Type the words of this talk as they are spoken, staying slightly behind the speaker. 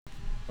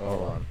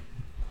Hold on.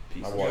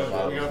 We I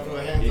got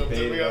the hands up.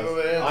 We got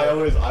the hands up. I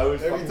always.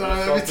 Every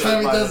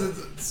time he does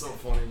it, it's so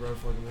funny, bro.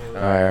 Fucking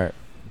All right.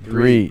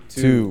 3,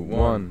 2,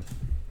 1.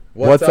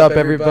 What's up,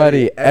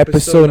 everybody?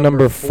 Episode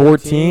number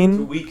 14.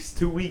 2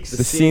 weeks.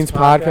 The Scenes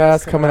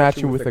Podcast coming at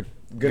you with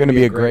gonna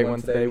be a great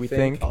one today, we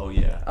think. Oh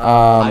yeah.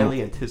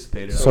 Highly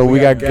anticipated. So we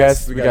got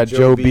guests. We got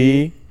Joe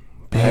B,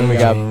 and we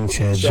got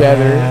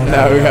Chedda.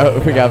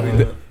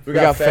 No, we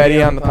got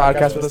Fetty on the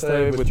podcast with us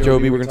today. With Joe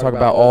B, we're gonna talk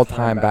about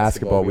all-time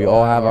basketball. We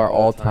all have our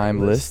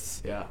all-time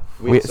lists. Yeah.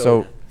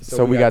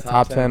 So we got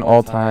top 10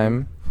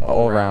 all-time,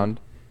 all around.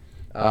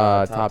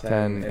 Top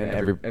 10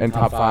 and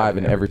top 5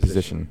 in every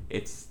position.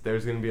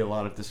 There's gonna be a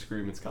lot of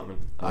disagreements coming.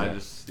 I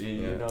just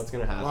you know it's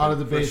gonna happen. a lot of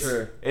debates. For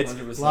sure. It's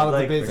a lot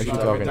of debates. What you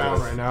About talking down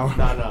about? right now.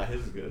 Nah,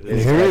 his is good.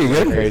 It's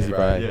crazy,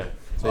 bro. Yeah.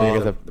 So you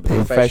guys have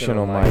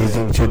professional minds.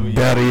 Let's go, baby.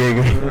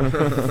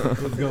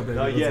 Let's go.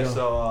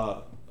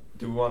 So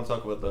do we want to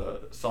talk about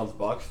the Suns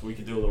Bucks? We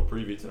could do a little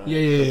preview tonight.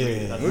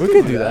 Yeah. We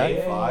could do that.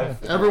 Game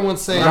 5.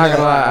 Everyone's saying I'm not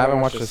gonna lie, I haven't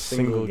watched a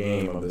single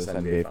game of this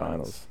NBA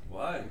Finals.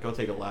 Why? Go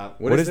take a lap.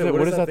 What is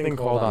that thing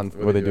called on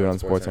where they do it on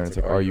SportsCenter? It's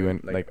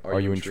like, are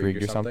you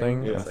intrigued or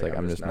something? Yeah. And it's like,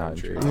 I'm just not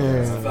intrigued. Yeah.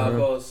 It's the foul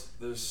calls.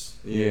 There's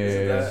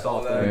Yeah.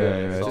 all that.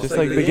 Yeah. It's just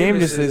like the game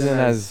just isn't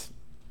as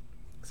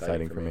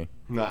exciting for me.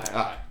 Nah.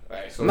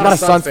 Alright. So I'm not a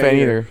Suns fan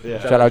either. Yeah.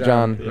 Shout out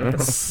John. Yeah.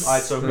 Alright.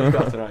 So who's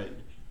got tonight?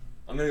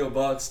 I'm gonna go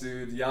Bucks,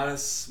 dude.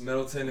 Giannis,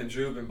 Middleton, and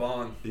Drew been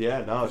balling.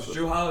 Yeah. No.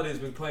 Drew Holiday's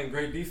been playing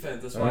great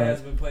defense. That's why he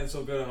hasn't been playing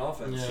so good on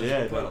offense. Yeah. He's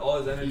been putting all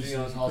his energy He's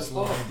on Chris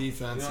hustling Paul. on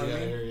defense. You know what I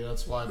mean? I hear you.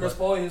 That's why. Chris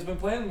Paul has been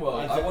playing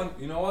well.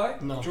 You know why?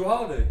 No. Drew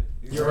Holiday.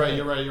 You're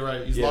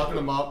right. He's locking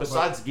him up.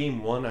 Besides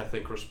game 1, I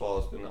think Chris Paul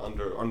has been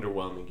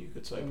underwhelming. You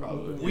could say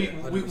probably.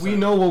 We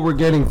know what we're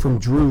getting from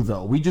Drew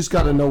though. We just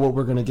got to know what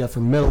we're gonna get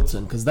from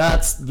Middleton because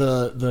that's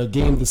the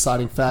game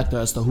deciding factor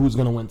as to who's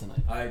gonna win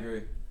tonight. I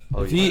agree.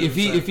 Oh, If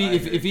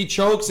he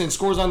chokes and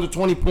scores under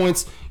 20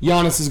 points,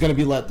 Giannis is gonna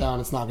be let down.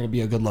 It's not gonna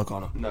be a good look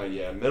on him. No,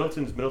 yeah,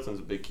 Middleton's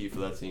a big key for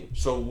that team.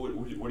 So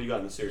what do you got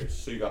in the series?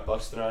 So you got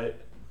Bucks tonight.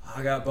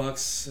 I got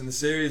Bucks in the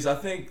series. I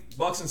think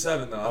Bucks in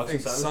 7 though. Bucks I think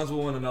in 7? Suns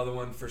will win another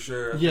one for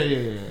sure. Yeah.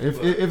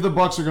 If the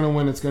Bucks are gonna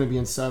win, it's gonna be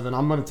in 7.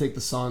 I'm gonna take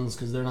the Suns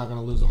because they're not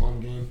gonna lose a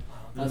home game.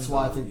 That's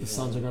why I think the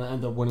Suns are gonna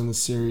end up winning the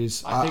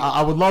series.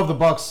 I would love the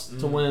Bucks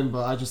to win,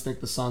 but I just think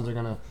the Suns are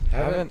gonna.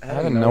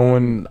 Haven't no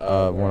one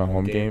won a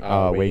home game,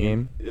 away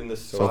game In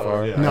this so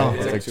far? Yeah. No.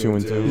 It's like 2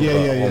 and 2. Yeah.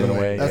 Home and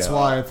away. That's yeah.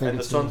 why I think. And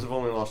the it's Suns have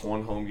only lost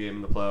one home game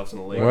in the playoffs, and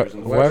the Lakers.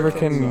 in the Whoever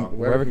first round,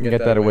 so. can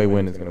get that away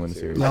win is gonna win the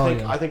series. No.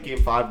 I think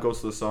game 5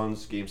 goes to the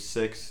Suns. Game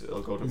 6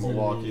 it'll go to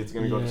Milwaukee. It's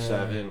gonna go to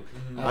 7.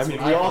 I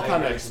mean, we all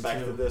kind of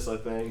expected this. I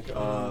think.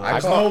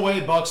 There's no way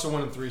Bucks are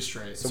winning 3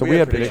 straight. So we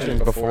had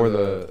predictions before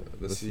the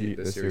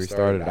series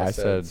started. I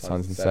said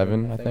Suns in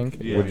 7. I think.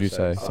 Yeah. What did you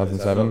say? Suns in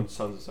 7.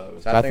 Suns in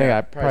 7. So I think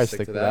I probably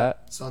stick to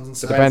that. Suns and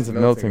 7. Depends if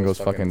Middleton goes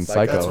fucking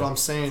psycho. That's what I'm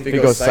saying. If he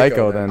goes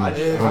psycho, then I who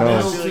did- If I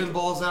knows? did- Middleton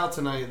balls out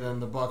tonight, then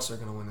the Bucks are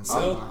gonna win in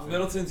 7.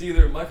 Middleton's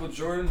either Michael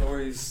Jordan or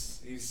he's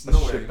A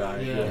nowhere.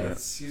 shitbag, yeah.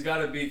 He's got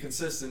to be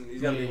consistent.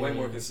 He's got to be way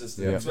more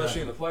consistent, Yeah.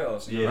 especially in the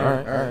playoffs. You know? Yeah, All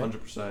right.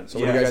 100%. So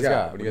what do you guys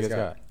got? What do you guys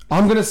got?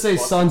 I'm gonna say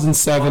Suns and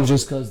 7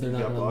 just because they're not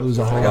Yeah, gonna Bucks. lose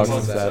a I home got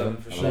Bucks game. in Bucks 7.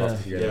 for I'd sure. love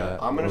to hear Yeah,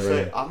 that. I'm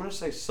gonna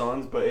say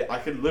Suns, but I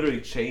could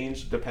literally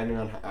change depending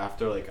on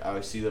after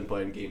I see them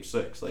play in Game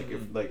 6. Like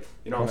if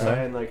you know what I'm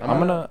saying. Like I think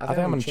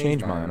I'm gonna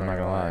change mine. I'm not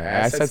gonna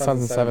lie. I said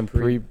Suns in 7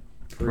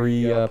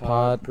 pre-series.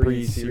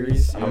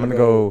 I'm gonna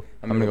go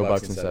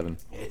Bucks in 7.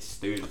 It's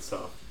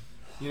tough.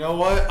 You know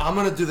what? I'm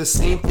gonna do the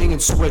same thing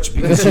and switch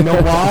because you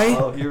know why?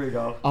 Oh, here we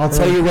go. I'll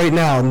tell you right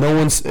now. No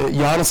one's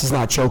Giannis is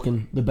not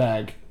choking the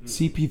bag.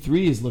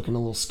 CP3 is looking a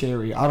little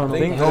scary. I don't know. The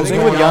thing what the hell's with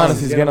going on. Giannis,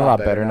 he's getting a lot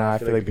better now. I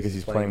feel like because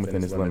he's playing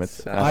within his limits.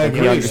 And I I think he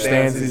agree.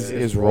 understands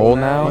his role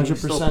now,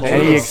 100%.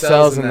 and he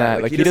excels in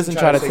that. Like he doesn't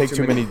try to take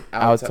too many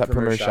outside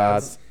perimeter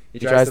shots. He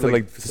tries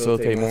to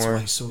facilitate That's why more.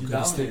 he's so good.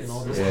 He's taking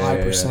all these Yeah, high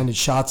yeah. percentage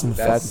shots in the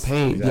fucking That's-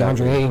 paint.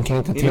 exactly. DeAndre Ayton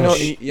can't You contain know,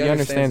 shit. he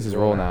understands his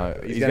role now.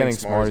 He's getting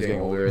smarter. He's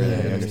getting older.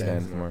 And he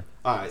understands more.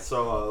 All right,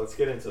 so let's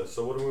get into it.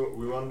 So what do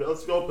we want to do?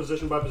 Let's go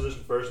position by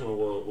position first, and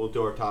we'll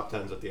do our top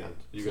 10s at the end.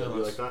 You gonna be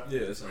like that?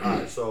 Yeah. That's All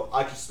right, so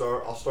I can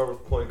start. I'll start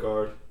with point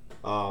guard.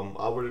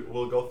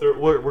 We'll go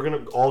through. We're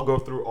gonna all go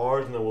through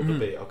ours, and then we'll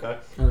debate. Okay.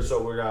 Alright.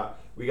 So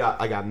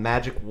I got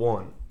Magic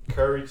 1,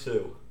 Curry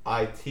 2,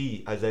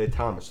 Isaiah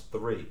Thomas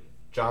 3,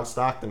 John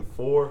Stockton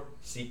 4,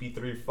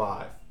 CP3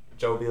 5.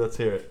 Joe B, let's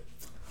hear it.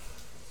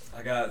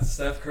 I got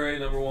Steph Curry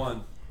number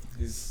 1.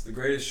 He's the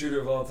greatest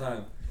shooter of all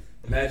time.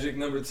 Magic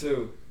number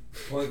 2,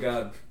 point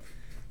guard.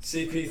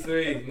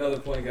 CP3, another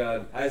point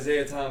guard.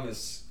 Isaiah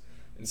Thomas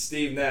and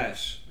Steve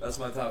Nash. That's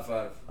my top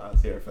 5.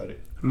 Let's hear it, Fetty.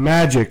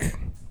 Magic,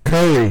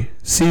 Curry,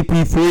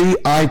 CP3,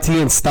 IT,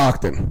 and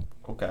Stockton.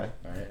 Okay.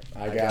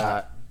 I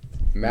got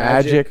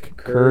Magic,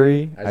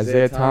 Curry,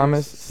 Isaiah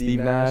Thomas, Steve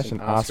Nash, and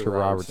Oscar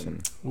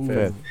Robertson.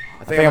 5th.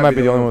 I think I might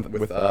be the only one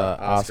with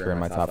Oscar in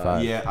my top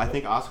 5. Yeah, I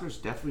think Oscar's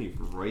definitely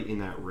right in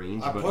that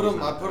range. I but put he's him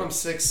not great.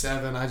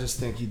 6-7. I just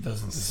think he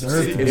doesn't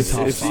deserve to be If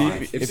top he-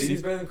 5. If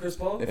he's better than Chris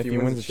Paul? If he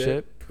wins the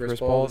ship, Chris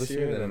Paul this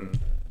year, then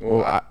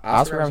Well,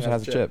 Oscar Robertson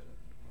has a chip.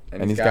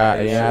 And he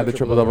had the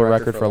triple-double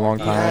record for a long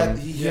time.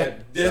 He did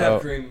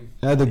have Kareem.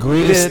 Had the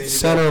greatest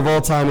center of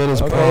all time in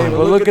his Okay, prime.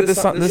 but look at this.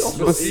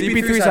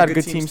 CP3's had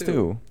good teams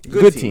too.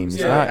 Good teams,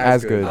 not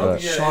as good. I don't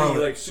But think he had any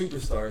like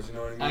superstars. You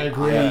know what I mean? I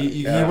agree. Yeah.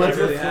 He Yeah. went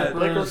Really for had-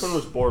 Blake Clippers. Griffin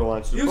was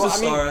borderline. He was a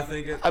star, I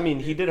think. I mean,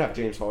 he did have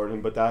James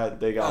Harden, but that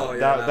they got Oh,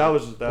 yeah, that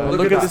was. But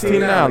look at this team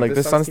now. Like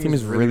this Suns team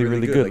is really,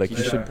 really good. Like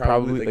he should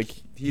probably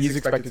he's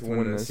expected to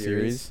win this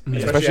series,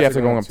 especially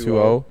after going up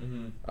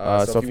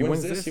 2-0. So if he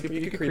wins this, he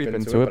could creep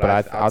into it.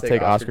 But I'll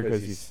take Oscar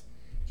because he's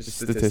just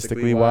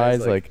statistically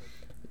wise, like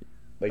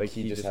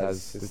he just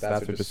has his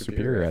stats are just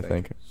superior, I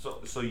think.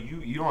 So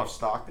you don't have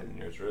Stockton in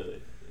yours,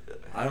 really?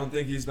 I don't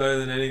think he's better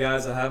than any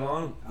guys I have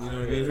on him. You know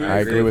what I mean? Who I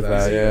agree with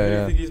that. Who do you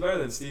Yeah. think he's better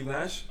than Steve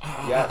Nash?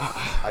 Yes,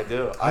 I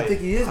do. I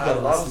think he is I better.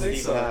 love think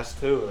Steve so. Nash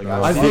too. Like,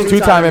 No. I think-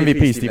 Two-time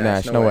MVP Steve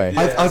Nash. No way.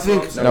 I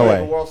think No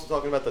way. We're also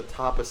talking about the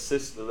top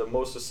assists, the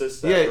most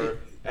assists Yeah. ever,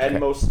 and Okay.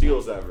 most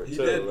steals ever He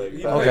too. did. Like,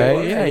 He that- played Okay,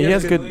 well. yeah, he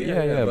has good.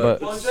 Yeah,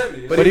 but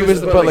Longevity.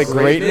 but like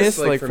greatness,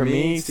 like for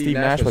me, Steve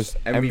Nash was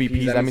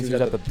MVPs. That means he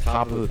was at the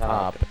top of the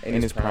top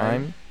in his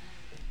prime.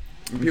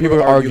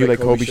 People argue like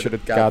Kobe should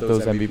have got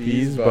those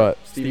MVPs, but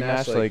Steve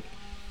Nash, like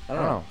I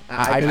don't know.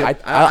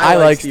 I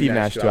like Steve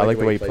Nash too. I like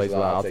the way he plays a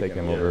lot. I'll take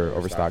him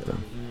over Stockton.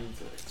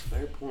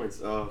 Fair points.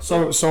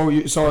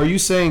 So are you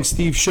saying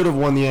Steve should have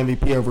won the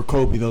MVP over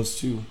Kobe? Those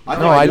two.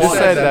 No, I just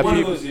said that one of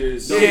people. those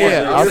years.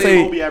 Yeah, I'll If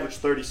say. Kobe averaged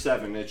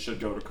 37. It should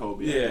go to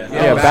Kobe. Yeah.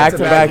 Yeah,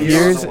 back-to-back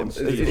years.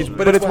 It's-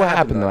 But it's what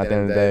happened though. At the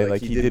end of the day,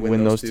 like he did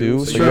win those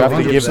two, so you have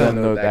to give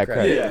them that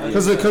credit. Yeah.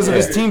 Because of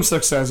his Yeah. team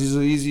success,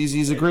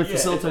 he's a great Yeah,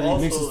 facilitator. it's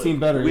He makes also, his team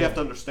better. We have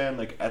to understand,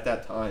 like at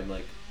that time,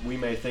 like we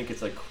may think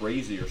it's like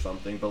crazy or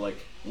something, but like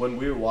when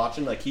we were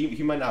watching, like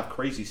he might not have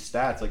crazy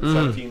stats, like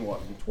 17,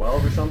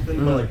 12 or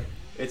something, but like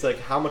it's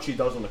like how much he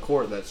does on the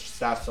court that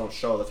stats don't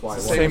show. That's why.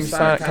 he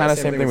won. Kind of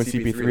same thing with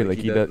CP3. Like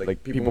he does,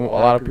 like people, a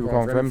lot of people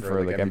call him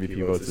for like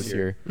MVP votes this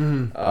year.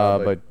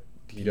 But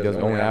he does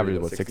only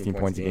average 16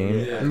 points a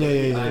game.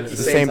 Yeah. It's the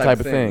same type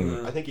of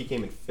thing. I think he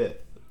came in 5th,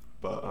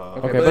 but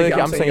Okay, but like,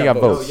 I'm saying he got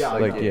votes. yeah,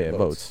 Like I know.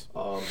 votes.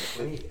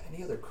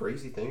 Any other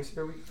crazy things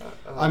here?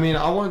 I mean,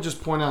 I want to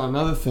just point out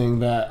another thing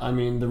that, I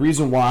mean, the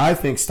reason why I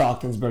think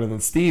Stockton's better than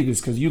Steve is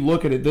because you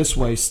look at it this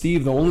way.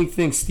 Steve, the only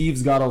thing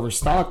Steve's got over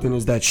Stockton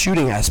is that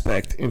shooting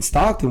aspect. And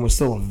Stockton was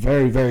still a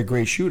very, very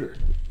great shooter.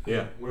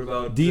 Yeah. What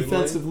about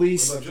Defensively,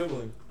 dribbling? What about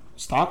dribbling?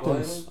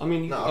 Stockton's, I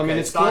mean, No, I mean, okay,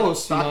 it's Stockton-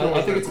 close. You know, Stockton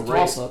I think it's wasn't a great.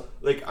 toss-up.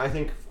 Like I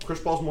think Chris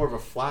Paul's more of a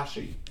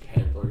flashy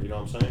handler. You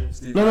know what I'm saying?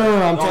 Steve No,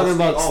 I'm No, talking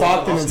about Steve-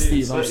 Stockton oh, and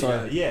Steve, Steve. I'm But,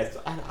 sorry.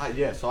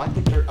 yeah. So I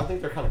think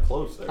they're kind of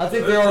close there. I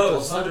think They're they are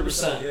close, close,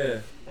 100%.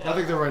 Yeah. I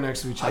think they're right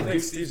next to each I other.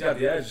 think Steve's got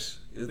the edge.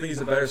 I think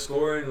he's a better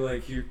scorer and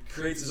like he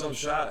creates his own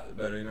shot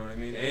better. You know what I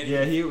mean? And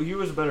Yeah, he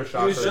was a better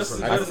shot. he was just as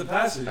good as a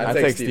passer. I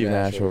take Steve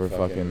Nash over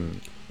fucking.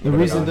 The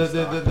reason the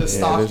there's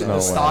Stockton no the way.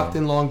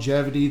 Stockton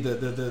longevity,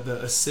 the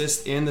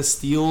assist and the He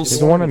steals.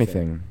 hasn't won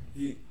anything.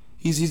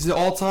 He's the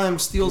all-time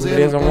steals He and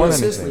hasn't won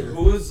assist anything. leader.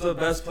 Who was the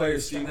best player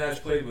Steve Nash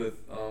played with?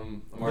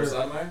 Amari Dirk.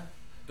 Stoudemire?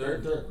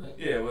 Dirk?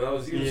 Yeah, well that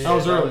was he was That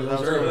was early. That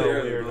was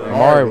early.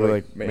 Amari was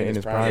like in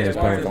his prime. He was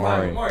playing with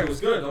Amari. Amari was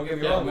good. Don't get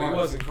me wrong, but he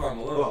wasn't Karl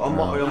Malone.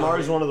 Well,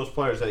 Amari's one of those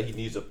players that he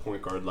needs a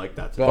point guard like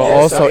that. But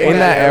also in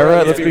that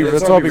era,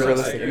 let's all be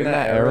realistic. In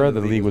that era,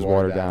 the league was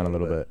watered down a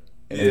little bit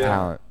in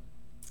talent.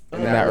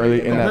 In that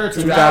Compared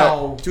to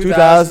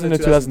 2000 to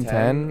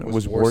 2010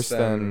 was worse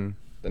than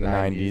the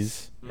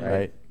 90s,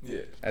 right? Yeah.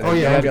 Oh, yeah.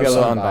 You have to be a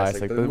little unbiased.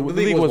 Like the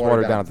league was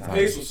watered down at the The time.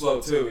 pace was slow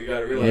too. You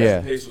gotta realize Yeah.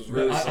 the pace was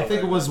really slow. I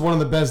think it was one of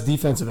the best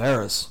defensive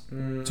eras.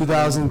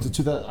 2000 to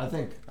 2000. I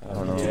think. I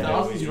don't know.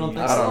 2000s, you don't think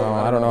I don't so? know.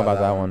 I don't know about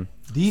that one.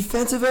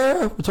 Defensive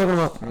era? We're talking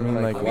about. I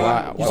mean, like, You're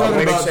why talking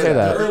makes about you say the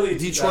that? early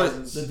Detroit,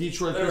 2000s. the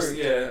Detroit There were- Pistons.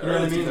 yeah, You know what I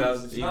early mean?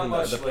 2000s. Not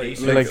much the like,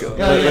 pace. Like,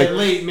 Yeah,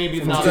 late maybe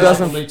From not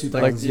 2000 late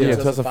 2000s. like yeah.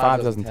 2005,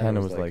 2010,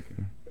 it was like,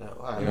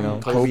 you know,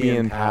 Kobe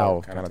and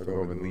Powell kind of took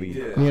over the league.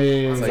 Yeah.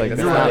 Yeah. It's like You're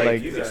that's not right.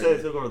 like You could say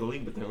they took over the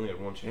league, but they only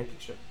had one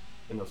championship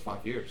in those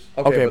 5 years.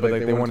 okay, but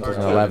like they won in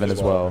 2011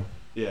 as well,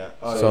 Yeah.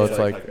 so it's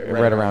like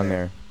right around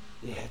there.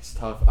 Yeah, it's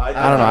tough. I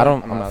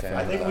don't know. I'm not a fan.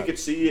 I of think that. we could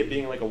see it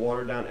being like a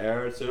watered down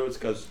era too. It's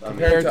because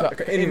Compared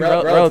to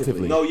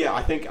relatively. No, yeah,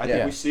 I think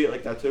Yeah. we see it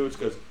like that too. It's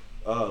because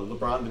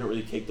LeBron didn't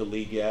really take the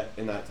league yet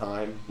in that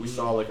time. We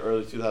saw like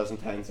early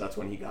 2010s. That's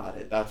when he got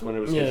it. That's when it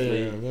was his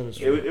league. that is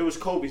true. It was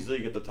Kobe's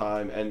league at the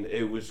time, and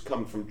it was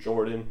coming from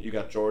Jordan. You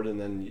got Jordan,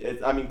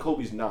 and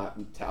Kobe's not.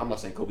 I'm not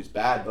saying Kobe's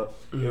bad, but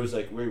it was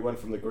like we went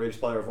from the greatest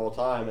player of all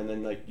time, and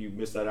then like you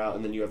missed that out,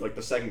 and then you have like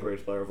the second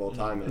greatest player of all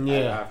time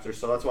after.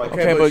 So that's why.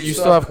 Okay, but you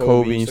still have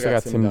Kobe, you still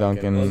got Tim I was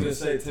Duncan. gonna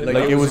say Tim Like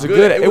Duncan. it was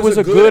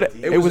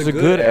a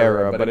good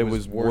era, but it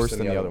was worse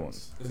than the other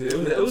ones.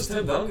 It was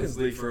Tim Duncan's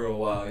league for a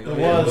while. You know?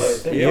 It was.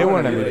 He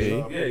won Yeah,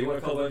 MVP. Yeah, you won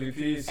a couple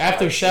MVPs.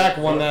 After Shaq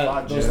won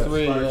those Yeah.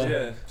 three.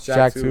 Yeah.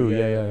 Shaq too,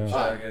 yeah.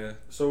 Shaq, yeah.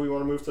 So we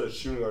want to move to the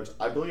shooting guards.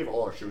 I believe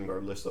all our shooting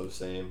guard lists are the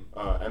same.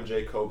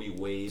 MJ, Kobe,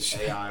 Wade,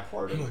 AI,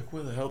 Harden.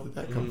 where the hell did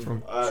that come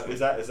from? Is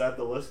that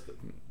the list?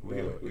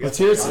 Let's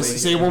hear it.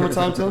 Say it one more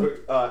time, Tim.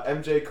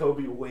 MJ,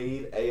 Kobe,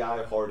 Wade,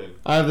 AI, Harden.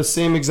 I have the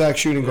same exact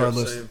shooting guard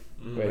list.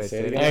 Wait, say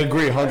it I again.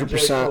 agree, 100%.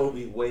 MJ,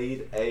 Kobe,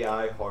 Wade,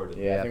 AI, Harden.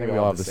 Yeah, I think we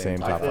all have the same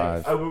top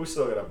five. We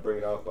still gotta bring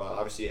it up.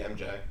 Obviously,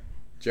 MJ.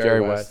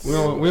 Jerry West. We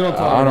don't talk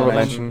honorable about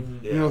mention.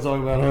 We don't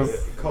talk about him.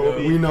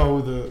 Kobe. We know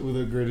who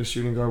the greatest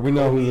shooting guard. We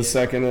know who the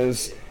second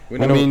is. We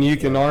I know- mean, you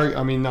can argue.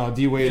 I mean, no,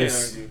 D Wade Can't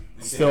is argue.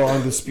 still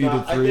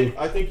undisputed I 3.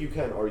 think you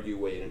can argue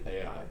Wade and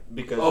AI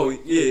because. Oh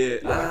yeah.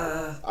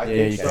 I Yeah,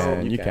 think you so.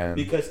 can. You can.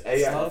 Because It's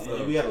AI, tough,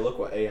 though. we got to look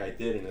what AI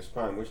did in his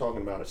prime. We're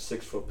talking about a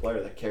 6-foot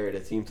player that carried a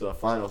team to the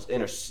finals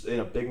in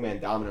a big man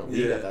dominant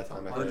league at that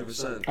time. I think.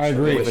 100%. I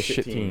agree. With a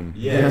shit team.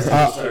 Yeah,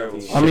 Uh,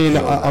 I mean,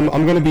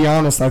 I'm going to be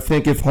honest. I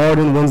think if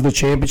Harden wins the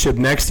championship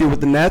next year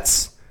with the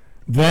Nets,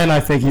 then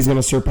I think he's going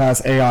to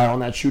surpass AI on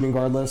that shooting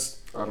guard list.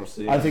 I don't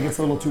see. I think it's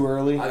a little too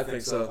early. I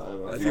think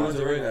so. If he wins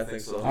the ring, I think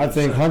so. I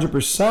think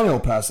 100% he'll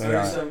pass AI.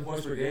 37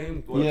 points per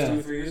game. What, Yeah.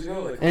 2-3 years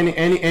ago? Like,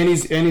 And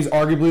he's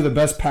arguably the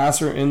best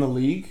passer in the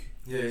league.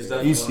 yeah, he's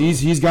definitely.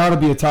 He's got to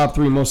be a top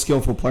 3 most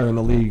skillful player in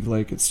the league.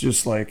 Like, it's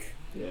just like,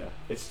 Yeah,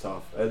 it's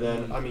tough. And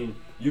then I mean,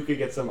 you could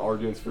get some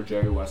arguments for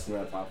Jerry West in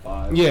that top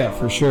 5. yeah,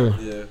 for sure.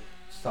 Yeah.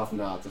 It's tough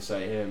not to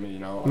say him. You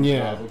know,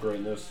 Yeah. of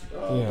greatness.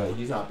 Yeah. But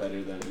he's not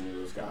better than any of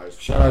those guys.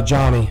 Shout out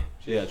Johnny.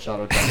 Yeah, shout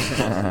out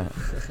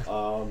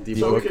to Deep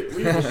so book.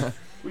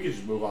 we could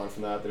just move on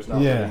from that. There's not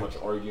Yeah. really much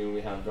arguing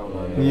we have going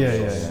on. Yeah,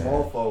 So yeah.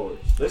 Small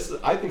forwards.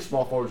 I think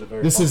small forwards are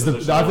very. This fun is the.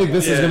 position I to think look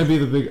this at. is going to be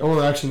the big.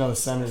 Or actually, no, the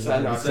centers.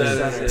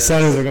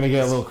 Centers are going to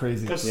get a little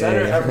crazy. Because Yeah,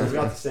 center, yeah. everyone's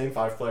got the same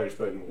 5 players,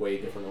 but in way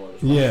different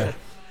orders. Yeah.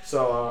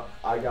 So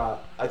I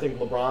think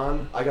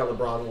LeBron. I got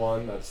LeBron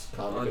 1. That's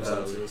common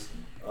Undoubtedly. consensus.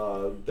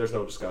 There's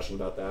no discussion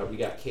about that. We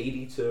got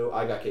KD 2.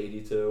 I got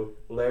KD 2.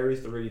 Larry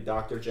 3.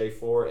 Dr. J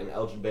 4, and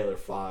Elgin Baylor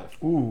 5.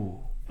 Ooh.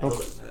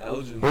 Elgin.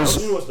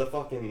 Elgin was the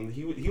fucking.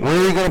 He Where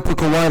are you going to put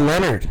Kawhi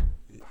Leonard?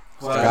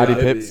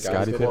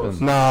 Scottie Pippen.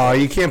 No,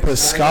 you can't put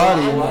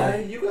Scotty in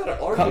there. You got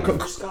to argue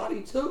for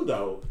Scotty too,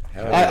 though.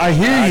 I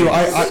hear you.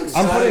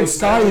 I'm putting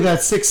Scotty at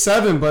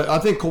 6'7", but I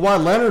think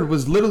Kawhi Leonard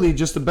was literally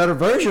just a better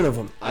version of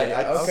him.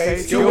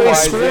 Okay, two-way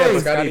scoring.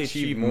 Scotty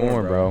achieved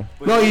more, bro.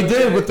 No, he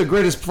did with the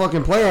greatest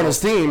fucking player on his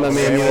team. I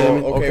mean,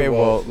 Okay,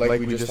 well, like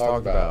we just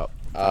talked about,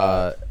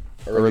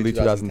 early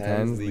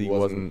 2010s, the league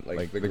wasn't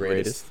like the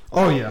greatest,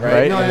 oh yeah,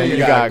 right? No, And then yeah, you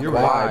yeah, got you're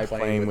Kawhi right.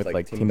 playing with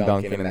like Tim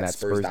Duncan and that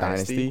Spurs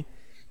dynasty,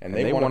 and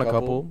they won a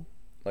couple.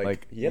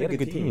 Like he had a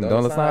good team.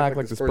 Don't let's not act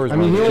like the Spurs. I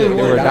mean, he won. only They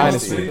won were a a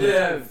dynasty. We did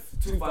have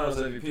 2 Finals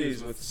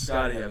MVPs with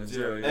Scotty having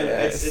 0. And Yeah.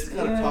 it's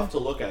kind of tough to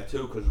look at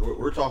too, because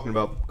we're talking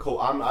about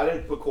Kawhi. I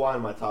didn't put Kawhi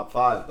in my top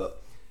 5,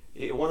 but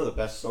one of the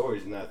best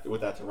stories in that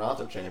with that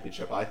Toronto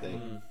championship, I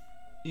think.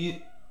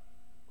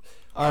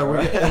 All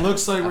right, it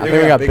looks like I we're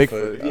think we got gonna.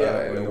 Bigfoot.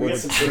 In the We got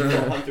woods. some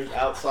Bigfoot hunters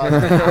outside.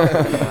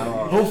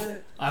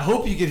 I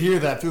hope you could hear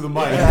that through the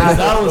mic.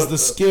 That was the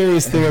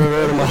scariest thing I've ever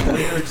heard in my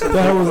life.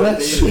 That was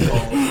that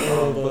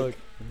shit. Look.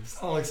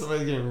 Sound like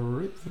somebody's getting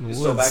ripped in the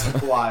So back woods.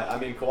 to Kawhi. I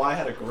mean, Kawhi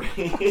had a great.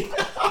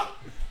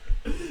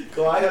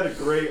 Kawhi had a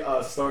great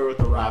story with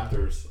the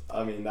Raptors.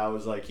 I mean, that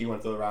was like he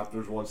went to the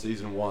Raptors one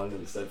season 1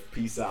 and said,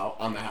 "Peace out,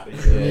 I'm out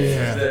of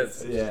here."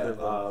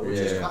 Which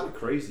is kind of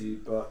crazy,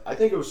 but I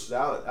think it was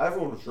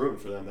everyone was rooting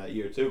for them that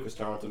year too because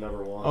Toronto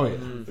never won. Oh yeah.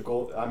 The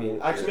gold. I mean,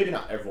 actually, maybe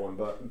not everyone,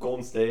 but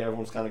Golden State.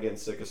 Everyone's kind of getting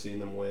sick of seeing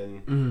them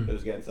win. It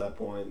was getting to that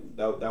point.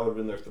 That would have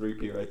been their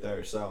 3P right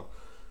there. So.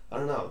 I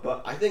don't know,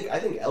 but I think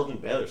Elgin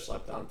Baylor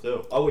slept on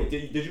too. Oh wait,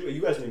 did you?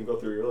 You guys didn't even go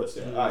through your list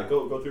yet. All right,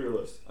 go through your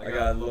list. I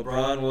got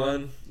LeBron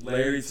 1,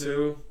 Larry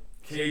 2,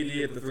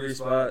 KD at the 3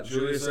 spot,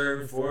 Julius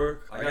Erving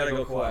 4. I gotta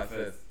go Kawhi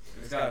 5th.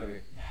 It's gotta be.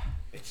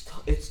 It's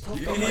tough.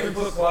 You can even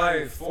put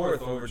Kawhi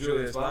 4th over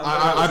Julius. But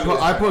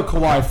I put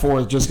Kawhi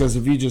 4th just because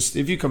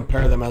if you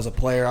compare them as a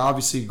player,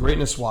 obviously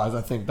greatness wise,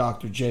 I think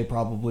Dr. J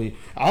probably.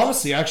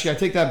 Honestly, actually, I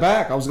take that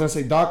back. I was gonna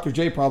say Dr.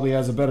 J probably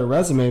has a better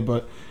resume,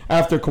 but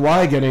after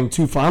Kawhi getting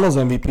 2 Finals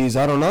MVPs,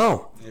 I don't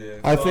know. Yeah.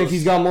 I think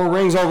he's got more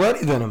rings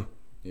already than him.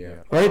 Yeah.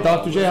 Right,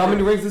 Dr. J. How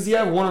many rings does he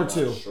have? 1 or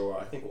 2? Sure,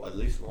 I think at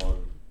least 1.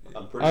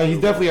 I'm pretty. He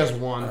sure definitely has I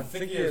 1.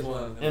 think he has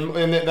 1.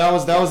 And that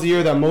was the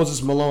year that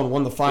Moses Malone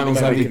won the Finals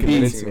You might be MVP.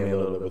 convincing me a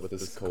little bit with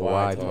this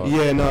Kawhi talk.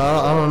 Yeah, no,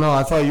 I don't know.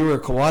 I thought you were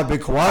a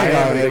big Kawhi guy,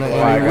 am a big and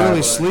Kawhi you're guy, really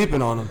but-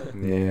 sleeping on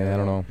him. Yeah, I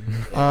don't know.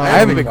 I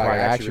am a big Kawhi. I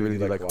actually really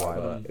like Kawhi,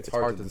 but it's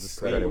hard to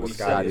discredit what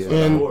Scotty is.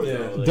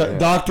 And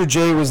Dr.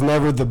 J was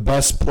never the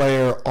best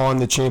player on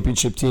the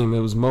championship team. It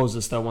was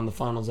Moses that won the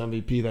Finals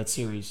MVP that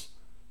series.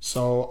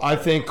 So I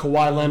think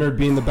Kawhi Leonard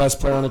being the best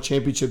player on the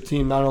championship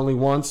team not only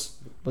once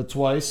but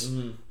twice,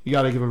 you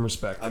got to give him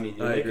respect. I mean,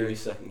 you're making me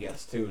second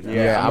guess too. Now.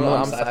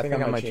 Yeah, I think I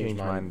might change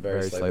mine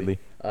very slightly.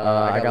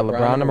 I got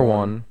LeBron number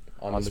 1,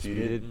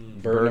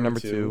 undisputed. Bird number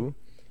 2,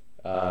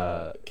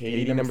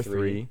 KD number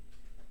 3,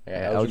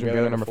 Elgin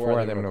Baylor number 4,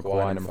 and then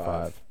Kawhi number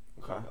 5.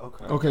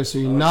 Okay, so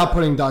you're not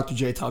putting Dr.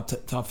 J top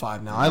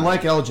 5 now. I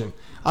like Elgin.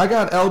 I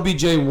got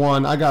LBJ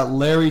 1, I got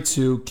Larry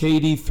 2,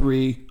 KD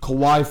 3,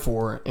 Kawhi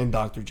 4, and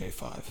Dr. J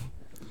 5.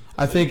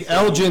 I think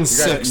Elgin's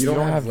sixth. You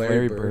don't have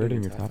Larry Bird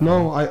in your top.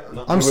 No,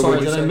 I'm sorry.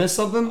 Did I miss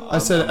something? I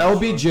said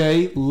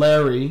LBJ,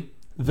 Larry,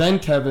 then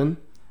Kevin,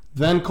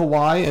 then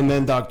Kawhi, and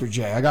then Dr.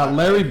 J. I got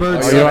Larry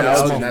Bird.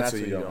 Elgin, that's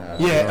what you don't have.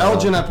 Yeah,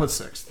 Elgin I put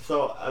sixth.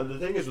 So the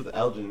thing is with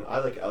Elgin, I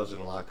like Elgin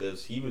a lot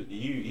because he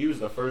was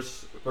the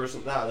first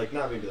person, not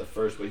maybe the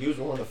first, but he was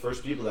one of the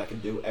first people that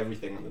could do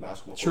everything on the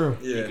basketball court. True.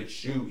 He Yeah. could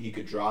shoot, he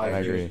could drive. I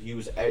agree. He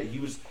was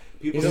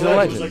He's people a said he was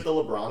legend. like the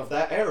LeBron of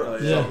that era.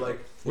 Yeah. So, like,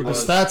 With the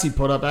stats he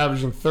put up,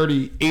 averaging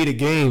 38 a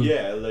game.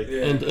 yeah, like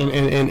Yeah.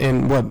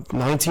 And what,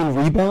 19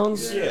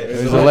 rebounds? yeah,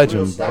 He's so a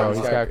legend, real bro.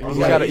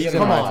 stats. He's in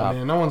Come my on, top.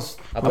 man. No one's.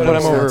 I put him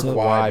over stats up.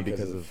 Kawhi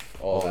because of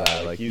all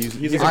that. Like he's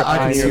like a I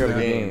can see pioneer of the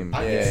that. game. I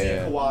can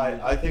see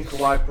Kawhi. I think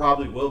Kawhi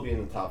probably will be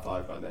in the top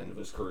 5 by the end of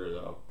his career,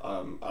 though.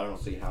 I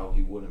don't see how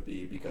he wouldn't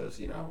be because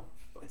he's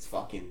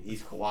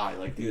Kawhi.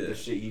 Like the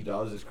shit he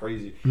does is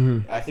crazy.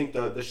 I think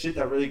the shit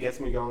that really gets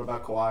me going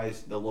about Kawhi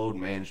is the load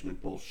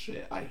management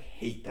bullshit. I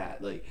hate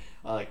that. Like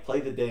play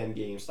the damn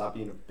game. Stop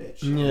being a bitch.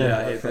 Yeah,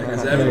 I hate that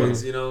because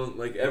everyone's,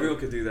 like everyone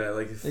could do that.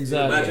 Like, Exactly.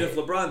 imagine if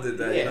LeBron did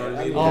that. You know what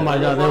I mean? Oh my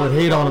God, they would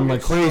hate on him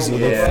like crazy.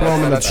 They'd Yeah, throw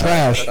him in the that's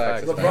trash.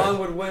 facts. LeBron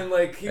would win.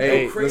 Like he'd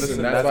Hey, go crazy.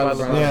 listen, that's why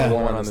LeBron's Yeah. number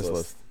one on this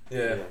list.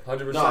 Yeah,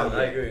 100%. No,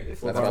 I agree.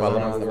 If That's LeBron's why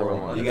LeBron's number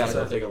one. You gotta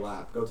go take a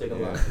lap. Go take a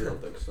Yeah. lap. You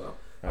don't think so?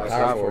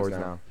 Power forwards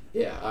now.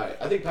 Yeah,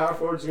 I think power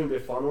forward is going to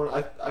be a fun one.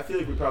 I feel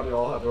like we probably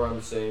all have around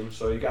the same.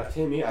 So you got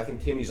Timmy. I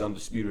think Timmy's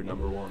undisputed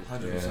number 1.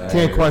 100%.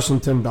 Can't question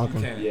Tim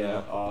Duncan.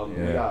 Yeah.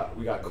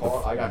 We got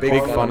Carl. I got Big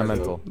Carl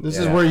fundamental. This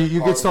is where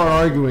you could start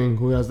arguing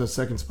who has the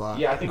second spot.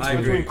 Yeah, I think it's I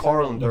between agree.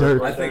 Carl and Dirk.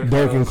 Dirk, right there.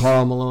 Dirk and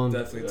Karl Malone.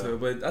 Definitely too,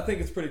 but I think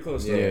it's pretty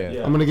close. Though.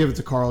 Yeah. I'm gonna give it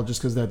to Karl just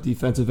because that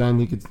defensive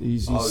end.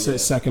 He's Oh, yeah.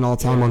 second all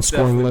time on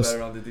scoring Definitely list.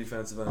 better on the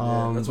defensive end.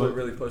 Yeah. That's what but-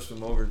 really pushed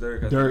him over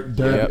Dirk. I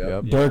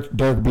think.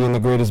 Dirk being the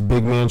greatest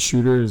big man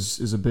shooter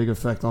is a big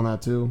effect on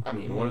that too. I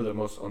mean, one of the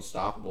most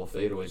unstoppable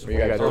fadeaways. You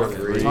got Dirk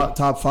 3.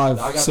 Top 5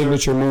 I got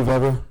signature move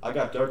ever. I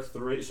got Dirk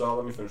 3. So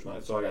let me finish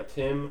mine. So I got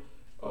Tim,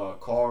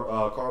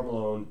 Karl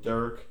Malone,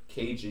 Dirk,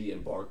 KG,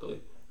 and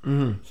Barkley.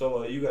 Mm-hmm.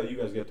 So you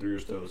guys get through your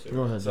stoves here.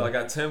 Go ahead. So I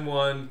got Tim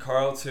 1,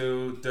 Carl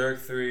 2, Dirk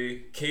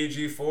 3,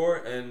 KG 4,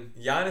 and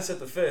Giannis at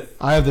the 5th.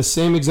 I have the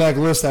same exact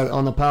list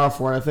on the power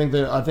forward. I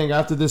think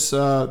after this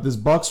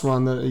Bucks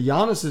run,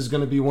 Giannis is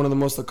going to be one of the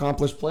most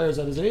accomplished players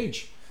at his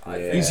age.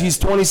 He's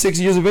 26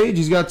 years of age.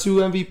 He's got 2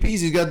 MVPs.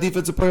 He's got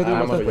defensive player of the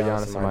I'm year. gonna put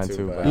Giannis in mine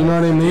too. But You know what I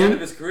At the end mean? of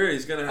his career,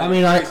 he's gonna have. I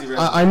mean, crazy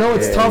record. I know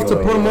it's tough to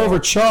put him over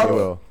He Chuck,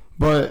 will.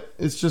 but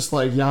it's just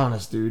like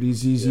Giannis, dude.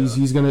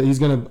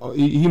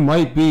 He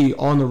might be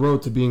on the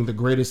road to being the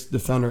greatest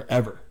defender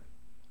ever.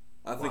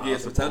 I think he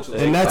has potential.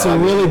 And that's a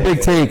really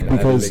big take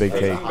because Big He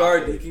take. can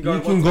guard. He you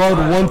can can guard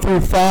guard 1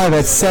 through 5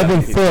 at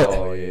 7 foot,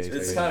 Oh, yeah,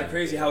 It's kind of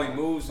crazy how he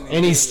moves.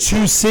 and he's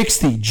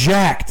 260,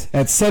 jacked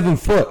at 7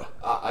 foot.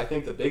 I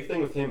think the big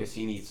thing with him is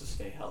he needs to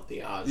stay healthy.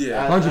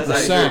 Yeah,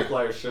 100%. Every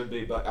player should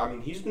be, but I mean,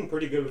 he's been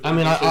pretty good with I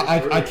mean,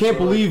 I can't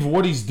believe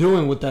what he's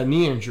doing with that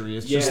knee injury.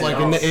 It's just like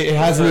it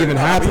hasn't even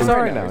happened. He's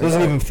alright now. It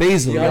doesn't even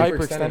phase him. He Like,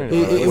 hyperextended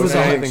It was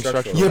anything a-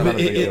 structural. yeah, It's but not a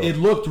big deal. it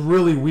looked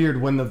really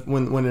weird when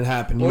it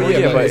happened. You Well, know what I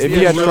yeah, mean? but It's if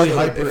he had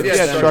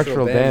really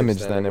structural damage,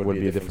 then it would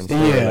be a different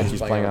story. Yeah. Like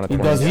he's playing on a He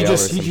torn does. He ACL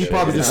just or some he shit.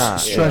 probably It's just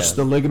not, stretched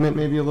the ligament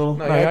maybe a little.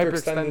 No, he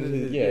hyperextended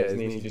it. Yeah, his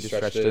knees. He just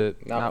stretched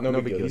it.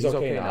 No big deal. He's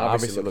okay now.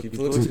 Obviously, look,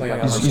 he's playing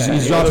on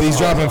He's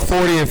dropping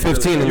 40 and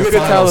 15 in You the could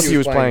tell finals. if he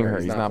was playing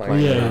hurt. He's not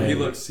playing Yeah. hurt. He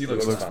looks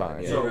looks fine. fine.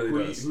 He So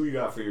really does. who you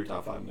got for your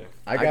top 5, Nick?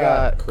 I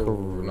got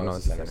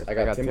I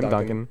got Tim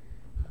Duncan,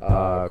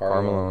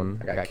 Karl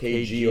Malone. I got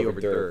KG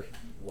over Dirk.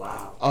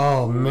 Wow.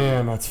 Oh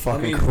man, that's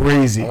fucking I mean,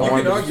 crazy. You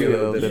can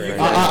argue it.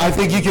 I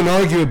think you can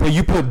argue it, but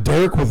you put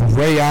Dirk with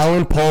Ray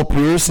Allen, Paul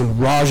Pierce, and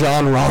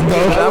Rajon Rondo.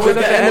 That was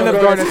at the end of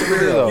Garnett's career,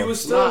 He though.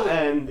 was still.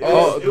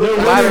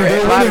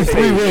 They're winning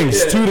 3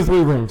 rings, 2 to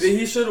 3 rings.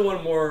 He should have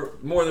won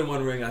more than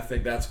 1 ring. I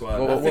think that squad.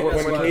 Well, I think when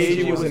that squad KG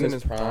should was win. in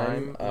his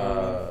prime,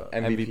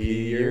 MVP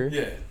year,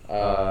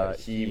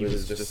 he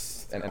was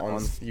just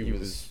he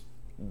was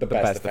the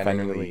best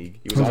defender in the league.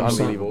 He was 100%.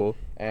 unbelievable,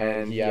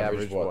 and he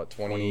averaged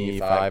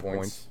 25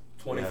 points,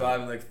 25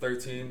 and like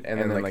 13. and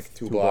then like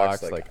 2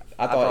 blocks. Like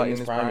I thought in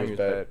his prime he was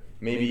better.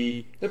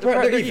 Maybe they're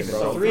even,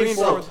 bro. 3 and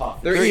 4,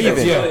 they're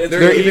even. Yeah,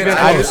 They're even.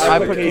 I close.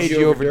 put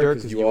KG over Dirk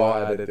because you all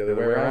had it the other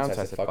way around,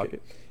 so I said fuck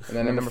it. And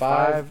then number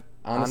 5,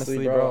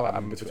 honestly, bro,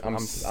 I'm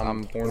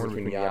torn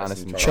between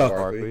Giannis and Charles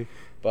Barkley.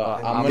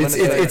 But I'm gonna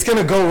It's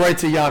gonna go right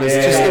to Giannis.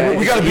 Yeah,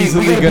 We gotta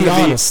be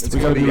honest.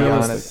 We gotta be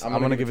honest.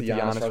 I'm gonna give it to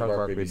Giannis. Charles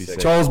Barkley would be sick.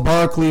 Charles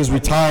Barkley is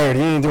retired.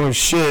 He ain't doing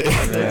shit. I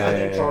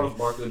think Charles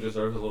Barkley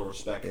deserves a little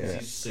respect because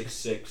he's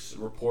 6'6",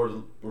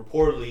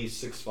 reportedly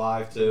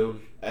 6'5" too,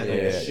 and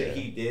then the shit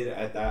he did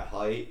at that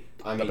height.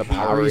 I mean, the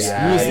power he He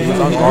had. was, He he was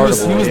was,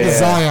 unguardable. he was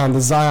Yeah.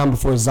 the Zion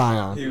before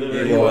Zion. He He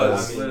really was.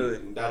 was. I mean, Literally.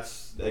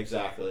 that's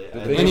exactly.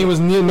 And he was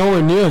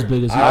nowhere near as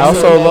big as I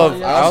also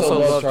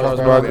love Charles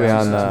Barkley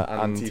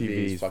on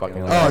TV. He's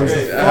fucking Oh, hilarious.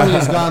 he's the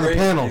funniest guy on the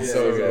panel. He's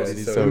so good.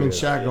 He's so Him and good.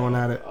 Shaq going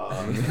at it.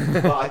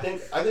 But I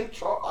think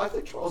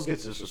Charles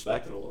gets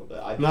disrespected a little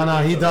bit. No,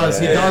 he does.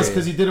 He Yeah. does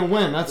because he didn't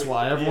win. That's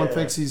why everyone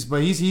thinks he's.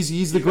 But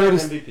he's the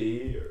greatest.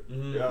 MVP.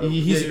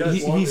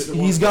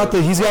 He's got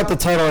the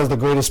title as the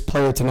greatest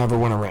player to never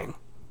win a ring.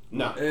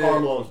 No, Karl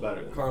Malone's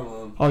better. Karl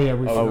Malone. Oh yeah,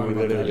 we Oh, forgot we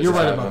about literally that. You're just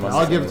right had about him that. on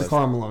I'll the give it to list.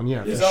 Karl Malone.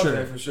 Yeah, He's for up sure.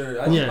 there for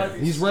sure. Yeah,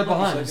 he's right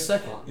behind. He's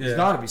second. He's Yeah.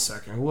 got to be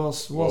second. Who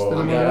else? Who else Whoa,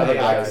 didn't yeah, win? other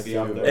AI guys could be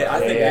up too. there. Hey, I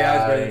think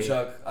AI's better than AI.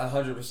 Chuck.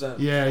 100%.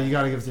 Yeah, you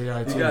got to give it to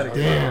AI too. gotta give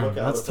it Damn, Look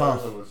at that's what tough.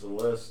 Tyson was the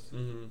list.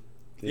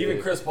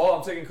 Even Chris Paul.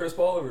 I'm taking Chris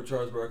Paul over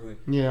Charles Barkley.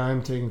 Yeah,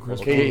 I'm taking Chris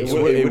Paul.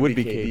 It would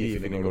be KD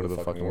if he didn't go to the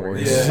fucking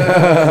Warriors.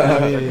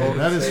 Yeah,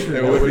 that is true.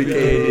 It would be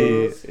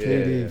KD.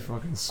 KD Yeah. fucking All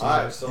right,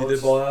 sucks. so He did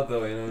let's, ball out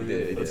though, you know. He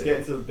did. let's get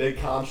into the big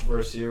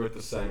controversy here with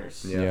the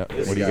centers. Yeah.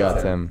 This What do you guy-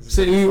 got, Tim?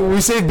 See,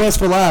 we saved best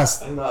for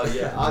last. And,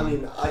 yeah, I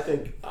mean, I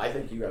think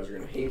you guys are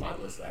gonna hate my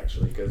list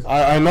actually, because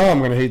I know I'm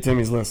gonna hate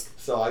Timmy's list.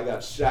 so I got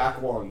Shaq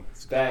 1,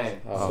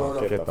 bang, Oh,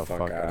 Sort of get the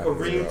fuck out.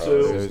 Kareem Bro.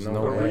 2, There's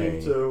no Kareem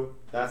way. 2,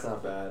 that's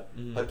not bad.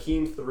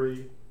 Hakeem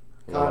 3,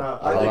 Love-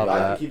 I love think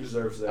that. he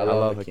deserves that. I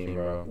love Hakeem,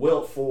 bro.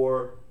 Wilt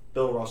 4,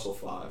 Bill Russell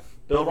 5.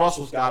 Bill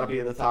Russell's got to be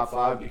in the top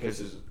 5 because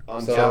his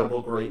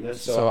undoubtable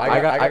greatness. So I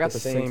got the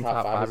same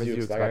top 5 as you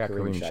because I got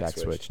Kareem and Shaq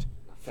switched.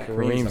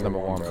 Kareem's number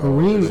 1, bro.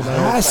 Kareem There's no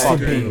has to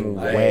fucking be.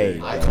 way.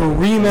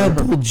 Kareem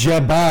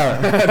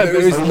Abdul-Jabbar.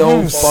 There's Are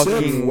no you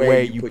fucking serious?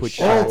 way you put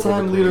Shaq over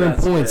All-time leader in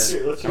That's points.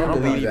 fair. Let's I hear don't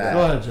the believe lead. that.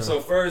 Go ahead, Joe. So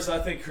first, I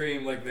think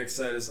Kareem, like Nick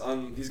said,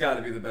 he's got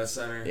to be the best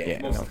center,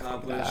 Yeah, most no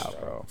accomplished. doubt,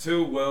 bro.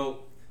 2,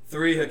 Wilt.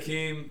 3,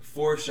 Hakeem.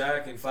 4,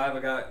 Shaq. And 5,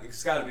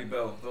 it's got to be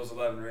Bill. Those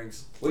 11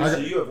 rings. Wait, so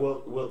you have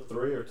Wilt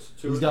 3 or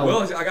 2? He's got Will,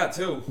 I got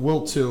 2.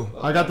 Wilt 2.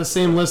 I got the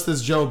same list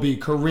as Joe B.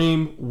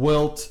 Kareem,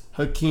 Wilt,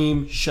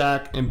 Hakeem,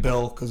 Shaq, and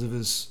Bill because of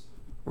his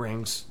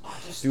rings.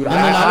 Dude, And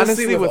then I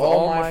honestly, with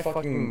all my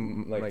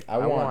fucking, like, I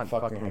want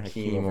fucking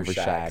Hakeem over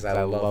Shaq because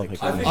I love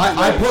Hakeem.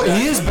 I put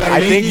he is better. I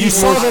think you he's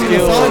saw more them in the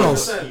skilled.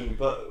 finals.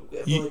 But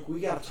like, we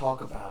got to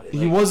talk about it. He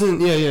Like,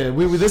 wasn't. Yeah.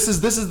 This is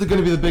going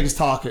to be the biggest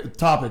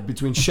topic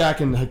between Shaq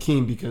and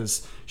Hakeem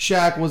because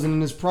Shaq wasn't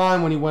in his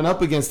prime when he went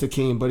up against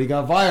Hakeem, but he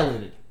got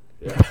violated.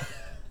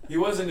 He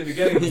was in the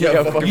beginning.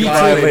 Yeah, fucking You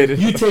violated.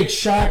 take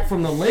Shaq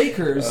from the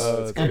Lakers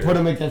that's and great. put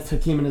him against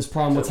Hakeem in his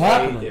prime. What's it's a way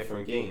happening?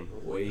 different game.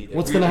 Way different.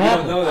 What's We gonna don't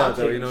happen? know that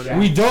though. You know what I mean?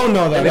 We don't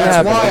know that. It That's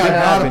happened. why It I gotta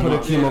happened. put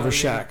Hakeem Yeah. over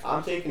Shaq.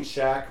 I'm taking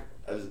Shaq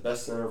as the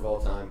best center of all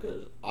time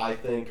because I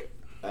think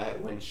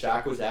when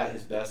Shaq was at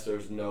his best, there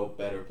was no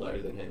better player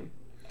than him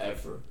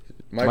ever.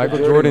 Michael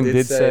Jordan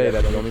did say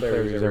that the only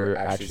player he was ever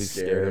actually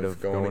scared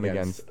of going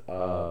against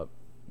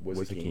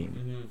was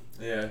Hakeem.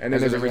 Yeah. And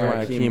there's a reason why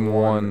Hakeem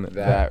won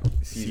that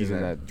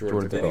season that Jordan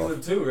I took think he off.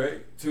 went 2,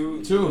 right?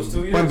 Two. Two. It was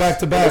 2 years. Went back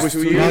to back. It was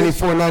 2 years.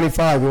 94,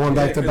 95. We went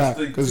back to 'cause back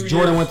the because 2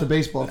 Jordan years- went to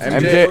baseball. the too. 2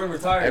 MJ years Jordan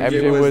retired.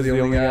 MJ was the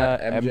only guy.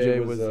 MJ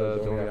was the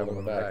only guy that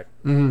won back.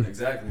 Mhm.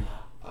 Exactly.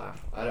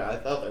 I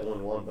thought they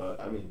won one, but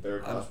I mean,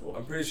 very possible.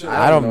 I'm pretty sure.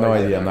 I have no I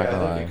idea. think- I'm not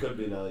gonna I lie. think it could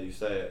be now that you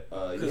say it.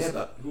 'Cause Yeah,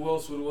 but who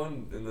else would have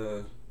won in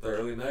the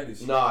early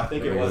 90s? no, I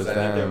think it It was. was I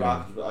think the them.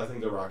 Rockets. I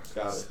think the Rockets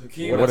got it.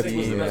 Hakeem, What I a think,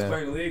 was the team, best yeah.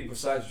 player in the league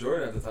besides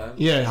Jordan at the time.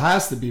 Yeah, it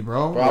has to be,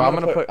 bro. Bro, I'm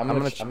gonna put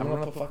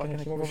fucking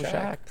Hakeem over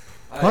Shaq.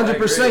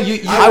 100%. You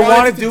I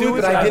wanted to do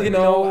it, but I didn't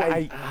know.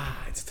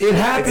 It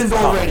happened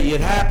already.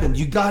 It happened.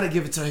 You got to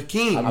give it to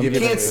Hakeem. I'm You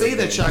giving can't it say to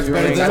that Shaq's Hakeem.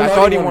 better I than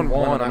thought he won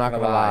one. I'm not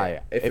gonna lie.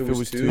 If it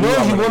was 2, No,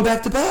 I'm he gonna- won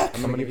back to back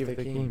I'm gonna give it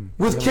to Hakeem.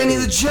 with Kenny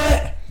the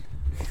Jet.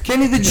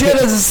 Kenny the Jet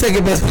is the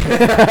second best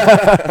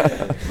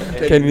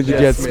player. Kenny the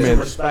Jet Some Smith.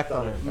 respect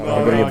on him.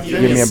 Give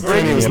me a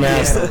Brady was premium.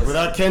 nasty.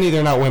 Without Kenny,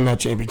 they're not winning that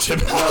championship.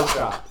 No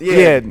shot.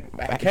 Yeah,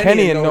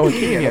 Kenny and no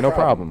Hakeem, yeah, no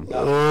problem.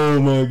 Oh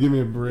no, give me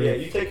a Yeah,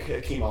 break. you take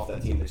Hakeem off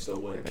that team, they still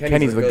win.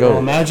 Kenny's the Oh, GOAT.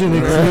 imagine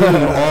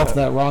Hakeem off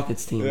that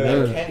Rockets team.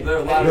 They're Kenny. They're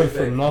a lottery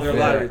for pick. nothing. They're a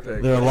lottery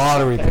pick. they're a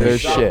lottery Kenny's pick. They're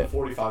dropping shit.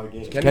 45 a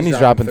game. Kenny's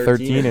dropping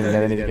 13 and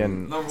then he's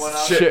getting Number one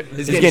out.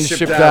 he's getting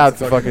shipped out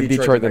to fucking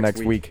Detroit the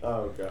next week.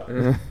 Oh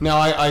god. Now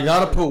I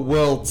gotta put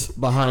Wilt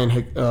behind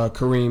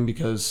Kareem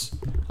because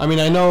I mean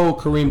I know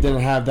Kareem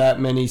didn't have that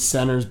many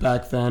centers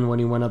back then when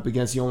he went up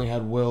against. He only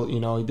had Wilt. You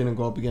know, he didn't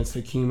go up against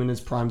Hakeem in his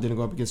prime. Didn't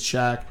go up against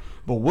Shaq.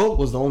 But Wilt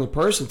was the only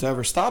person to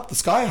ever stop the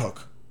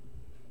skyhook.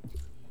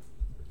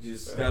 You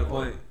just got a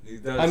point. He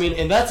does. I mean,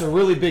 and that's a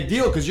really big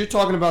deal because you're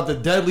talking about the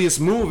deadliest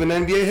move in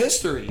NBA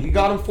history. He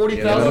got him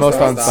 40,000. the most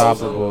points.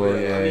 unstoppable. I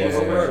mean,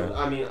 Yeah.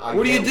 I mean, I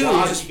What do you get do?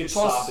 why You just he could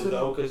toss stop it? it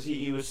though, because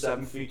he was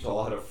 7 feet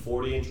tall, had a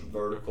 40-inch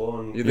vertical,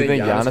 and You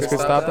think Giannis could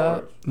stop that? I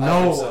think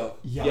No. so.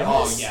 yeah,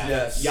 oh yeah,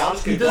 Yes. Giannis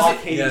He could doesn't-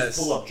 block KD's yes.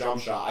 pull-up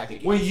jump shot. I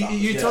think. He Wait, could stop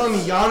you're it. telling me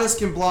Giannis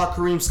can block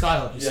Kareem's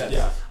skyhook? You said?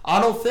 Yeah.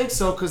 I don't think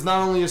so because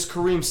not only is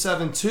Kareem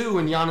 7'2"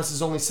 and Giannis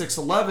is only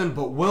 6'11",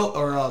 but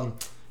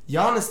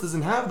Giannis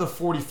doesn't have the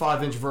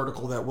 45-inch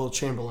vertical that Will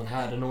Chamberlain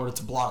had in order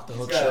to block the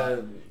hook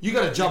shot. You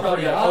got to jump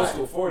probably pretty got close high.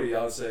 to a 40,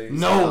 I would say.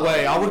 No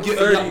way. I would give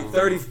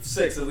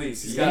 36 at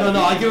least.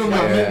 No, I give him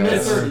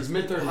mid-30s.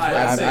 Mid-30s. I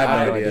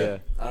have no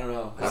idea. I don't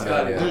know.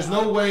 There's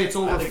no way it's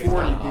over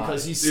 40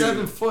 because he's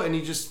 7 foot and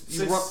he just...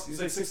 He's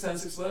like 6'10",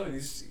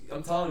 6'11".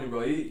 I'm telling you,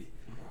 bro.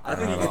 I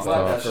think he I can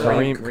block that shot.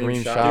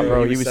 Kareem shot,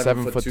 bro. He was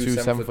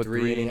 7'2",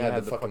 7'3", and he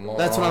had the fucking long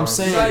That's what I'm arms.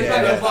 saying. He's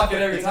not going to block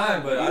it every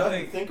time, but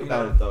I think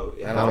about it, though.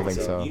 I don't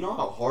think so. You know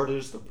how hard it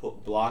is to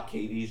block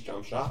KD's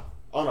jump shot?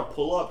 On a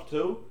pull-up,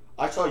 too?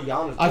 I saw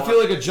Giannis. I feel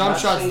like a jump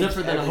shot's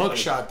different than a hook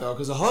shot, though,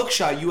 because a hook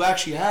shot you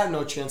actually had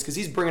no chance because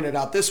he's bringing it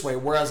out this way,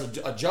 whereas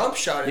a jump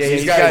shot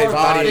is he's got his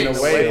body in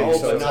the way.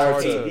 So it's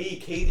hard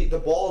KD, the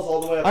ball's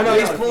all the way up. I know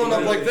he's pulling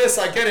up like this.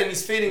 I get it. And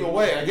he's fading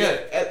away. I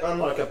get it. On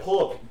like a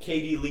pull-up,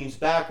 KD leans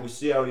back. We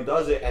see how he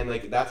does it, and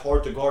like that's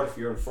hard to guard if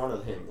you're in front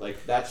of him.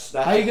 Like that's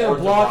how you gonna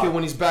block it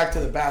when he's back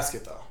to the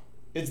basket, though?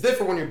 It's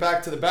different when you're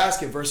back to the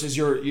basket versus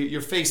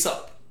your face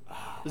up.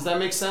 Does that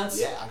make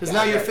sense? Yeah. Because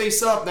now you're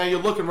face up, now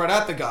you're looking right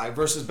at the guy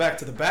versus back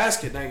to the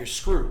basket, now you're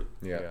screwed.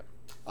 Yeah.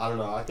 I don't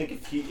know. I think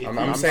if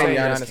I'm saying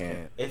Giannis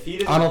can't. If he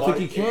doesn't I don't bite,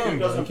 think he can. If he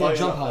doesn't He can't bite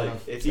jump up, high like,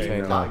 enough. if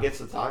he gets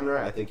the time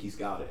right, I think he's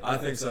got it. I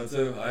think so,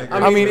 too. I agree.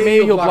 I mean,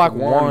 maybe he'll block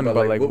one,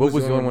 but like, what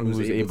was the only one who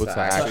was able to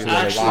actually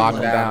lock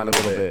him down a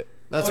little bit?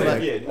 That's what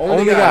I...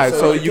 Only guy.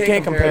 So you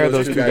can't compare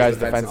those two guys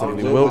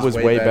defensively. Wilt was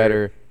way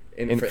better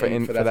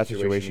for that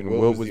situation.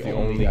 Wilt was the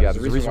only guy. There's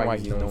a reason why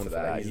he's known for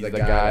that. He's the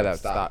guy that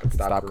stopped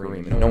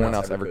Kareem, and no one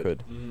else ever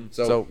could.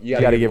 So you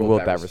got to give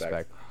Wilt that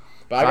respect.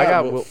 But I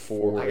got Wilt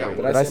forward.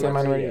 Did I say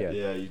mine already?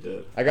 Yeah, you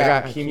did. I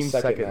got Hakeem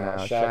second now,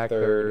 Shaq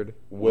third,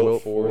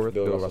 Wilt fourth,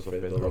 Bill Russell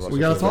fifth. We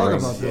gotta talk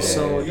about this.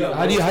 So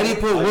how do you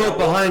put Wilt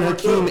behind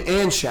Hakeem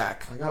and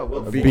Shaq? I got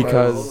Wilt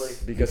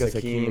Because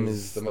Hakeem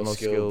is the most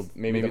skilled,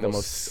 maybe the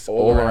most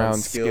all-around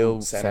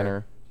skilled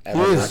center. I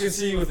can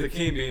see with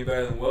Hakeem being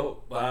better than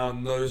Wilt, but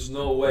there's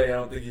no way I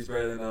don't think he's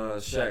better than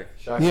Shaq.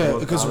 Yeah,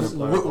 because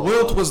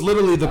Wilt was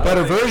literally the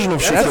better version of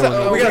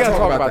Shaq. We gotta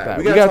talk about that.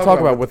 We gotta talk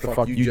about what the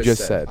fuck you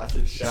just said.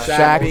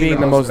 Shaq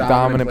being the most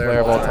dominant player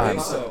of all time.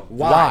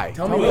 Why?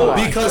 Tell me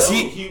why. Because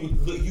he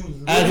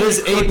at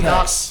his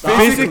apex.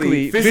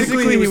 Physically,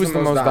 he was the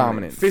most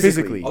dominant.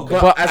 Physically.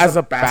 But as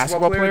a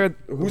basketball player,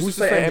 who's to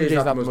say MJ's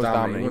not the most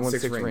dominant? He won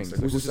 6 rings.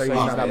 Who's to say he's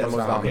not the most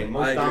dominant?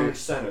 Most dominant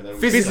center.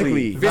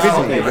 Physically.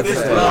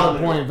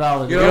 Valid point,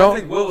 valid. You know, I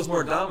think Wilt was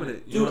more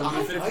dominant. You know,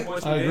 50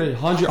 points I per agree.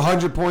 game.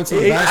 100 points in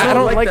the basket. I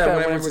don't like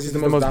that when he's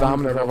the most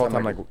dominant player of all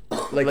time.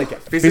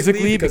 Like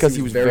physically, because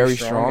he was very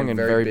strong and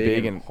very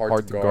big and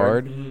hard to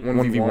guard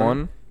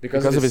 1v1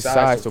 because of his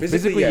size. So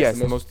physically, yes,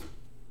 the most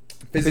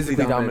physically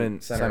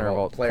dominant center of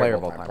all player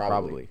of all time,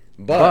 probably.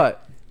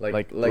 But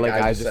like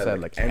I just said,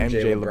 like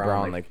MJ,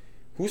 LeBron, like.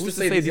 Who's to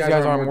say these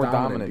guys aren't more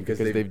dominant because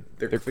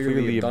they're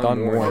clearly have done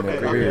more in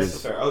their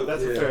careers?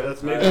 That's fair.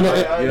 That's maybe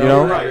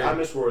you're right. I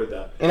misworded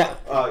that.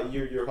 And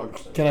you're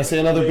 100%. Can I say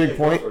another big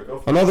point?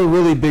 Another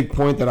really big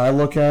point that I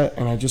look at,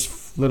 and I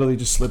just literally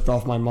just slipped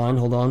off my mind.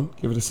 Hold on,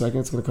 give it a second.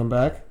 It's gonna come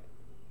back.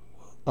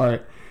 All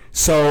right.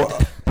 So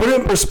put it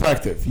in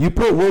perspective. You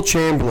put Will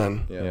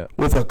Chamberlain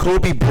with a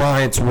Kobe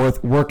Bryant's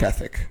work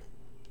ethic.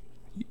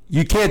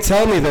 You can't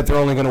tell me that they're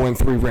only gonna win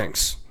 3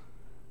 rings.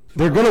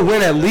 They're going to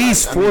win at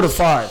least 4 to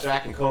 5.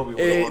 Shaq and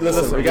Kobe.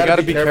 Listen, we got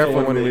to be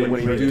careful when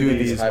we do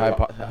these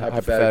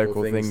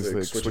hypothetical things,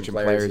 like switching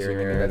players here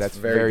and there. That's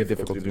very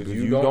difficult to do because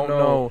you don't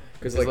know.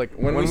 Because like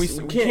when we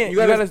can't, you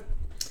gotta.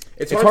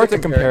 It's hard to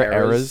compare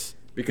eras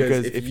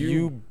because if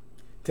you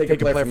take a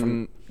player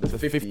from the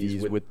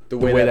 50s with the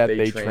way that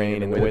they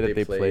trained and the way that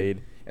they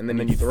played, and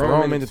then you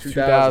throw them into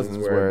 2000s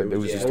where it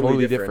was just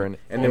totally different,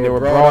 and they were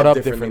brought up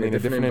differently in a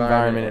different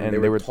environment, and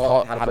they were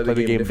taught how to play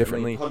the game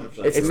differently.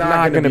 It's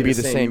not going to be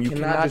the same. You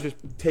cannot just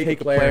take a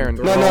player and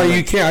no,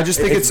 you can't. I just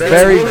think it's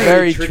very,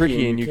 very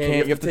tricky, and you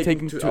have to take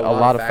into a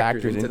lot of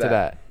factors into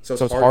that. So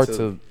it's hard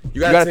to.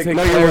 You got to take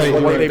players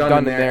from what they've done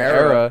in their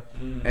era,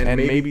 and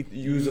maybe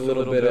use a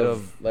little bit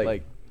of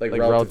like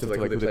relative to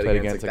like who they played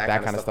against, like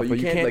that kind of stuff. But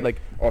you can't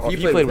like if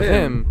you played with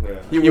him,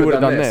 he would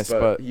have done this,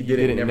 but he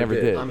didn't. He never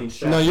did. I mean,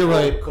 no, you're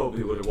right.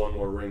 Kobe would have won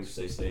more rings if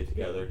they stayed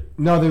together.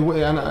 No, they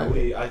would.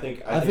 I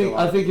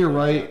think you're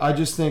right. I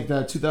just think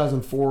that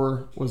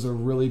 2004 was a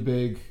really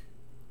big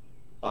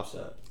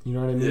upset. You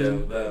know what I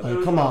mean? Yeah,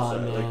 like, come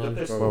on, man. Like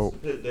the Pistons,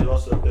 they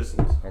lost to the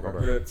Pistons.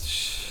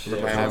 Rip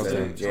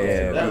Hamilton.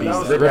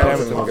 Rip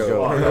Hamilton would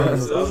go.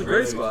 That was a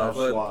great spot,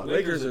 but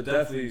Lakers are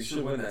definitely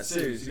should win that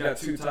series. You got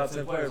 2 top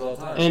 10 players all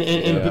time.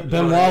 And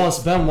Ben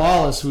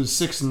Wallace, who's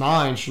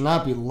 6'9", should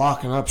not be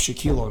locking up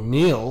Shaquille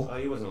O'Neal.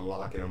 He wasn't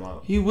locking him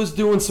up. He was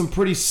doing some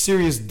pretty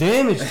serious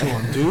damage to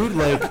him, dude.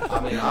 Like,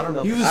 I mean, I don't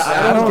know. He was.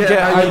 I don't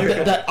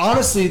get.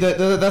 Honestly,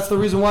 that's the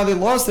reason why they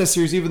lost that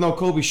series, even though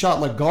Kobe shot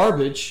like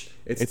garbage.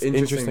 It's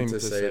interesting to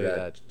say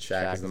that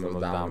Shaq is the most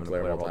dominant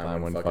player of all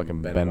time when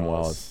fucking Ben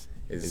Wallace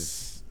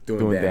is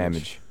doing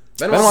damage.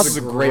 Ben Wallace is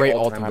a great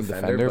all-time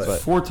defender, but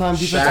 4-time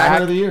defensive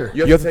player of the year.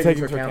 You have to take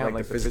into account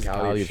like the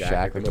physicality of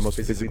Shaq, like the most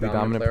physically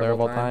dominant player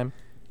of all time.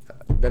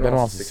 Ben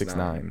Wallace is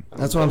 6'9".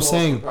 That's what I'm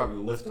saying. Could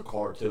probably lift a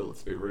car too.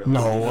 Let's be real.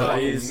 No,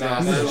 he's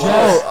not.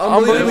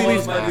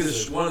 Unbelievably might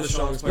be one of the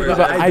strongest players.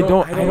 But I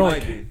don't.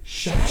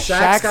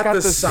 Shaq's got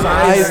the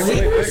size. size.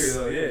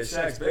 Yeah,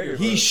 Shaq's bigger.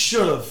 He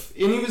should have,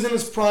 and he was in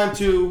his prime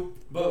too.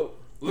 But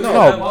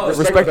No,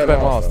 respect to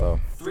Ben Wallace though.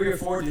 3 or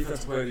 4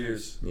 defensive player of the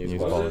years. He's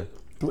Was baller.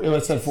 it?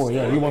 It said 4.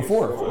 Yeah, he won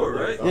 4. 4,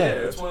 right? Yeah.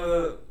 That's one of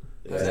the.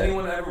 Has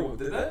anyone ever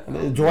did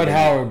that? Dwight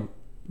Howard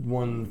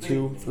won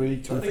 2, 3,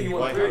 2. I think he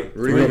won 3.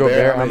 Rudy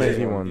Gobert, how many has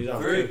he won? He's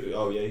on 3.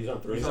 Oh yeah, he's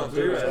on 3. He's on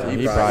 3 right now.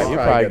 He'd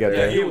probably get Yeah,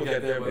 there. he will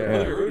get there, but Yeah.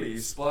 look at Rudy.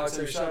 He blocks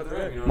every shot at the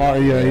rim. You know what I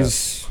mean? Yeah,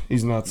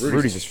 he's nuts.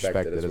 Rudy's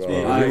disrespected as well.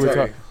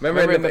 Yeah,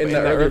 Remember in the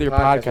earlier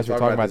podcast we were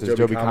talking about this.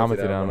 Joby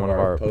commented on one of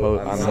our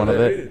on one of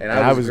it, and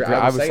I was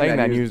saying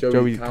that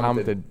Joby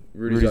commented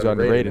Rudy's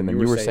underrated, and then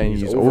you were saying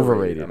he's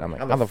overrated. I'm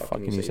like, how the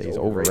fuck can you say he's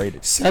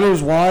overrated?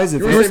 Centers wise,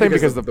 if You were saying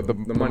because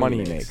the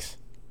money he makes.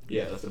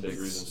 Yeah, that's a big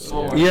reason.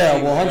 So,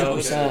 Yeah, well,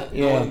 100%.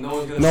 Yeah. No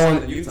one's No gonna one-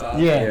 sign in Utah.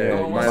 yeah.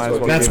 No one Might wants as well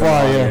to. That's keep him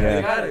why, on, yeah.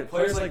 They got it.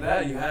 Players like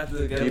that, you have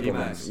to get them the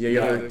max. Yeah,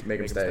 you have to make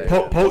him stay.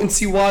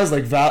 Potency wise,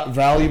 like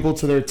valuable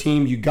to their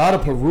team, you got to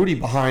put Rudy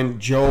behind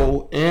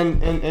Joe and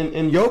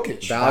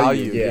Jokic.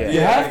 Value, You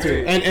yeah. have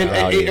to,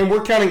 and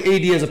we're counting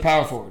AD as a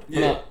power forward.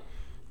 Yeah.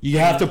 You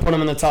have to put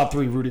him in the top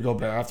 3. Rudy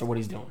Gobert after what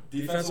he's doing.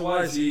 Defensive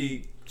wise,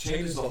 he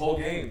changes the whole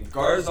game.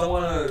 Guards don't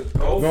want to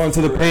go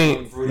Into the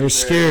paint, they're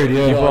scared.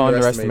 People Yeah,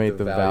 underestimate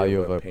the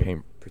value of a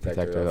paint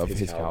protector of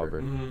his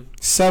caliber.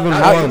 7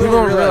 People 1.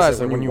 don't realize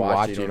that when you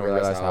watch it, you don't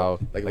realize how,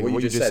 like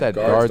what you just said,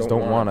 guards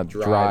don't want to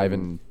drive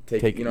and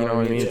take, you know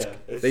what I mean? Yeah,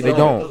 They it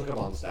don't. doesn't come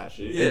on the stat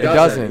sheet. Yeah. It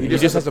doesn't. He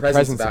just has a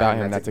presence about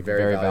him that's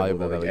very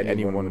valuable that like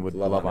anyone would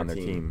love on their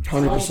team.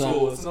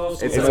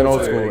 100%. It's an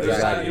old school, There's not-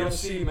 exactly. You don't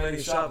see many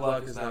shot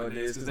blockers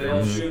nowadays because they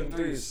all shooting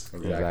threes.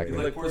 Exactly.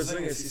 Like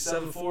Porzingis, he's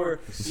 7'4",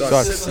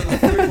 Sucks. sits on the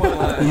 3-point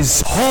line.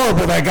 He's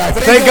horrible, that guy.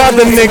 Thank God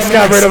the Knicks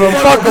got rid of him.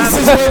 Fuck This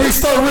is him. where we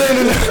start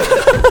winning.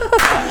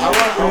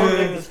 I want to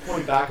make this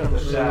point back on the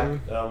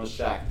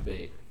Shaq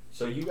debate.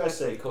 So you guys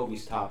say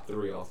Kobe's top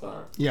 3 all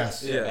time.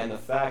 Yes. Yeah. And the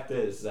fact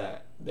is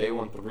that they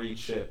won 3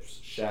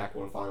 chips. Shaq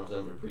won Finals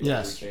MVP,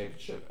 Yes. 3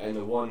 championship, and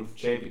the one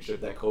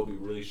championship that Kobe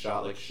really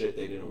shot like shit.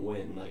 They didn't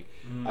win. Like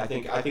I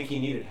think he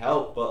needed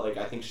help, but like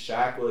I think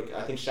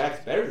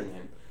Shaq's better than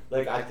him.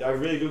 Like I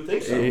really do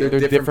think so. They're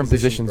different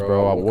positions,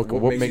 bro.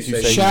 What makes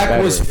you say he's Shaq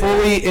better? was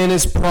fully in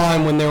his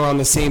prime when they were on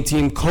the same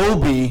team.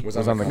 Kobe Was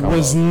on the come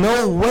was up.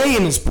 no way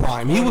in his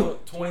prime. He was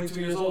 22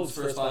 years old, his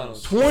first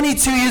finals.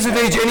 22 years of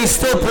age, and he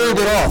still pulled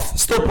it off.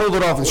 Still pulled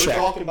it off with We're Shaq.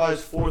 talking about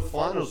his 4th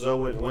finals though.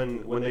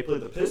 When they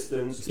played the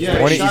Pistons. Yeah,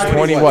 20 he's Shaq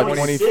 20 was what?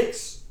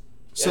 26.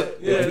 So,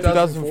 Yeah,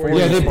 2004.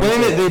 yeah,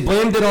 they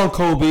blamed it on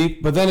Kobe,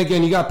 but then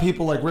again, you got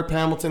people like Rip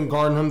Hamilton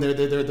guarding him.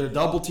 They're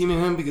double teaming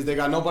him because they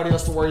got nobody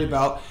else to worry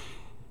about.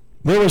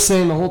 They were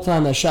saying the whole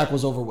time that Shaq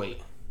was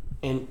overweight,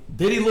 and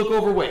did he look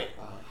overweight?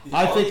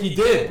 I think he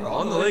did, bro.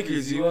 On the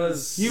Lakers, he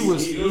was. He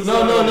was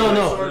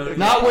no.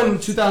 Not when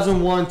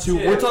 2001, 2.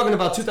 Yeah. We're talking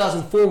about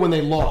 2004 when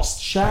they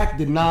lost. Shaq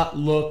did not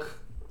look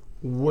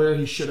where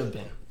he should have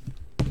been.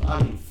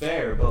 I mean,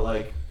 fair, but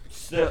like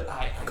still.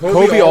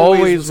 Kobe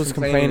always was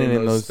complaining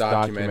in those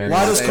documentaries.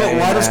 Why does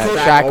Kobe-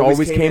 Shaq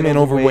always came in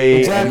overweight,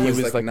 Exactly. and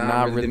he was like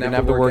didn't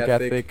have the work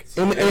ethic.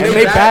 And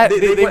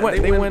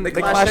They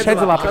clashed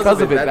heads a lot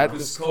because of it.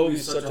 Because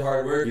Kobe's such a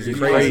hard worker. He's He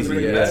crazy, wanted to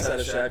bring the yeah. best out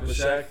of Shaq, but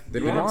Shaq They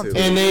didn't want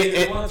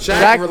to.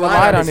 Shaq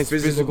relied on his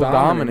physical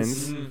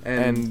dominance,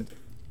 and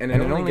it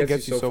only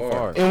gets you so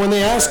far. and when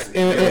they ask, You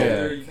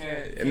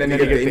can't. And then you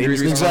get the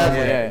injuries. Exactly.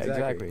 Yeah,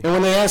 exactly. and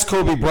when they ask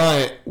Kobe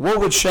Bryant, what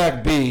would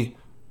Shaq be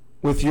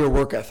with your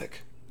work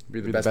ethic? Be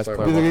the best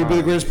player. Be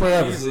the greatest player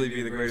ever. Easily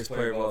be the greatest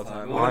player of all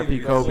time. R.I.P.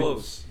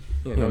 Kobe.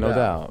 Yeah, No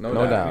doubt.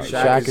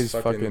 Shaq is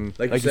fucking,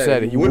 like you you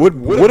said, he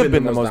would have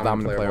been the most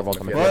dominant player of all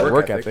time if he had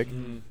work ethic.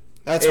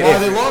 That's why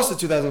they lost in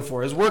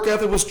 2004. His work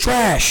ethic was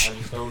trash.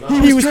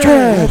 He was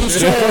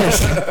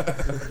trash.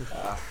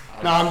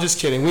 No, I'm just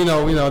kidding. We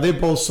know. They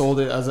both sold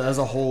it as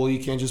a whole. You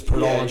can't just put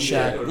it all on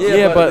Shaq.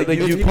 Yeah, but like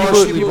it's you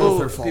partially both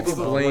their fault. People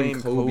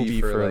blame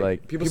Kobe for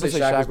like people say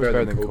Shaq was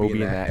better than Kobe in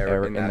that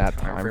era, in that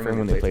time frame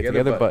when they played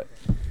together, but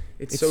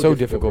it's so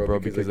difficult, bro,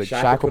 because like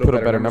Shaq will put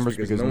up better numbers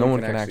because no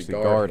one can actually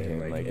guard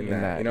him like in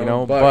that, you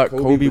know. But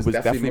Kobe was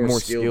definitely more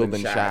skilled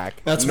than Shaq.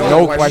 That's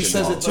no why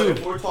question. he says it too.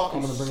 If we're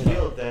talking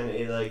skilled, then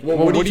it like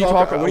Well, when you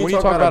talk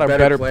about a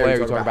better player,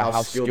 you talk about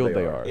how skilled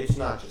they are. it's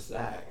not just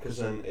that. Because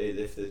then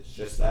if it's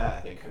just that, I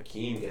think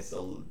Hakeem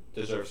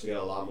deserves to get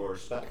a lot more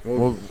respect.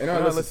 Well, in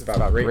our list, it's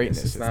about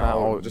greatness. It's not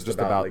all just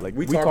about like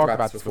we talked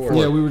about this before.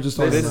 Yeah, we were just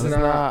talking This about is it.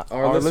 not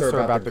our lists are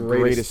about the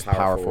greatest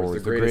power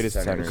forwards, the greatest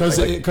centers.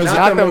 Because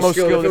Not the most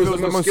skilled. If it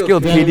was the most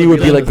skilled, KD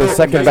would be like the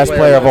second best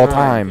player of all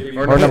time,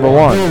 or number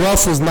one. Bill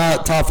Russell's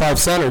not top 5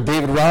 center.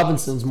 David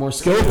Robinson's more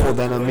skillful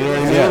than him. You know what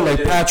I mean?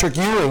 Like Patrick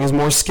Ewing is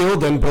more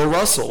skilled than Bill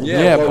Russell.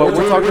 Yeah, but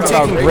we're talking about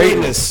taking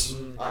greatness.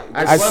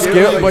 As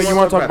skill, but you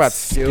want to talk about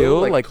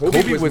skill? Like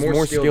Kobe was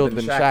more skilled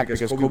than Shaq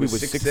because Kobe was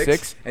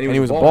 6'6" and he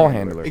was a ball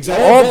handler.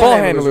 Exactly. All ball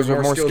handlers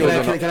are more skilled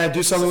than Can I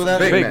do something with that?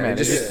 big man.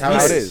 Just how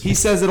it is. He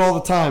says it all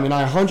the time, and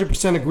I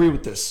 100% agree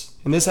with this.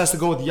 And this has to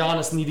go with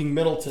Giannis needing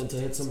Middleton to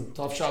hit some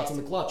tough shots in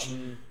the clutch.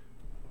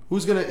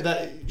 Who's gonna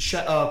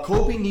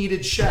Kobe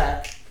needed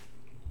Shaq,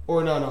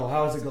 or no?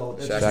 How does it go?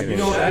 Shaq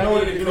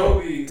needed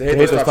Kobe to hit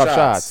those tough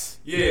shots.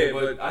 Yeah,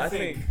 but I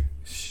think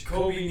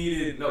Shaq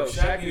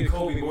needed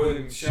Kobe more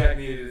than Shaq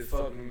needed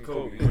fucking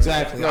Kobe.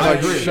 Exactly. I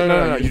agree.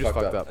 No, you just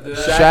fucked up.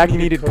 Shaq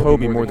needed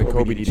Kobe more than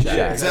Kobe needed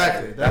Shaq.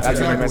 Exactly. That's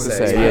what I meant to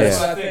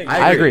say. Yeah.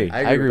 I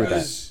agree with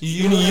that.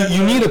 You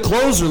need a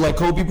closer like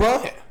Kobe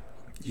Bryant.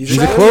 He's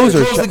a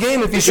closer. Close the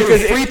game if you shoot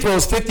free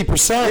throws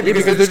 50%.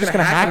 Because they're just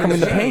gonna hack him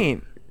in the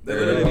paint. They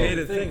would have made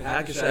a thing.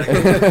 Hack a Shaq. You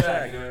know what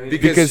I mean?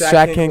 Because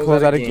Shaq can't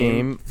close out a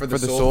game for the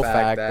sole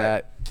fact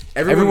that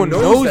everyone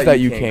knows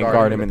that you can't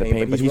guard him in the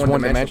paint, but he's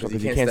one-dimensional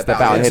because he can't step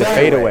out and hit a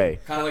fadeaway.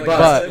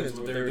 But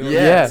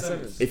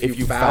if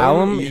you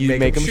foul him, you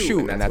make him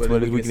shoot, and that's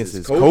what his weakness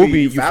is. Kobe,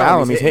 you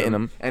foul him, he's hitting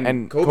him,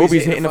 and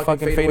Kobe's hitting a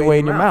fucking fadeaway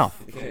in your mouth.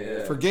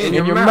 Forget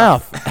In your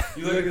mouth.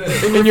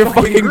 In your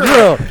fucking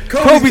grill.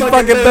 Kobe's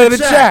fucking better than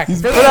Shaq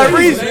for that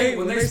reason.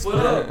 When they split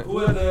up, who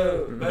had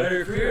the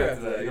better career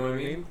after that? You know what I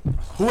mean?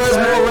 Who has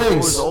more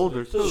rings? was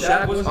older too.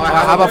 Shaq was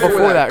How about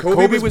before that?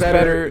 Kobe was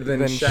better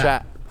than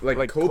Shaq.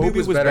 Like Kobe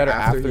was better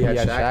after he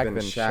had Shaq than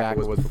Shaq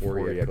was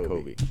before he had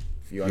Kobe.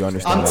 You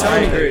understand? I'm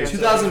telling you,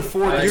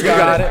 2004. You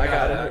got it. I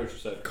got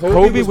it.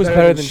 Kobe was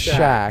better than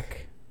Shaq.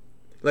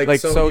 Like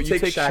so, you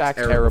take Shaq's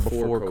era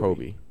before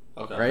Kobe,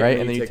 Okay. right?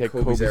 And then you take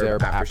Kobe's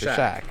era after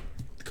Shaq.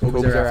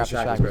 Kobe's era after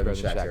Shaq was better than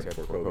Shaq's era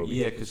before Kobe.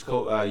 Yeah,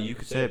 because you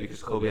could say it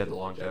because Kobe had the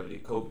longevity.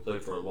 Kobe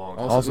played for a long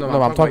time. Also,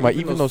 no, I'm talking about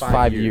even those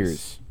 5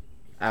 years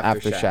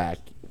after Shaq.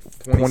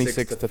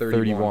 26 to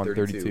 31,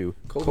 32.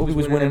 Kobe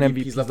was winning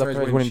MVPs, left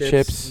right, winning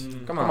chips.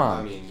 Come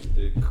on. I mean,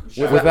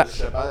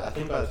 I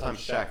think by the time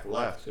Shaq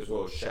left,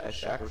 because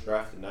Shaq was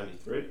drafted in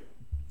 '93.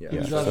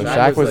 Yeah. So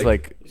Shaq was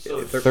like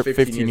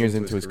 15 years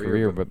into his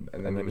career, but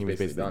and then he was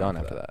basically done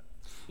after that.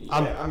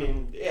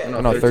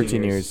 No,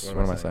 13 years.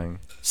 What am I saying?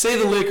 Say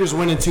the Lakers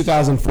win in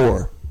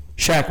 2004.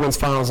 Shaq wins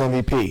Finals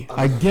MVP.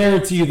 I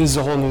guarantee you this is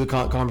a whole new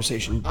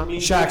conversation.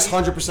 Shaq's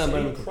 100%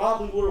 better than Kobe.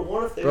 Probably would have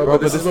won if they. Bro, but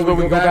this is what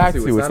we go back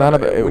to. It's not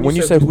about when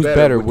you say who's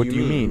better. What do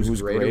you mean?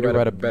 Who's greater, who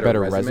had a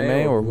better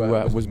resume, or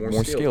who was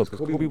more skilled?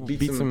 Because Kobe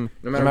beats him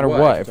no matter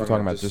what. If we're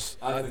talking about just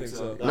I think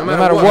so. no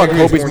matter what,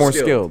 Kobe's more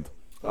skilled.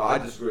 I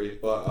disagree,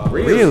 but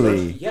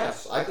Really?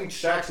 Yes, I think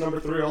Shaq's number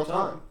 3 all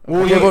time.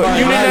 Well, Okay, but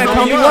you didn't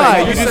tell me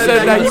why. You just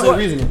said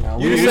that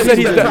you just said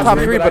he's top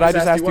 3, but I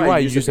just asked you why.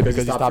 You just said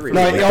because he's top 3.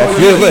 No, That's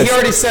he your list.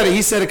 already said it.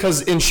 He said it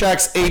because in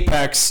Shaq's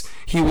apex,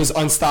 he was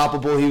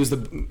unstoppable. He was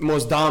the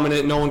most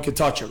dominant. No one could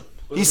touch him.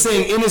 He's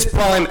saying in his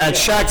prime, at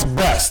Shaq's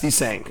best, he's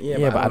saying.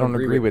 Yeah, but I don't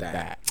agree with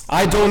that.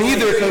 I don't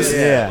either because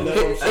Yeah.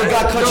 it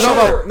got cut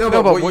short. No,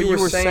 but what you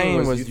were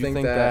saying was you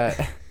think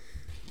that.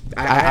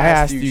 I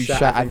asked you,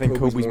 Shaq. I think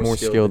Kobe's more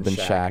skilled than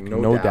Shaq,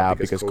 no doubt,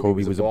 because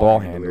Kobe was a ball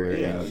handler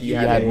and he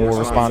had more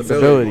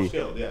responsibility.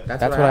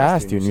 That's what I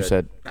asked you, and you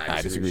said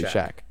I disagree with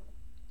Shaq.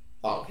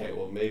 Okay,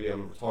 well maybe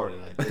I'm retarded.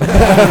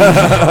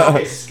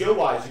 Okay,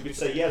 skill-wise, you could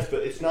say yes,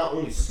 but it's not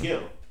only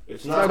skill.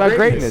 It's not about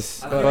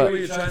greatness. I think what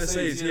you're trying to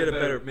say is he had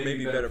a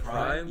maybe better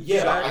prime.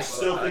 Yeah, but I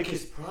still think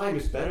his prime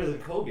is better than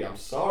Kobe. I'm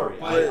sorry.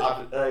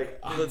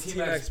 The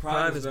T-Mac's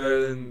prime is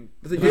better than.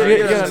 You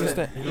gotta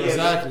understand.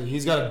 Exactly.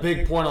 He's got a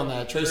big point on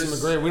that. Tracy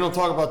McGrady. We don't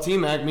talk about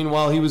T-Mac.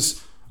 Meanwhile, he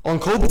was on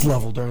Kobe's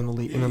level during the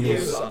league. In the league.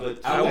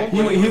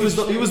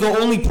 He was the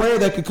only player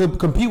that could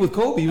compete with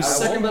Kobe. He was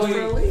second best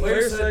player in the league.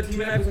 Players said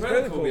T-Mac was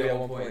better than Kobe at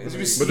one point.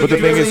 But the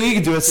thing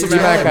is,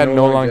 T-Mac had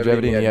no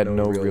longevity and he had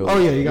no real. Oh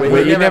yeah,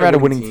 he never had a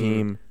winning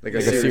team, like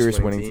a serious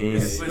winning team.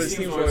 But his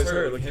team was always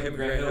hurt, like him,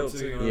 Grant Hill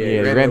too.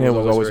 Yeah, Grant Hill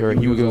was always hurt.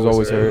 He was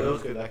always hurt.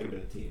 That could have been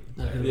a team.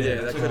 Yeah,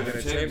 that could have been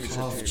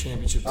a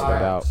championship.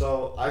 Alright,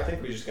 so I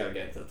think we just gotta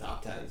get into the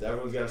top 10s.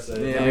 Everyone's gotta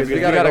say. Yeah, we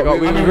gotta go.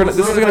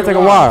 This is gonna take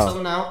a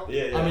while.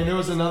 Yeah. I mean, there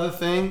was another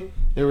thing.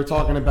 They were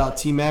talking about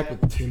T-Mac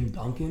with Tim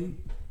Duncan.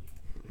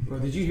 Bro,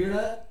 did you hear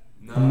that?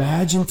 No.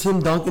 Imagine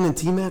Tim Duncan and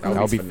T-Mac. That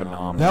would be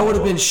phenomenal. That would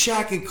have been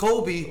Shaq and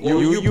Kobe.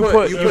 You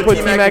put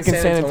T-Mac in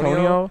San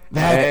Antonio,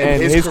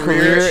 and his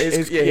career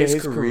is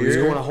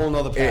going a whole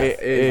nother path.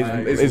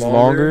 Is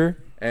longer,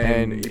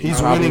 and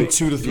he's winning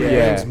 2 to 3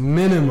 games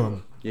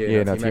minimum.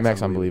 Yeah, no,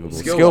 T-Mac's unbelievable.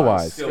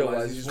 Skill-wise.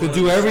 Could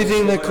do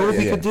everything that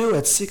Kobe could do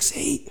at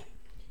 6'8".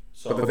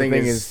 But the thing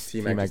is,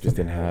 T-Mac just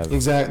didn't have.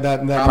 Exactly.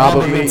 That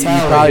probably he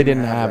probably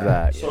didn't have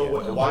that.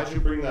 So why'd you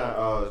bring that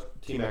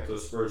T-Mac to the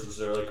Spurs? Was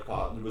there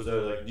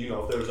do you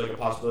know if there was like a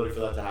possibility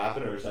for that to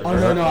happen, or is that?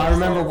 Oh no! I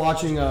remember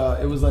watching.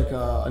 It was like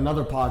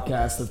another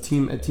podcast of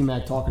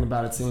T-Mac talking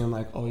about it, saying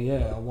like, "Oh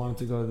yeah, I wanted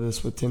to go to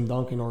this with Tim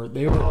Duncan," or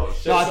they were.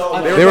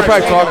 They were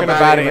probably talking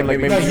about it, and like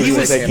maybe he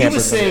was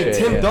saying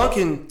Tim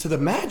Duncan to the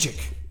Magic.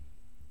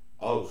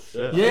 Oh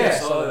shit! Yeah,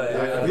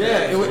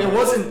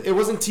 it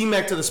wasn't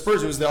T-Mac to the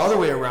Spurs. It was the other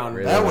way around.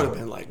 Really? That would have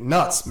been like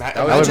nuts.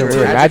 Magic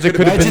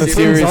could have been the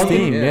serious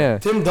team. Yeah,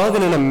 Tim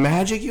Duncan in a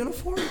Magic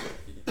uniform.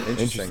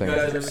 Interesting. You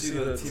guys ever see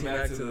the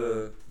T-Mac to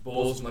the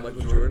Bulls with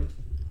Michael Jordan?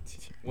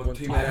 When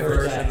T-Mac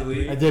first in the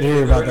league, I did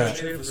hear about that.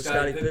 For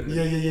Scottie Pippen.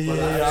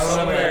 Yeah.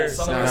 Somewhere.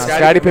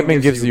 Scottie Pippen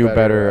gives you a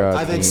better.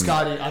 I think team.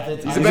 Scottie.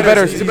 He's a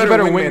better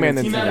wingman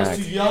than T-Mac was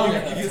T-Mac. too young. You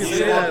can He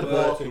say want that, the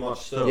ball but too much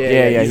still.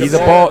 Yeah, he's a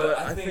ball.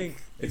 I think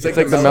It's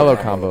like the Melo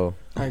combo.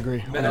 I agree.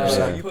 You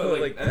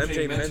put like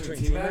MJ mentoring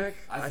T-Mac.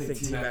 I think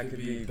T-Mac could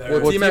be better.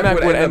 Well,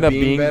 T-Mac would end up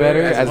being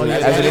better as an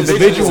That's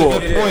individual. a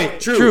good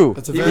point. True.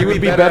 That's a He very would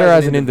good be point. better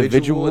as an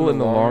individual in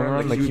the long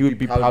run. Like he would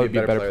probably be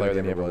a better player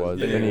than he ever was,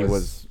 than he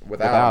was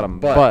without him.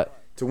 But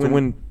to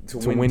win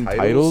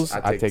titles,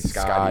 I take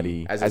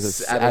Scottie as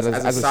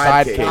a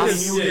side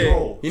case.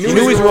 He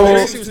knew his role.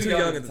 Tracy was too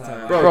young at the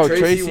time. Bro,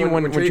 Tracy,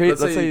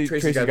 let's say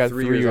Tracy's got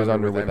 3 years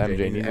under with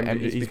MJ, and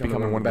he's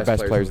becoming one of the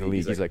best players in the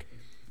league. He's like,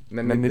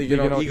 and then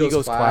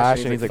egos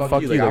clash, and he's like,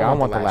 fuck you, like I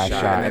want the last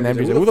shot. And then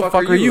MJ's like, who the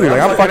fuck are you? Like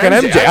I'm fucking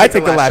MJ, I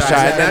take the last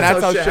shot. And then that's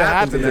how shit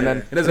happens, and then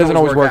it doesn't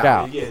always work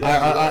out.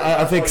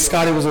 I think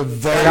Scottie was a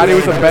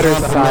better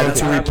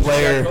complementary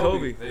player.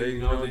 Kobe,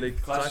 they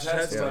clashed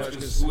heads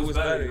because who was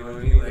better? You know what I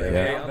mean? Like,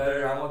 hey, I'm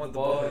better. I want the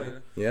ball.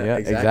 Yeah,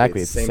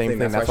 exactly. It's the same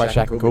thing. That's why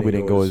Shaq and Kobe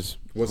didn't go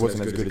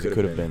wasn't as good as it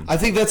could have been. I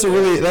think that's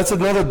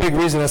another big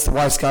reason as to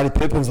why Scottie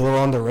Pippen's a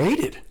little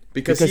underrated.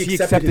 Because he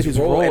accepted his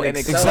role and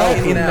excelled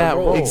in that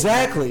role.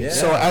 Exactly. Yeah.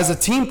 So as a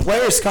team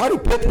player, Scottie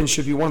Pippen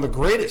should be one of the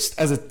greatest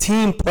as a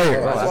team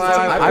player. That's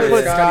why I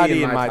put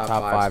Scottie in my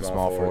top 5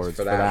 small forwards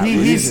for that.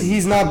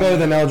 He's not better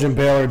than Elgin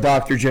Baylor,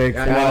 Dr. J.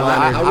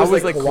 I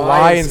was like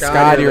Kawhi and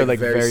Scottie are like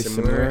very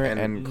similar,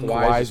 and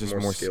Kawhi's just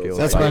more skilled.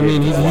 That's what I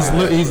mean.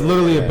 He's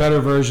literally a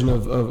better version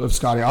of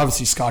Scottie.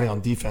 Obviously, Scottie on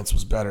defense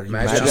was better.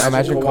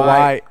 Imagine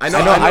Kawhi. I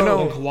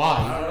know.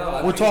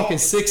 Kawhi. We're talking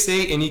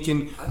 6'8", and he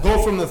can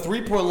go from the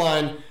 3-point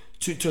line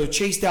to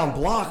chase down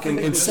block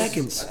in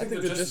seconds. I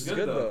think they're just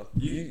good though.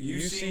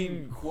 You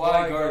seen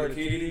Kawhi guard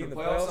KD in the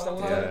playoffs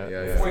sometime?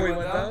 Yeah. Before he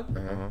went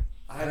down?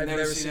 I had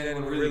never seen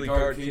anyone really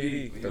guard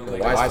KD.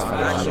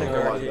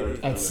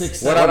 At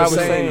 6'8". What I was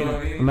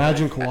saying.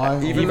 Imagine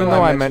Kawhi. Even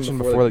though I mentioned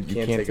before that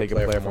you can't take a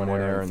player from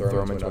one era and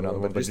throw him into another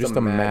one, but just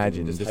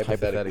imagine, just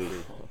hypothetically,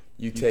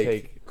 you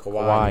take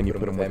Kawhi and you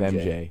put him with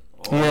MJ.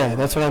 Yeah,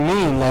 that's what I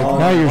mean. Like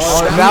now you're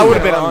screwed. That would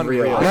have been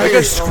unreal. Now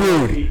you're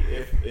screwed.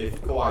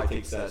 If Kawhi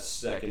takes that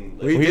second,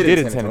 He did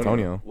in San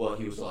Antonio. Well,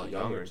 he was a lot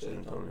younger in San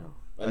Antonio,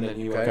 and then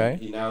he went. Okay.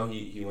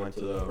 He went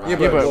to the. Raptors.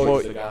 Yeah, but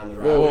He's the guy in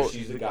the Raptors.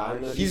 He's the guy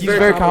in the. He's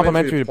very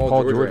complimentary to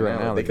Paul George right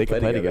now. Like they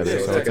could play together,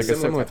 so it's like a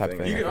similar type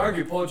thing. You can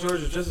argue Paul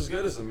George is just as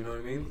good as him. You know what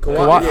I mean?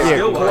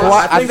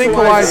 Kawhi. I think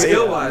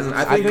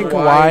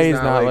Kawhi is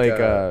not like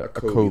a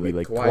Kobe.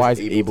 Like Kawhi's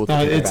able to.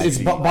 It's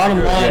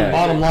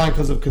bottom line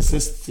because of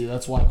consistency.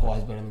 That's why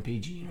Kawhi's better than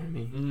PG. You know what I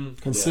mean?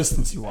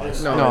 Consistency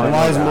wise. No,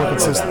 Kawhi is more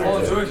consistent.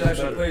 Paul George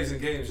actually plays in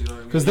games. You know what I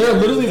mean? Because they're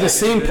literally the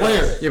same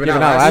player. Yeah, but not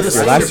last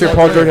year. Last year,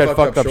 Paul George had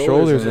fucked up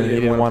shoulders and he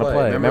didn't want to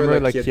play. Remember,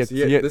 like this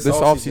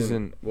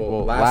offseason,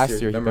 well,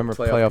 last year, remember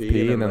playoff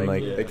P, and then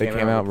like they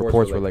came out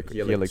reports were like he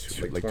had like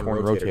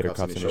torn rotator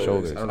cuffs in his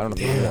shoulders. I don't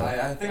know.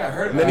 I think I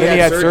heard. And then he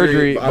had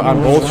surgery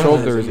on both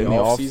shoulders in the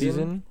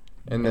offseason.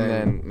 And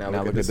then now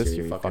look at this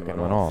year, he fucking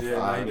went off. Yeah,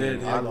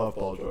 I love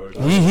Paul George.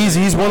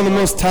 He's one of the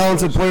most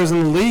talented players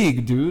in the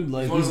league, dude.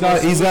 Like he's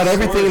got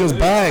everything in his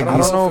bag. I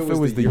don't know if it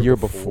was the year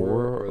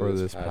before or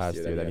this past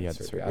year that he had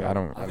the surgery. I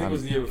think it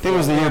was the year before. I think it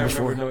was the year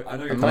before.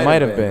 It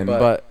might have been,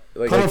 but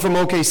coming from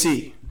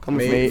OKC.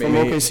 Coming from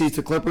OKC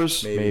to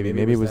Clippers. Maybe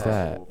it was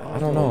that. I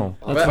don't know.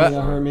 That's what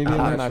I heard. Maybe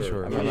I'm not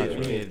sure.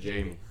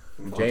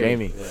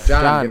 Jamie. Yeah.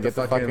 John, get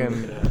the fucking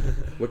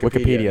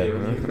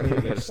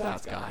Wikipedia. Get a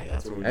stats guy.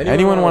 That's what we do.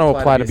 Anyone want to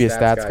apply to be a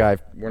stats guy?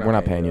 We're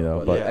not paying you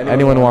though, but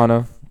anyone want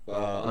to?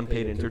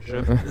 Unpaid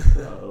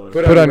internship.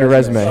 Put on your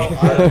resume.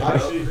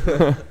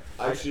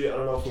 Actually, I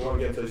don't know if we want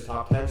to get into these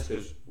top 10s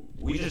because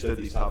we just did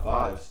these top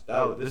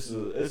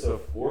 5s.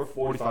 We're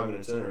 45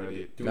 minutes in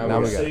already. Do we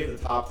want to save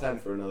the top 10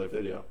 for another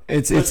video?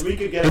 It's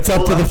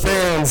up to the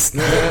fans.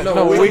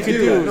 No, we could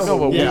do. No,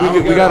 but we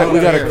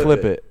gotta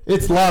clip it.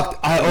 It's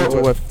locked.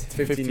 To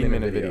a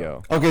 15-minute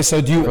video. Okay,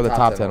 so do you for the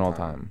top 10 all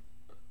time?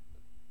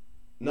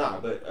 Nah,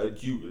 but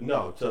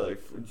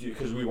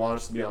because we want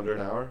us to be under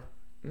an hour.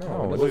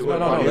 No,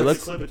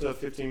 let's clip it to a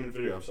 15-minute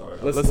video. I'm sorry.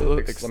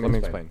 Let me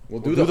explain.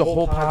 We'll do the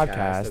whole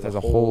podcast as a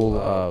whole.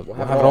 We'll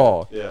have it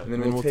all. Yeah. And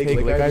then we'll take,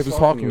 like I was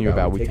talking to you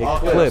about, we take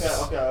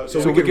clips.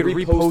 So we could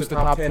repost the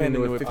top 10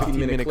 into a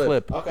 15-minute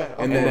clip. Okay.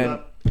 And then.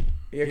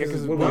 Yeah,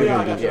 because what I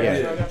got you.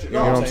 You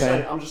know what I'm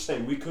saying? I'm just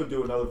saying we could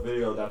do another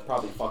video that's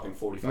probably fucking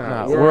 45 Nah,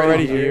 minutes. we're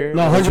already here.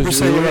 No,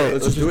 100% you're right.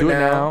 Let's just do it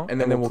now,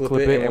 and then we'll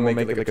clip it, and we'll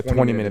make it like a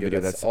 20-minute video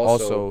that's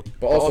also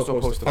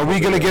posted. Are we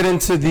gonna get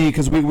into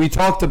because we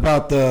talked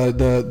about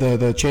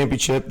the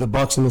championship, the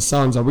Bucks and the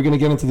Suns? Are we gonna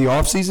get into the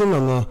off season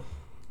on the?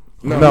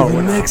 No,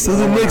 the Knicks are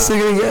gonna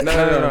get. No,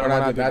 we're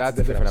not. That's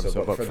a different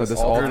episode. But for this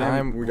all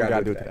time, we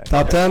gotta do it today.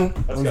 Top 10.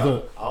 Let's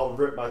go. I'll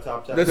rip my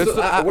top 10. What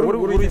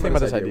do you think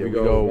about this idea? We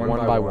go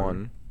one by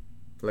one.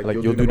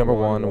 Like you'll do number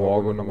one, we'll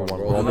all go number one,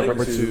 we'll all do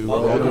number two,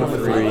 we'll all do number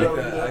three.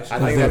 I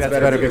think that's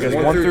better because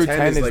 1 through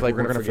 10 is like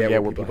we're gonna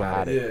forget where people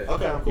had it.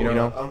 Okay, I'm cool. You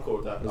know? I'm cool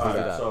with that. Let's do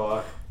that.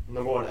 So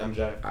Number 1,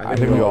 MJ. I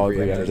think we all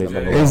agree MJ's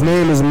number His 1.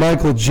 name is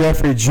Michael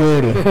Jeffrey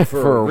Jordan.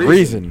 For a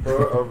reason.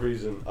 For a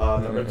reason.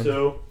 Number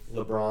 2,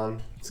 LeBron.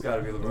 It's got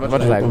to be As LeBron.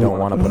 much as I don't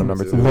want to put him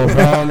number 2.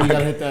 LeBron, you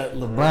gotta hit that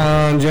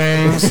LeBron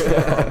James.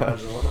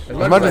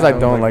 As much as I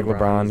don't like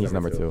LeBron, he's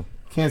number 2.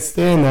 Can't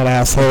stand that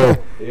asshole.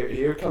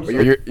 Here comes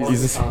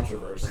he's the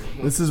controversy.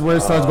 This is where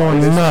it starts going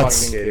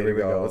nuts. Here we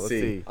go. Let's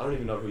see. I don't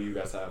even know who you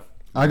guys have.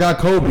 I got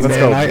Kobe, Let's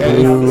man.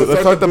 go. Boo.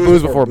 Let's start the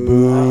booze before I got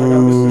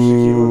Mr.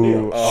 Shaquille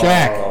O'Neal. boo.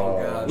 Shaq.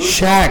 God.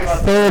 Shaq,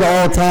 third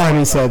all time.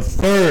 He said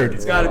third.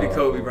 It's got to be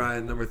Kobe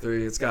Bryant, number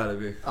 3. It's got to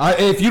be.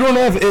 If you don't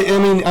have,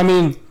 I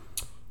mean,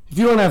 if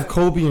you don't have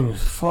Kobe in your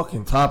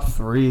fucking top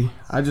 3,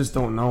 I just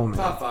don't know, man.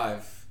 Top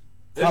 5.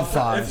 Top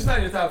 5. If it's not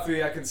in your top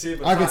 3, I can see it.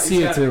 But I can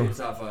see it too.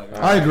 Top 5.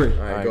 I agree.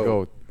 All right,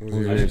 go. I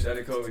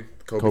did Kobe.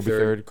 Kobe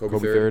third. Kobe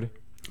third.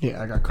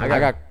 Yeah, I got Kobe. I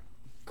got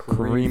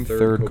Kareem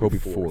third. Kobe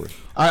fourth.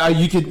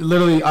 You could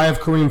literally, I have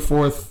Kareem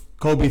fourth,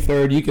 Kobe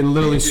third. You can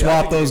literally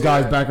swap those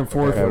guys back and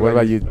forth. Okay, what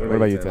about you? What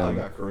about you, I Tim?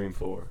 got Kareem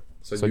 4.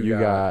 So you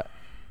got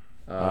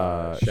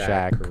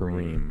Shaq,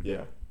 Kareem.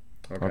 Yeah.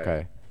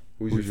 Okay.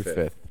 Who's your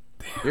fifth?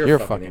 You're a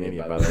fucking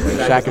idiot, by the way.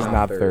 Shaq is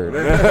not third.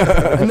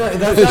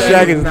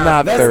 Shaq is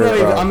not that's third, not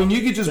even, bro. I mean,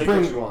 you could just Take what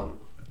bring. you want.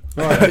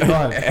 All right, go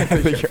ahead.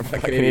 I think you're a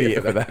fucking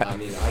idiot for that. I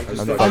mean, I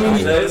just I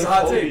mean, it's a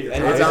hot take.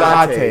 It's a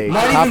hot take.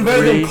 Not Top even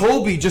better than three.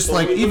 Kobe, just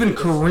like even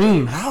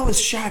Kareem. How is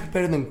Shaq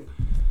better than?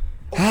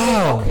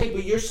 How? Okay,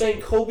 but you're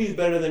saying Kobe's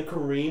better than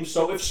Kareem,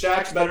 so if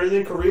Shaq's better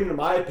than Kareem, in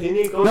my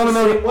opinion, it goes No, the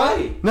no, no. same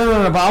way.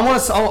 No. But I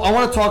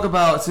want to talk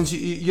about, since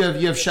you have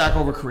Shaq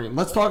over Kareem.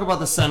 Let's talk about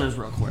the centers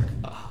real quick.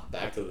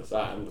 Back to the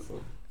side.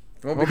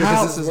 Well,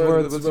 because this is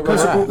where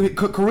Because we're at.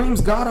 Kareem's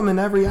got him in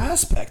every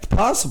aspect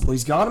possible.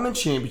 He's got him in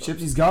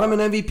championships. He's got him in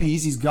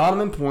MVPs. He's got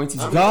him in points.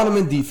 He's got him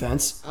in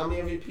defense. How many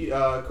MVP?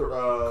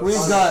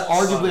 Kareem's got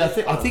arguably.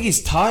 I think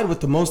he's tied with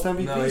the most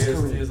MVPs. No, he is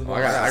Kareem. the most.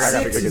 I got to Six,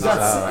 figure he's this got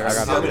out. I six.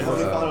 got How to many figure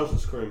this out. finals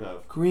does Kareem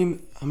have? Kareem,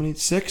 how many?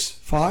 6,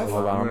 5?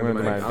 Hold on,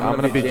 I'm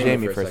gonna be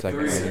Jamie for a second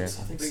right here. I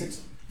think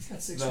 6. He's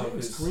got 6 No,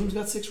 rings. it's- Kareem's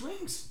got 6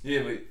 rings.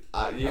 Yeah,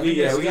 but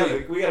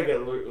We gotta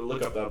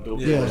look up that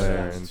Bill. Yeah.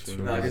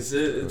 no,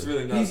 it's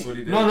really nuts what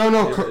he did.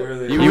 No. It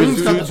really- He was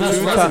Kareem's got the best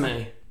two-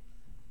 resume.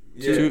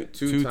 Yeah,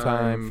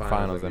 Two-time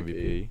Finals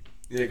MVP.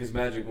 yeah, because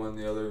Magic won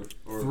the other.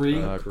 Or, 3.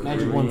 Kareem.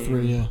 Magic won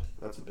 3. Yeah.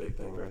 That's a big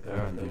thing right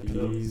there. I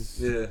think.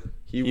 Yeah.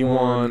 He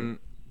won.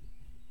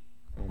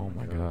 Oh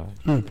my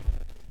God.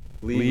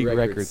 League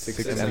record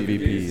 6 Yeah,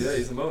 MVPs.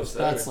 he's the most.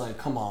 That's ever. like,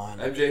 come on.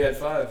 MJ had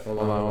 5. Hold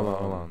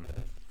on.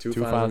 2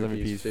 Finals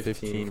MVPs,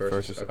 15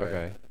 first.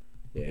 Okay.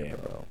 Yeah,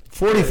 bro.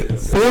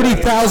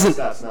 40,000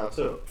 Stats now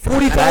too.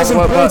 40,000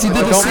 But- points. He but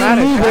did the don't same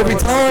matter. move every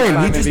What's the time. He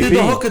time just did the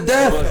MVP? hook of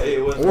death.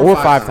 It was Or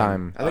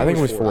 5-time. I think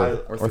it was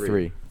 4 or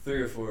 3.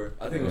 3 or 4.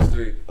 I think it was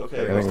 3.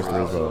 Okay, I think it was 3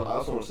 as well. I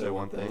also want to say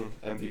one thing.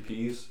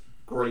 MVPs,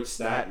 great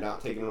stat,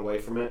 not taking away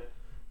from it.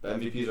 But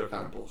MVPs are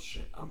kind of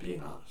bullshit. I'm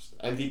being honest.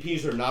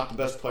 MVPs are not the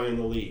best player in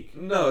the league.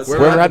 No, it's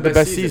Whoever had the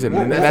best season,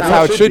 and that's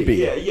how it should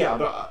be. Yeah,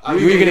 but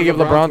You're gonna give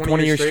LeBron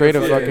 20 years straight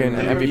of Yeah, fucking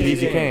yeah,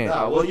 MVPs. You can't.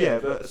 Well, yeah,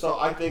 but so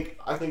I think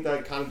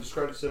that kind of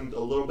discredits him a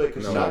little bit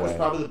because No Shaq was way.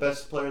 probably the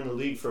best player in the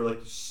league for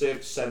like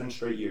 6, 7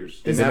 straight years.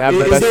 He didn't have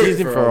the best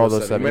season for all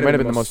those 7. He might have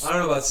been the most. I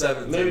don't know about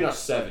 7. Maybe not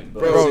 7, but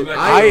Bro, Bro,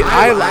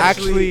 I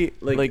actually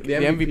like the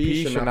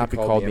MVP should not be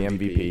called the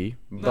MVP,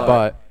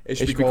 but it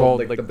should be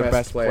called like the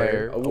best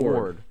player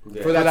award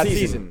Yeah. for that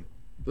season.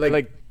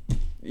 Like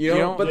you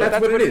know, but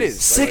that's what it is.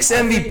 6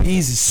 MVPs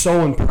is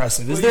so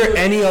impressive. Is there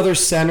any other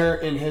center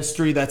in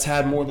history that's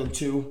had more than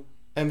 2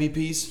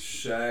 MVPs?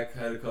 Shaq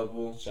had a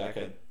couple. Shaq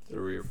had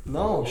 3 or 4.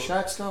 No,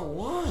 Shaq's got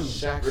 1.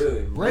 Shaq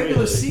Really?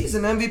 Regular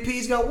season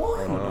MVP's got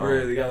 1.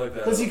 Really, gotta look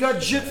that Because he up.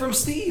 got jit from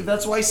Steve.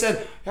 That's why he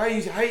said, how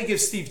you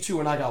give Steve 2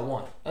 and I got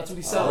 1. That's what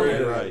he said. Oh,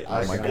 really? Right.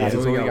 Oh my God,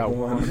 he's only got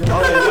 1.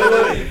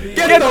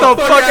 Get the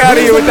fuck out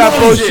of here with that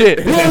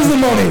bullshit. Where's the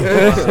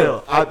money?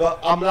 Still,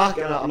 I'm not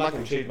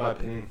gonna change my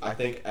opinion. I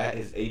think at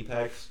his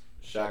apex,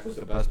 Shaq was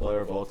the best player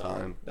of all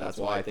time. That's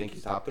why I think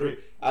he's top 3.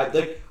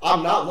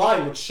 I'm not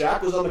lying. When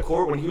Shaq was on the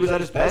court, when he was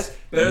at his best,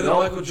 Better than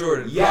Michael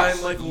Jordan. Yes,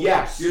 Prime Michael.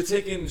 yes. You're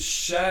taking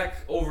Shaq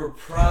over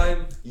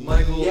prime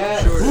Michael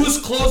Yes. Jordan. Who's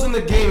closing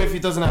the game if he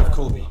doesn't have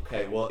Kobe?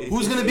 Okay, well,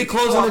 Who's gonna be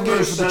closing the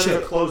game for the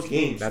chip? Close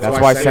games. That's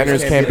why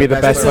centers can't be the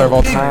best player of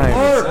all time.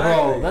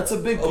 Bro, that's a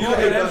big Okay, part.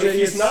 but But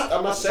he's not.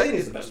 I'm not saying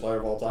he's the best player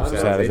of all time.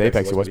 At his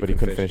apex, he was, but he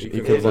couldn't finish. He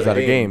couldn't close out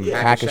a game.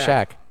 Yeah. Hack a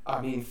Shaq. I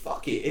mean,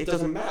 fuck it. It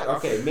doesn't matter.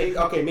 Okay,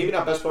 maybe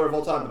not best player of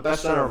all time, but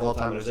best center of all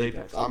time at his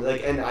apex.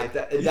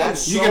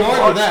 That's You so can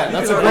argue hard. that.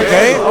 That's a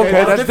Okay, great.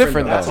 okay, that's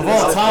different That's though. Of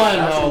all time,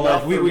 That's though,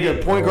 enough like we for get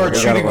me. point guard, We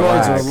shooting gotta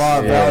guards are a relax.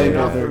 lot Yeah, valuable.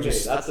 Enough They're for me.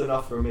 just. That's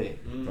enough for me.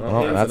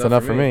 Oh, that's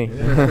enough for me.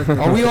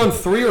 Are we on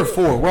 3 or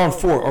 4? We're on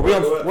 4. Are we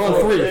on? We're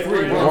on 3.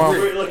 3. We're on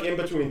 3. Like in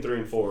between 3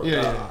 and 4.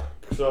 Yeah.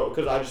 So,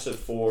 because I just said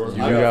 4,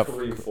 You I got- got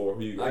 3 and 4.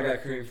 Who you got? I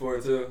got Kareem 4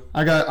 too.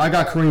 I got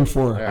Kareem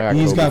 4.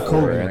 He's got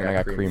Kobe. and I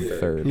got Kareem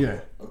third. Yeah.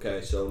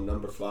 Okay, so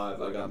number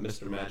 5, I got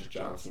Mr. Magic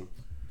Johnson.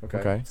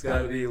 Okay. It's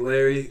gotta be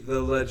Larry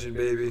the Legend,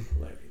 baby.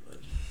 Larry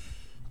Legend.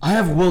 I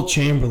have Will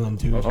Chamberlain,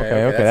 dude. Okay,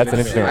 that's an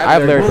interesting one. I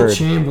have Larry Will Bird.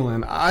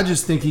 Chamberlain, I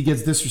just think he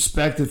gets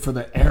disrespected for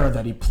the era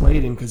that he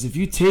played in. Because if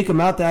you take him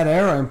out that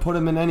era and put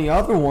him in any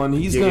other one,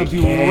 he's going to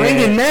be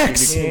wringing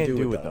necks. You can't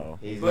do it though.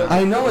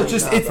 I know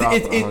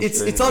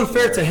it's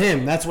unfair to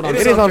him. That's what I'm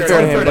saying. It is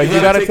unfair to him, but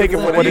you got to take it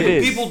for what it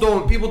is.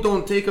 People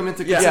don't take him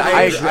into Yeah,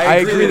 consideration. I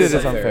agree that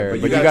it's unfair,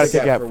 but you got to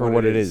take it for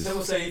what it is.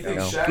 Someone saying you think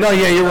Shaq No,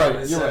 yeah, you're right.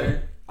 is You're right.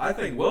 I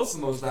think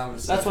Wilson most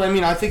dominant. That's what I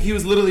mean. I think he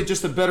was literally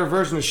just a better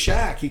version of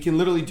Shaq. He can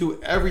literally do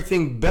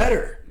everything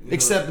better,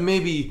 except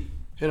maybe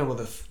hit him with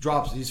a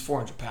drops. He's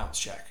 400 pounds,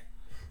 Shaq.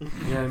 You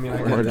know what I mean? I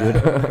get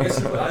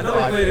that. I know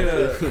he played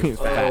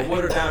in a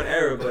watered down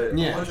era, but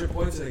Yeah. 100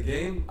 points in a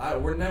game,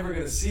 we're never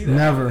gonna see that.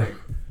 Never.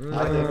 We've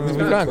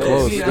gotten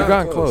close. We've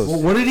gotten close.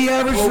 Well, what did he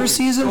average for a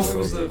season? Kobe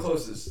was the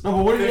closest. No,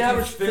 but what did he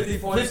average? 50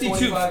 points, 52.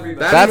 25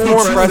 rebounds. That's more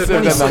That's impressive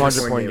than the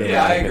 26. 100-point game.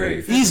 Yeah, I agree.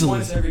 50 Easily.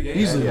 points every game.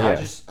 Easily.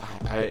 Yeah.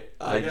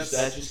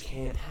 That just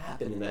can't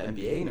happen in the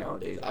NBA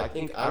nowadays. I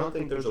don't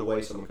think there's a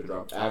way someone could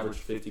drop average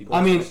 50 points.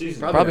 I mean, a season.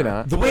 Probably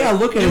not. The way I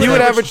look at it, He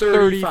would average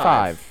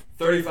 35.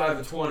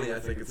 35 to 20, I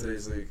think, in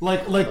today's league.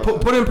 like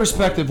put in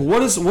perspective.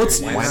 What's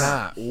Why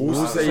not?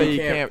 Who say you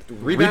can't?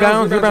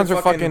 Rebounds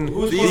are fucking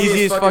the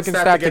easiest fucking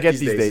stat to get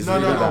these days. no.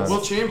 Rebounds.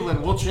 Will Chamberlain.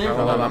 Hold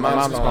on, my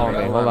mom's calling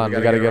me. Hold on, we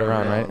gotta get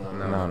around, right?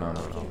 No.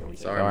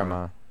 Sorry,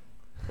 ma.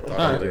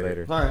 Talk to you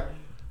later. All right.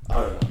 I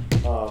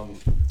don't know.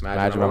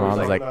 Imagine my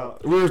mom's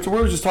like, We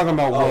were just talking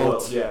about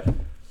Wilt. Yeah.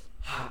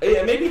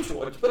 Yeah, maybe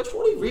 20, but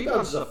 20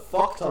 rebounds is a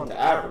fuck ton to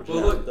average. Well,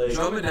 now. look, Like,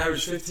 Drummond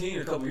averaged 15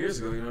 a couple years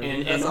ago. You know what I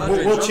mean? And That's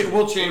Andre Drummond.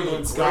 Will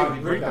Chamberlain's got to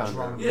be great.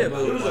 Yeah,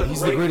 but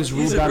He's the greatest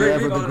he's a rebounder great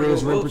ever, the rebounder,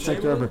 greatest Will rim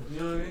protector ever. Chamberlain, you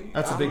know what I mean?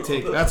 That's a big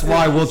take. That's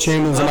why Will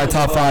Chamberlain's in my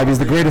top 5. He's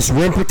the greatest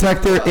rim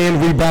protector and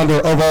rebounder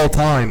of all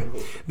time.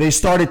 They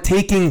started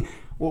taking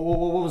what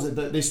was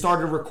it? They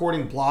started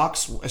recording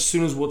blocks as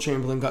soon as Will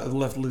Chamberlain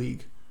left the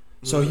league.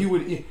 So he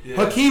would.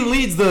 Hakeem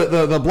leads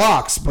the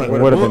blocks, but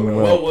Would have been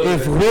Will.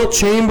 if Will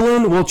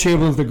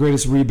Chamberlain's the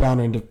greatest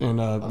rebounder in big I'm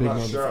man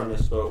not sure on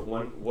defense. this,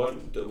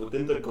 but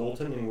didn't the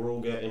goaltending rule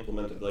get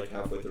implemented like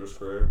halfway through his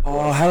career?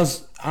 Oh,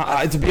 how's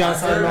to be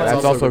honest? I don't know.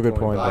 That's also a good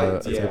point.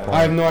 That's a good Yeah. point.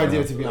 I have no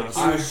idea, to be honest.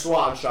 He was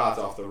swatting shots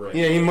off the ring.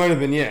 Yeah, he might have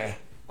been. Yeah.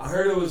 I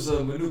heard it was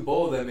Manute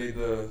Bol that made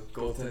the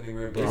goaltending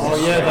rim.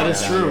 Oh yeah, that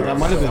is true. That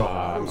might have been.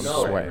 I'm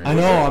sweating. I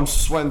know. I'm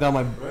sweating down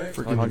my Right?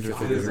 freaking.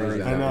 150 It is degrees.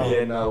 like- I know.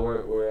 Yeah, no,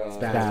 we're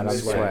bad, I'm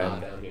sweating.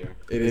 down here.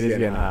 It is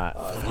getting hot.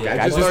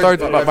 Yeah, I just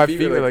started, my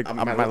feet are like,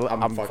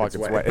 I'm fucking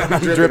sweating. I'm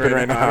dripping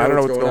right now. I don't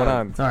know what's going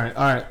on. All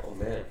right. Oh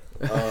man.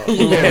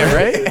 Yeah,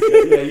 right?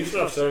 Yeah, you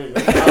stop saying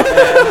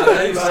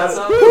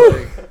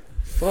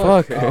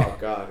Fuck. Oh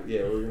god,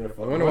 yeah, we're gonna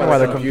fuck. I wonder why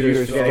the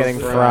computer's getting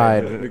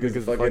fried. Because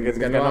fucking it's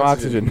got no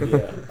oxygen.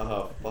 Yeah.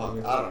 Fuck.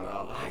 I don't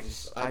know.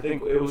 I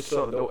think it was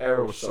the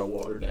era was so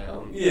watered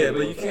down. Yeah,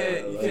 but you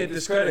can't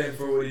discredit him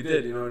for what he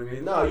did. You know what I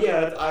mean? No,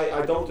 yeah,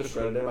 I don't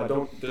discredit him. I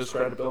don't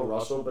discredit Bill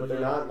Russell, but they're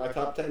not in my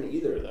top 10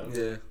 either of them.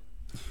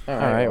 Yeah. All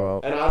right,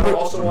 well. And I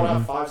also want to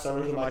have 5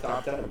 centers in my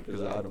top 10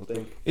 because I don't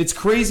think. It's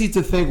crazy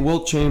to think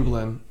Wilt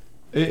Chamberlain.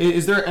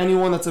 Is there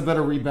anyone that's a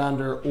better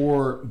rebounder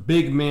or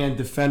big man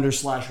defender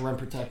 / rim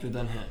protector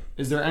than him?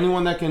 Is there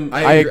anyone that can?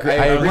 I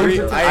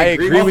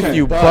agree with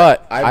you,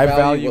 but I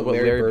value what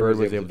Larry Bird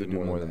was able to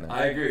do more than that.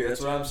 I agree.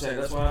 That's what I'm saying.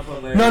 That's why I'm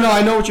putting Larry. No,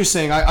 I know what you're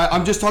saying.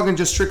 I'm just talking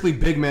just strictly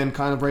big man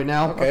kind of right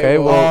now. Okay,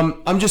 well.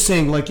 I'm just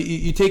saying, like,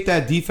 you take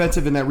that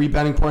defensive and that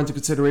rebounding part into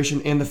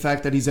consideration, and the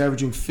fact that he's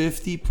averaging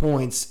 50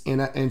 points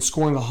and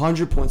scoring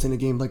 100 points in a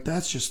game, like,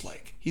 that's just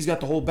like he's got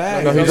the whole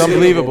bag. No, he's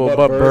unbelievable,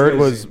 but Bird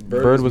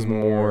was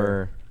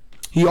more.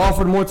 He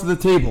offered more to the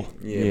table.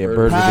 Yeah, Bird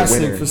was a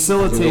Passing, winner.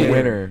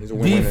 facilitator, He's a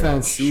winner.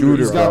 defense,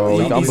 Shooter, bro.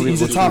 He's He's a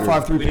unbelievable top shooter.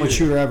 5 3-point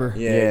shooter ever.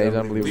 Yeah, he's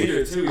unbelievable.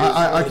 Leader too. He's I one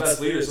of the could-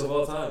 best leaders of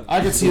all time.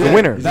 I could see He's that. a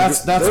winner.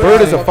 That's Bird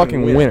why, is a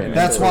fucking winner.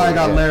 That's why I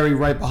got Larry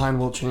right behind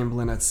Wilt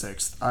Chamberlain at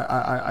 6th.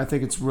 I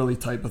think it's really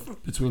tight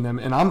between them,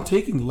 and I'm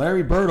taking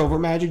Larry Bird over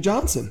Magic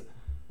Johnson.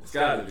 It's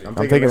gotta be. I'm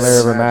taking Larry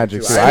over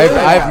Magic too.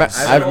 I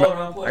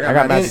I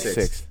got Magic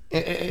 6.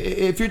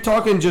 If you're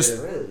talking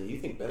just Really? You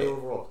think better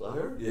overall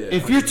player? Yeah.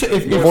 if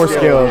you're More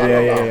skilled,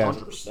 yeah.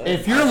 100%.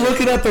 if you're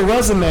looking at the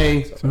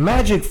resume,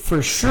 Magic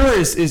for sure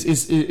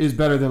is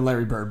better than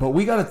Larry Bird. But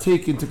we got to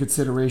take into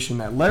consideration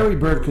that Larry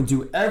Bird can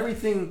do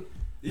everything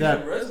that.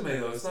 Even resume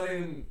though, it's not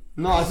even.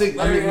 No, I think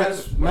Larry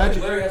has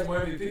Magic. Larry has more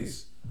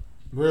MVPs.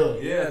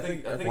 Really? Yeah, I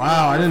think.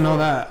 Wow, I didn't know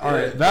that. All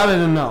right, that I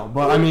didn't know.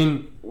 But I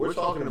mean, We're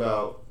talking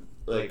about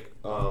like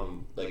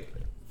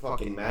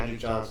fucking Magic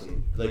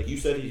Johnson. Like you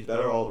said, he's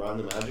better all around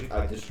than Magic.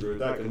 I disagree with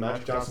that because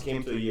Magic Johnson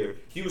came to the year.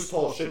 He was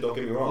tall as shit. Don't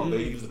get me wrong, but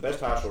he was the best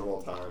passer of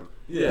all time.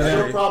 Yeah,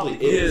 Still probably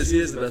he is. He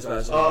is the best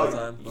passer of all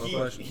time. No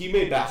question. He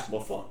made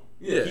basketball fun.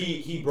 Yeah.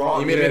 He brought.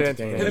 He made it Him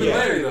entertaining. and Yeah.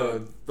 Larry though.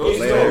 They Those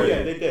did, two.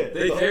 yeah, they did.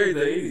 They carried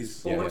the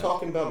 '80s. But we're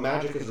talking about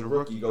Magic as a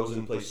rookie goes in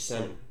and plays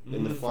center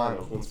in the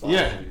finals. Wins finals.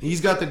 yeah,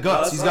 he's got the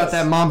guts. That's He's got us.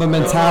 that Mamba He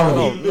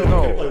mentality.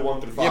 literally could play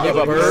 1 through 5. Yeah,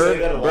 but Like, we say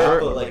that a lot,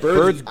 but, like,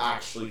 Bird's- he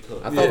actually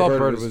could. I thought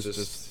Bird was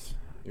just.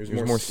 He was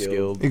more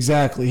skilled.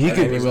 Exactly. He And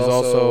could. he was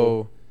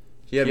also.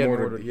 He had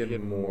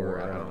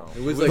more. I don't know.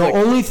 It was The like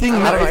only thing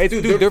I don't know. that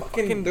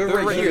Dude, they're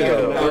right here.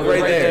 They're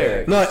right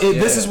there. no,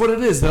 this is what it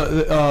is.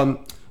 The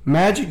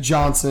Magic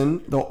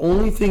Johnson, the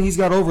only thing he's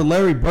got over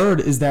Larry Bird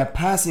is that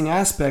passing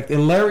aspect,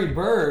 and Larry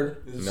Bird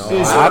is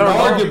I don't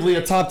know. arguably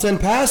a top 10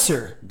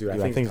 passer. Dude, I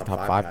think he's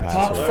top 5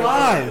 Top passer.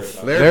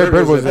 5. Larry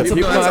Bird was. That's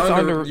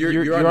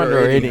You're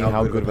underrating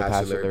how good of a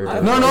passer Larry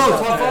Bird. No,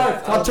 top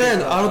 5, top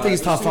 10. I don't think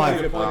he's top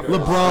 5.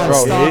 LeBron,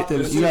 Bro,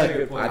 Stockton.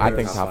 I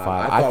think top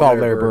 5. I thought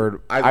Larry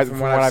Bird. From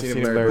what I've seen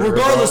of Larry Bird.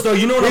 Regardless, though,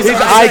 you know what I'm His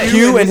saying?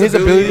 IQ and his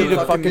ability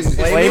to fucking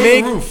play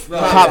make,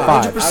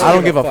 top 5. I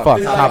don't give a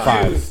fuck. Top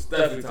 5.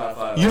 Definitely top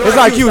 5. His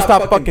IQ is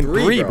top fucking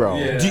 3, bro.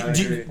 Yeah,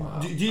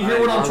 Do you hear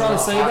what I'm trying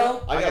to say,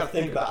 though? I gotta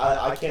think about.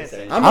 I can't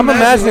say. I'm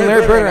imagining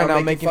Larry Bird right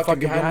now making fucking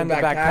behind the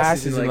back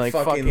passes and like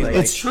fucking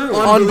It's true.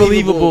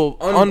 unbelievable,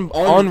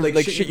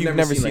 like shit you've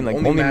never seen. Like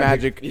only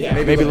Magic,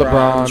 maybe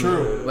LeBron.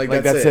 True. Like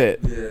that's it.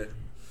 Yeah.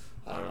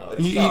 I don't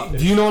know.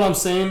 Do you know what I'm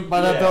saying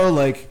by that, Yeah. though?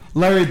 Like,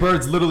 Larry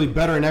Bird's literally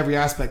better in every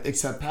aspect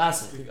except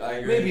passing. I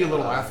agree. Maybe a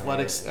little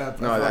athletics.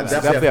 No, that's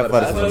Definitely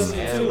athleticism.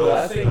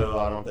 athleticism.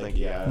 I don't think.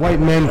 Yeah. White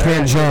man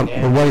can't jump.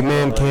 The white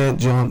man can't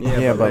jump.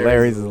 Yeah, but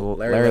Larry's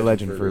Larry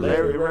legend for a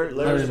reason.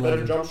 Larry's a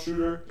better jump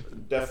shooter.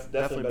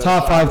 Definitely better.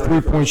 Top 5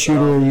 3-point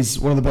shooter. He's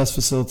one of the best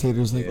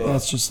facilitators. Like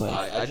that's just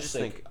like. I just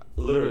think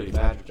literally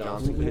Magic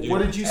Johnson can do What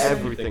did you say?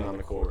 everything on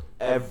the court.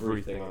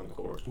 Everything on the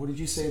court. What did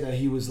you say that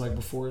he was like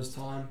before his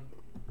time?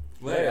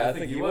 Larry, I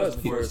think he was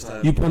before his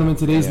time. You put him in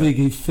today's league,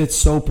 he fits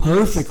so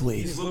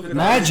perfectly. He's Luka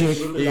Magic.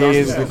 Doncic. He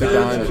is Luka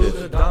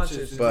Luka Doncic.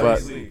 Doncic.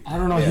 But- I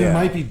don't know. He Yeah.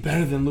 might be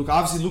better than Luka.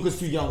 Obviously, Luka's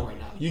too young right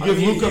now. You give I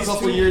mean, Luka a he's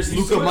couple two- years, he's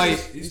Luka 2 might.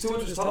 inches- He's 2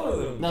 inches taller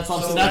than him. That's what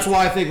I'm So- saying. That's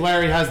why I think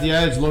Larry has the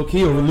edge, low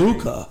key, over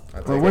Luka.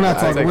 But we're not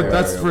talking.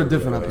 That's for a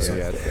different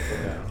episode.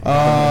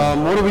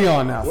 What are we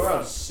on now? We're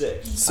on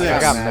 6. I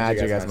got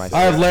Magic as my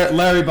I have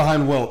Larry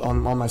behind Wilt on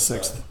my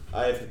 6th.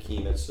 I have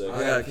Hakeem at 6. I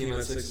got Hakeem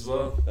at 6 as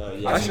well.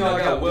 Yeah. Actually, no, I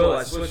got Will.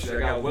 I switched it. I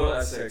got Will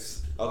at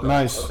 6. Okay.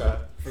 Nice. Okay.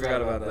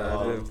 Forgot about that.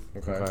 I did.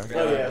 Okay.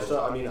 No, yeah.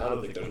 So I mean, I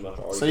don't think there's much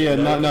to argue. So yeah,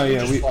 We yeah,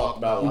 just we talked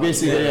about.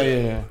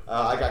 basically, yeah.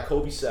 I got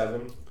Kobe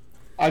 7.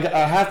 I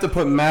have to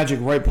put Magic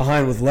right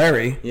behind with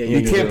Larry. Yeah,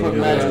 you can't do, put you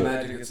Magic.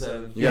 Magic at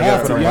 7. You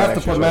have to. You have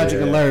to put Magic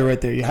and Larry right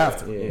there. You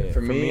have to. Yeah.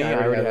 For me, I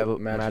already had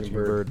Magic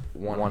Bird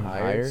one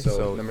higher.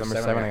 So number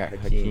 7, I got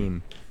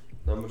Hakeem.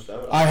 Number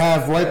 7. I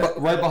have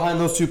right behind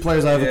those two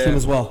players. I have Hakeem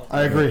as well.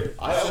 I agree.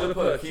 I should have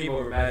put Hakeem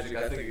over Magic.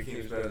 I think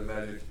Hakeem's better than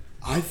Magic.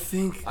 I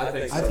think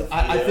so.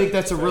 I think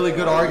that's a really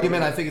good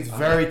argument. I think it's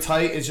very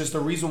tight. It's just the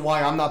reason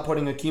why I'm not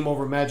putting Hakeem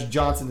over Magic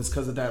Johnson is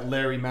because of that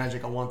Larry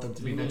Magic. I want them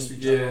to be next to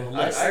each other on the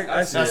list.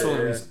 I see That's it, the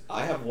only yeah. reason.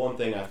 I have one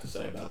thing I have to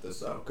say about this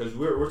though, because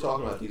we're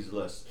talking about these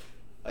lists.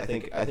 I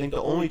think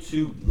the only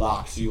 2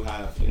 locks you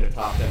have in a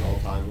top 10 all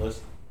time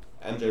list,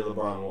 MJ,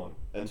 LeBron 1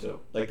 and 2.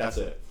 Like that's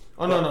it.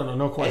 Oh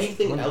no question.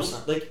 Anything 100%.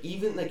 else, like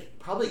even like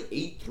probably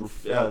 8 through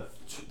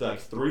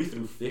 3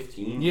 through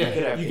 15. Yeah, you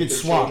could have you could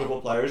swap.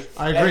 interchangeable players.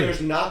 I agree. And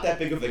there's not that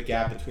big of a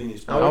gap between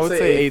these I players. would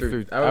say 8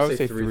 through. I would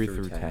say 3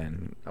 through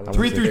 10.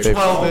 3 through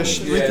 12ish.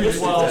 3 Yeah, through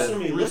listen, 12.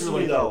 Listen to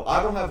me though.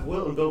 I don't have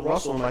Will and Bill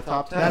Russell in my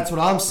top 10. That's what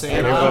I'm saying.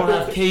 And I don't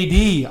have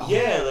KD.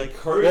 Yeah, like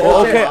Curry.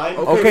 Well, fine.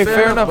 okay,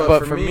 fair enough.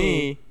 But for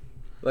me,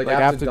 like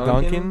after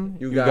Duncan,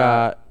 you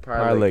got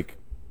probably like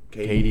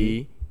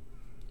KD,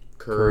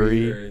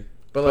 Curry.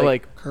 But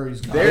like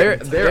Curry's got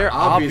they're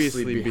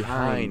obviously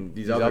behind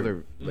these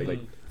other like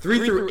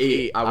 3 through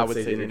 8. I would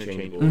say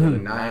interchangeable.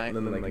 Mhm.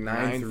 Then like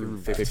 9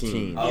 through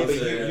 15. Yeah, but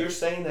Yeah. you're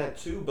saying that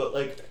too. But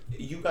like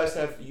you guys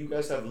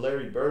have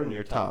Larry Bird in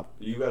your top.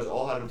 You guys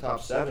all have him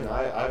top 7.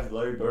 I have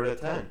Larry Bird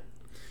at 10.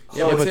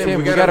 Yeah, but Tim,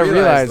 we gotta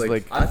realize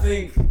like I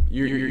think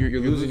you're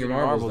losing your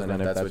marbles then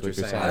if that's what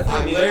you're I saying.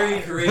 think Larry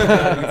and Kareem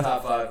gotta be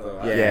top 5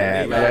 though.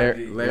 Yeah, They gotta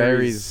be.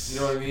 Larry's. You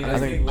know what I mean? I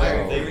think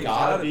They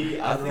gotta be.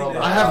 I don't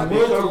know. I have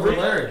Will over Kareem-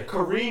 Larry.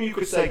 Kareem, you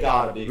could say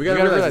gotta be. We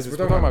gotta realize we're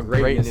talking about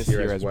greatness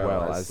here as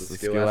well as the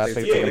skill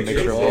aspect Yeah, of the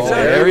mixture of all.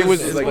 exactly. Larry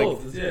was It's like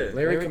both, yeah.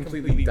 Larry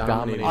completely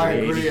dominated. I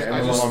agree. the 80s, I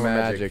and just- along with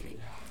Magic.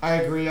 I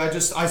agree. I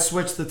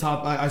switched the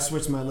top. I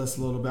switched my list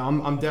a little bit.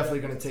 I'm definitely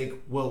gonna take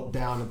Wilt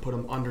down and put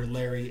him under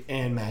Larry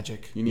and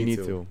Magic You need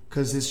to.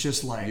 because it's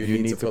just like You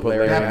need to put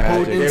Larry That and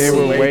Magic. potency-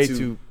 They were way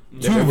too.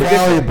 too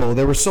valuable.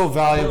 They were so One of the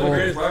valuable.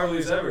 greatest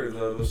rivalries ever,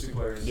 those 2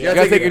 players. You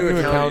gotta take into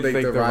account like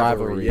the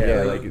rivalry.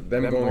 Yeah, like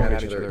them going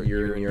at each other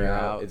year in year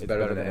out. It's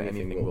better than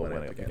anything we'll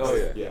win against. Oh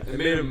yeah, Yeah. It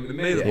made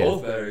them Yeah.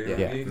 both better. You know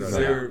what I mean? 'Cause Yeah.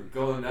 they were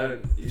going at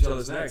each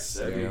other's necks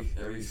every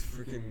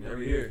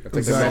every year. It's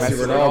like the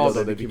Messi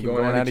Ronaldo. They keep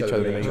going at each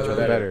other. They make each other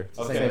better.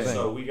 Okay, Same thing.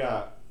 so we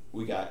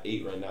got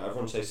 8 right now.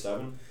 Everyone say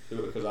 7.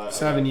 Because I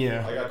 7, I got,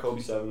 yeah. I got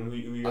Kobe 7. Who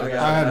you I guys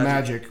got- I had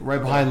Magic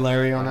right behind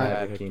Larry on I that.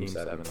 had Hakeem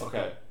 7.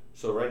 Okay,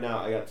 so right now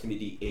I got Timmy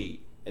D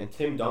 8, and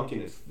Tim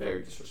Duncan is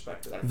very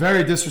disrespected.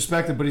 Very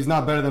disrespected, but he's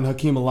not better than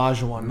Hakeem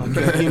Olajuwon.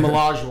 Like, Hakeem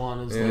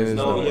Olajuwon is. It is.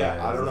 No, no yeah, way.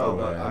 I don't know, There's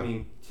no but way. I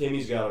mean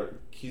Timmy's got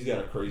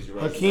a crazy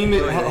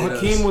resume.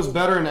 Hakeem was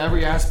better in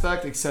every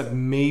aspect except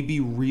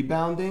maybe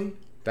rebounding.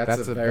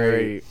 That's a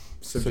very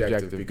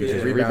subjective because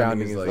Yeah.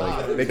 rebounding is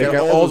like They they got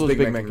all those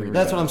big men. can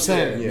That's what I'm rebound.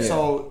 saying. Yeah.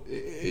 So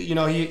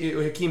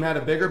Hakeem had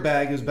a bigger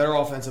bag. He was better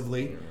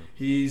offensively.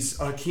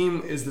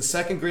 Hakeem is the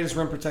second greatest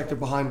rim protector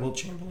behind Wilt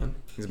Chamberlain.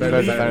 He's He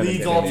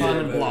leads all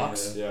time in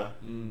blocks. Yeah.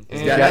 And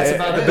Yeah, that's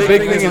about the it.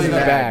 big thing is his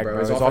bag, bro.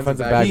 His offensive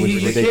bag was You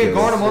ridiculous. can't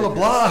guard him on the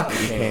block.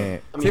 You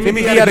can't. I mean,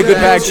 Timmy D had a good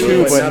bag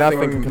too, but nothing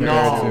nothing compared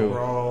No, to.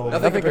 bro.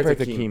 Nothing compared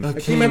to Hakeem.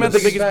 Hakeem Hakeem had the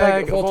was- biggest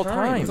bag of all You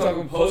time.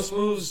 talking post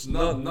moves?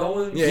 No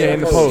one. Yeah, in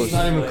the post. It's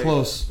not even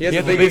close. He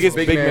had the biggest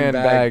big man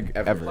bag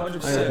ever.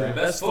 100%.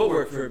 Best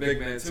footwork for a big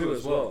man too,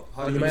 as well.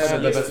 He might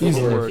have the 100%. best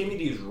Easily. footwork. Timmy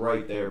D's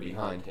right there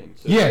behind him.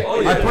 So Yeah,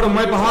 Oh, yeah. I put him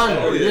right behind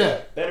him. Oh, yeah. Yeah.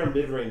 better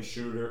mid-range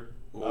shooter.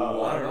 Ooh,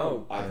 I don't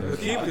know. I think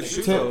Hakeem so. could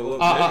shoot Tim, though.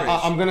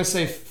 I'm gonna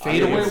say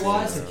fadeaway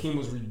wise, Hakeem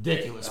was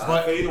ridiculous.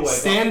 But fadeaway.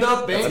 stand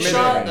up bank That's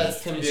shot, mid-range.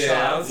 that's Timmy's Yeah,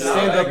 shot. I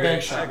Stand up agree. bank I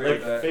shot. agree.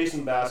 Like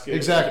facing basket.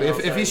 Exactly. you know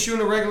If what I'm he's saying?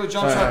 shooting a regular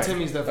jump All shot, right.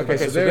 Timmy's definitely.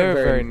 Okay, so they're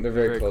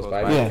very close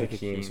by. Yeah. I take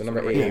Hakeem. So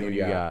number 8, who do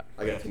you got?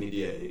 I got Timmy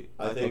D at 8.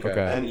 I think.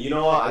 Okay. And you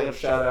know what? I got to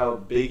shout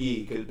out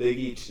Biggie because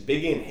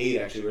Biggie and Hate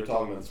actually we were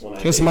talking about this one.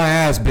 Kiss my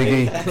ass,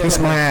 Biggie. Kiss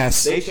my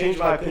ass. They changed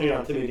my opinion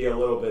on Timmy D a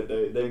little bit.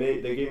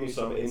 They gave me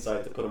some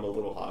insight to put him a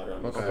little higher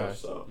on this Okay.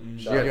 list. So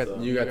shout out to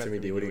them. You got Timmy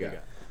D. What do you got?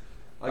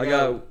 I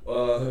got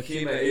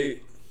Hakeem at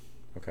 8.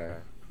 Okay.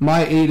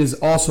 My 8 is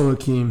also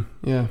Hakeem.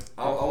 Yeah.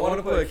 I want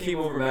to put Hakeem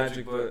over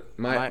Magic, but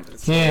My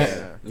Can't.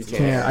 you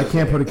Can't. I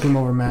can't put Hakeem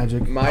over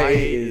Magic. My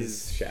 8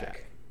 is Shaq.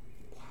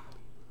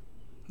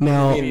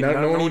 No. I mean,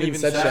 no one even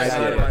said Shaq's Shaq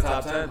not in my yet.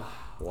 top 10.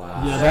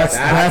 Wow. Yeah,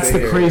 that's the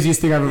big.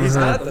 craziest thing I've ever He's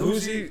not. heard.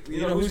 Who's he?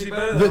 You know who's he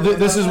better than?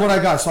 This is what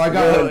I got. So I Will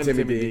got. and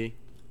Timmy D.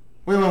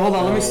 Wait, hold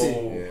on. Let me see.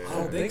 Oh, I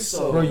don't think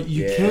so. Bro,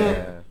 you Yeah.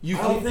 can't. You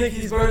I don't can't. think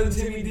he's better than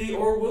Timmy D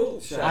or Will.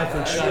 Shaq. I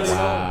think Shaq. really don't.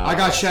 Wow. I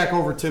got Shaq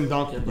over Tim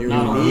Duncan. But You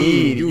not over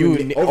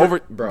need over,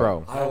 bro.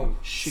 bro. I don't.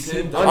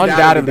 Tim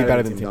Undoubtedly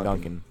better than Tim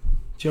Duncan.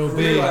 Joe B.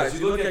 Realize,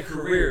 you look at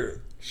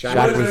career.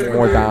 Shaq was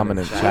more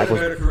dominant. Shaq was.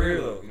 better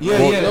career though. Yeah,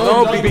 Well, yeah.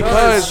 no,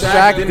 because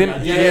Shaq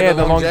didn't. Yeah,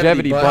 the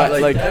longevity,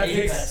 but like That you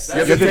takes.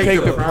 have to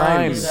take the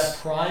prime. That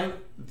prime,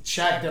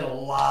 Shaq did a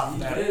lot of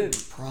that. He did.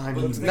 Prime.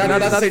 But he No, did. not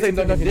to say Tim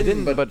Duncan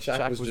didn't, but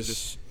Shaq was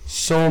just.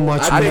 So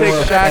much I more take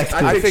Shaq. effective.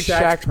 I take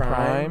Shaq's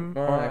prime.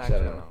 Well, actually, I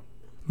don't know.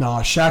 No,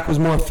 Shaq was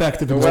more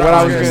effective. No, in What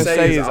I was scoring. gonna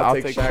say is I'll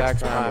take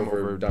Shaq's prime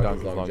over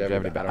Duncan's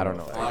longevity, but I don't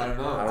know. I don't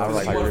know. I was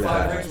like, He won agree with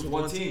 5 that. rings with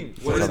one team.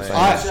 That's What what is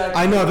I'm saying.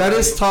 I know that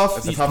is tough.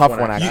 It's a tough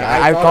one, actually.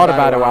 I thought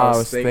about it while I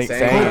was saying it,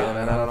 and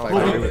I don't know if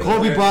I agree with it.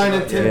 Kobe Bryant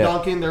and Tim Yeah.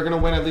 Duncan, they're gonna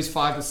win at least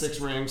 5 to 6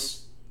 rings.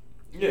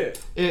 Yeah.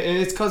 And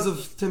it's because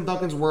of Tim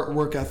Duncan's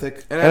work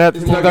ethic. And that's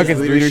Tim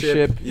Duncan's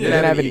leadership. He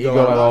didn't have an ego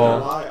at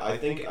all. I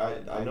think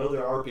I know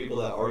there are people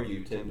that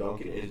argue Tim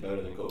Duncan is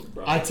better than Kobe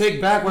Bryant. I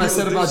take back what I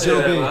said about Joe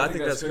I B.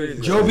 think that's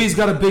crazy. Joe B's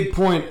got a big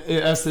point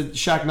as to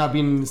Shaq not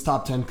being in his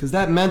top 10 because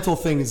that mental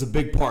thing is a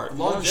big part.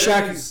 Longevity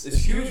Shaq,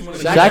 is huge. When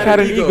Shaq had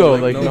an ego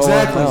like no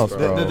exactly. one else,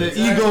 bro. The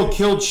ego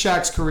killed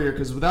Shaq's career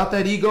because without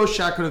that ego,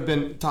 Shaq could have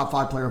been top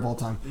 5 player of all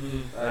time.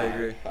 I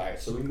agree. All right,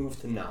 so we move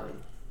to 9.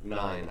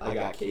 9. I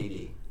got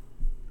KD.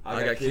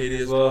 I got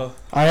KD as well.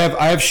 I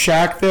have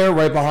Shaq there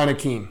right behind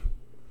Hakeem.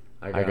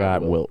 I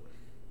got Wilt.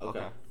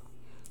 Okay.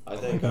 I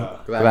think. I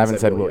haven't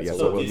said Wilt yet. So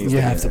So Wilt do needs you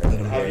to have be to there. put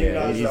him. Have Yeah, you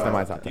guys, he's in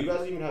my top Do you 10.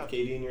 guys even have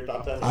KD in your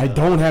top 10? I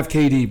don't have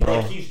KD, bro.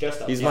 Like he's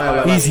just. He's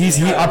my 11.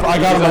 I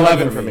got him He's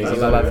 11 for me. He's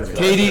 11 for me.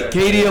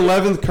 KD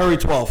 11th, Curry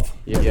 12th.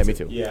 Yeah, me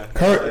too. Yeah.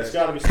 Curry- It's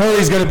gotta be.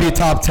 Curry's gonna be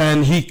top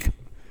 10.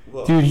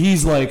 Well, Dude,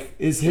 he's like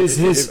his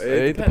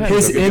It depends.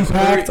 his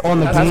impact on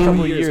the The past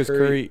couple of team. years,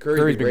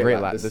 Curry's been great a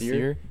lot this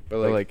year, but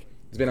like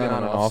it's been on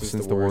and off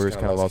since the Warriors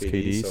kind of lost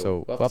KD.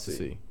 So we'll have to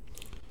see.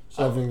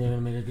 So I think they're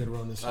gonna make a good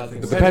run this year. I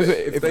think It so. depends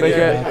if they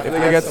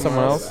get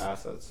someone else.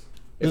 Assets.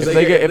 If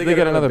they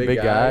get another big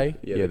guy,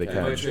 yeah, they I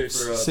might can. trade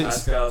for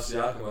Six- Pascal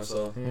Siakam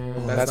myself.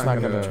 That's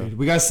not gonna.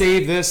 We gotta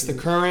save this, the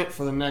current,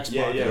 for the next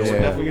Yeah, podcast. yeah. Yeah. We're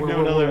definitely gonna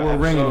do another We're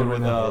ringing it episode right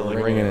with now.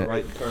 like Ringing it.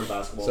 right current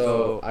basketball.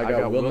 So I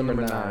got Will number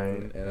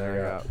 9, and I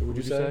got. Who would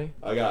you say?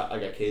 I got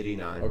KD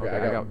 9. Okay,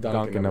 I got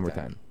Duncan number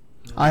 10.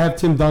 I have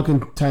Tim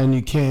Duncan 10.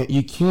 You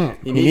can't.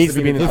 He needs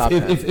to be in the top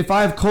 10. If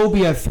I have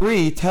Kobe at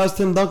 3, how's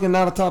Tim Duncan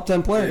not a top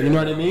 10 player? You know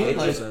what I mean?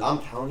 Like, I'm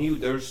telling you,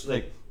 there's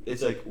like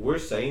it's like we're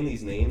saying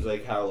these names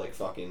like how like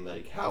fucking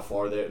like how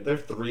far they're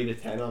 3 to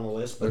 10 on the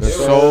list. But They're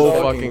so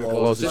fucking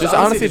close. It's just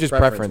honestly just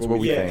preference, what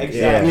we yeah, think.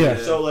 exactly. Yeah.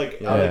 So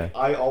like Yeah.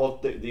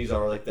 these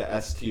are like the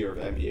S tier of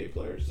NBA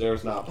players.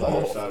 There's not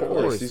players Oh, that of are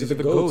course. like, These are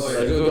the GOATs. Like,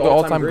 These are the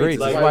all-time greats.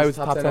 That's Like, why it was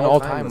top 10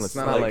 all-time list. It's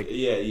not like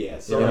yeah.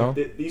 So You like,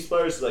 know? these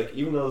players like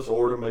even though this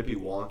order might be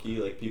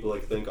wonky, like people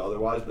like think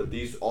otherwise, but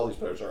all these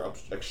players are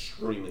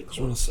extremely wanna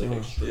close. see Like, one.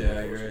 extremely Yeah, I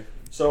close. agree.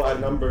 So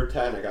at number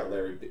 10, I got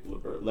Larry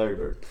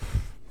Bird.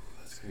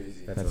 That's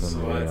crazy. That's So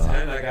unreal. at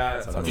 10, I got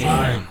a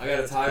tie. I got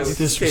a tie with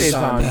this Kid's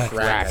on respect.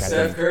 crack. I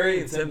Steph think. Curry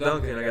and Tim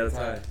Duncan. I got a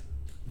tie.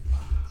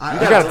 I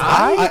got a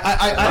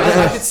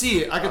tie? I could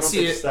see it. I I could don't see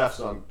think it. Steph's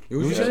on.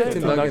 Who'd you say?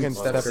 Tim Duncan,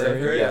 Steph Steph Curry,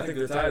 Curry? I think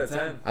they're tied at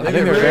 10. I think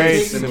they're very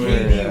taking similar.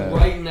 KD yeah.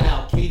 right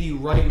now.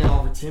 KD right now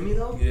over Timmy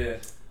though. Yeah.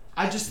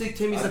 I just think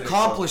Timmy's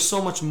accomplished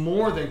so much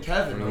more than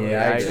Kevin.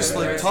 Yeah, I just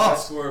agree. like tough.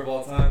 Scorer of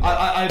all time.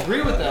 I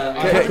agree with that.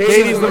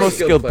 KD's the most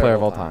skilled player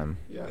of all time.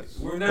 Yes.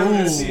 We're never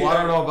gonna see I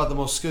don't know about the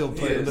most skilled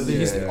player. He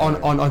is. He's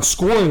on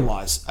scoring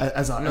wise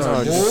as a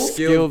whole.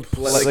 Skilled,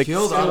 like skilled. I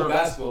Skilled don't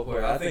basketball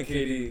player. I think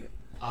KD.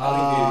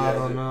 I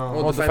don't know.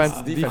 well, defense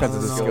is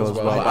a skill as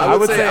well. But I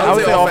would say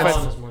offense.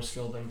 LeBron is more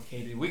skilled than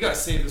KD. We gotta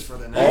save this for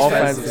the next.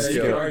 Offense Yeah, is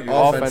you can skilled. argue.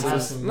 Offense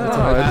Passing, is we'll no. talk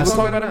We'll passing.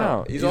 talk about it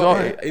now.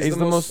 He's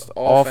the most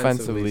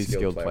offensively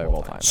skilled player of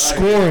all time.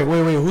 Scoring.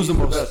 Wait. Who's the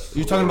most?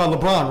 You're talking about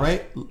LeBron,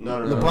 right? No.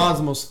 LeBron's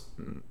the most.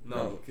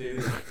 No,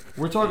 KD.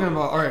 We're talking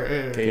about. All right.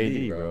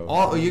 KD, bro.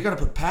 Oh, you gotta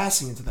put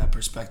passing into that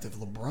perspective.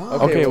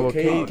 LeBron. Okay, well,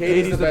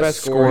 KD's the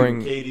best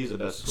scoring. KD's the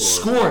best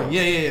scorer. Scoring,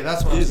 yeah,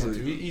 that's what I'm saying.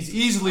 He's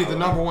easily the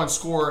number one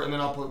scorer, and then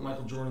I'll put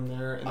Michael Jordan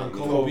there, and then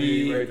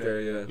Kobe. right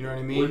there, yeah. You know what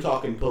I We're mean?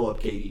 talking pull-up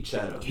KD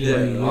Chedda.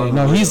 Yeah.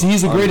 No, he's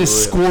the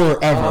greatest scorer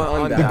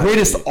ever. The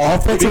greatest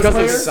offensive Because of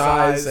player. his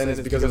size and it's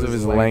because of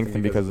his length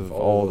and because of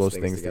all those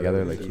things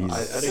together, like I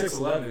he's think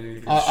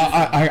 6'11".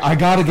 I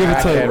gotta give it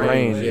at to. that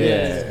range.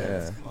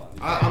 Yeah.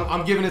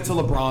 I'm giving it to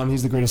LeBron.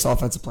 He's the greatest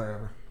offensive player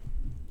ever.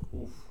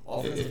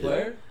 Offensive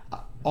player?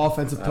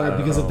 Offensive player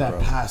because of that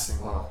passing.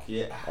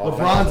 Yeah.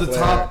 LeBron's a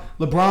top.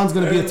 LeBron's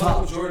gonna be a Michael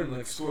top. Jordan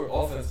like score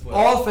offensive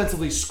player.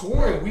 Offensively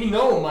scoring, we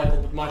know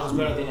Michael's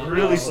better than him.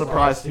 Really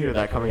surprised to hear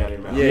that coming out of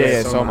your mouth.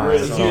 Yeah, so am I. Really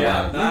So surprised.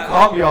 Yeah, You not-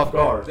 caught me off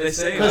guard. They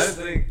say I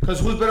think Because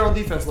who's better on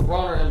defense, LeBron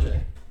or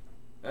MJ?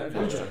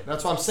 MJ.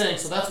 That's what I'm saying.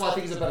 So that's why I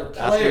think he's a better That's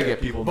gonna player.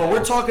 get people But mad.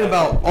 we're talking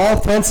about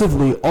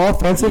offensively.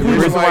 The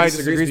reason why I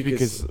disagree is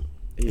because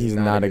he's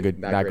not that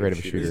great of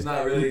a He's shooter.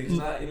 not really. He's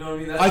not. You know what I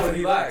mean? That's I what th-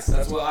 he lacks.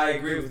 That's what I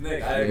agree with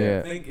Nick. I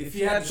Yeah. think if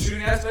he had the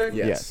shooting aspect,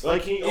 Yes.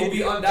 Like it would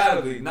be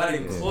undoubtedly not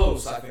even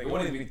close. I think it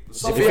wouldn't even be.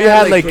 If he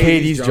had like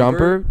KD's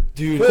jumper,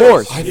 Dude, of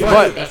course, He's the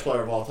but best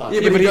player of all time.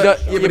 but he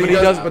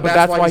does. But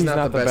that's why he's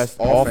not the best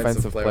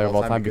offensive player of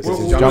all time because his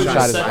What jump was shot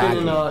he is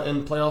second bad.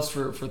 in playoffs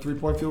for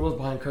 3-point field goals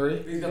behind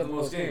Curry? He's got the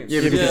most games.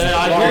 Yeah, because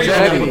I agree.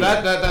 longevity.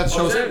 That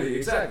shows Longevity,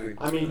 exactly.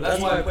 I mean,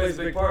 that's why it plays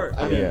a big part.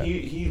 I mean, Yeah.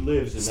 he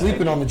lives in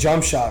sleeping that. on the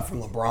jump shot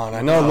from LeBron.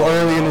 I know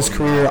early in his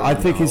career, I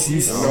think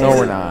he's No,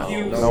 we're not.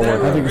 He was No, we're never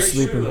not. I a think great we're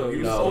sleeping. shooter, though. He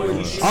was No, always we're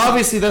a shooter.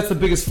 obviously that's the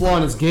biggest flaw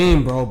in his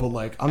game, bro. But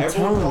like I'm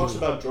Everyone telling talks you,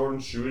 about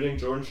Jordan shooting.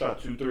 Jordan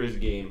shot 2 threes a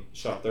game,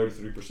 shot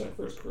 33%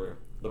 for his career.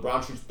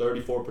 LeBron shoots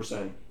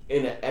 34%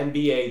 in an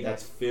NBA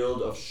that's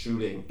filled of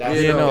shooting. That's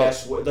Yeah, the no.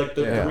 best way. Like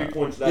the Yeah. 3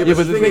 points. Yeah,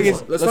 but the thing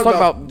is, let's talk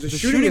about the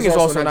shooting is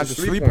also not just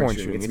 3-point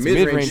shooting. It's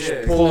mid-range,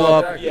 Yeah, pull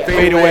up, yeah.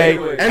 fade away.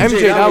 Fadeaway.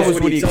 MJ, that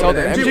was what he excelled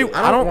at. MJ,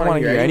 I don't want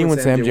to hear anyone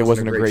say MJ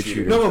wasn't a great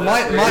shooter. no, but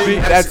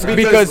That's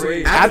because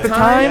at the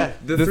time,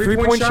 the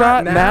 3-point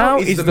shot now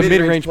is the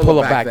mid-range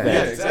pull-up back Yeah,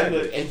 then.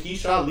 exactly. And he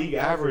shot league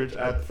average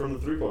from the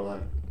 3-point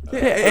line.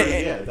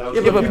 Yeah,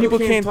 but people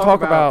can't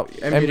talk about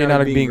MJ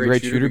not being a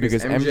great shooter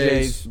because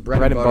MJ's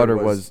bread and butter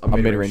was a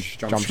mid-range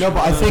jump no, shot.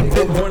 but I think Or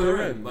that going to the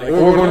rim. Like, Or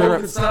going to the no rim. one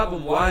can stop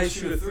him. Why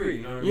shoot a three?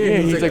 You know what I mean? Yeah,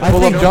 he's like I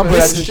pull-up think jumper. this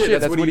That's is his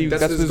shit.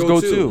 That's his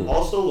go-to.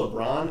 Also,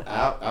 LeBron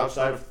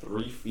outside of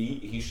 3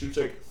 feet, he shoots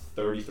like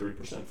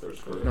 33% for his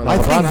career. No, I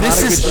LeBron's think not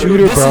this a is good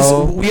shooter,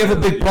 bro. we have a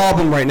big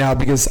problem right now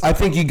because I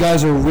think you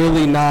guys are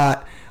really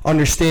not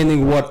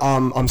understanding what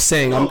I'm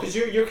saying. No, because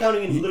you're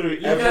counting in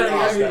literally every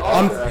counting every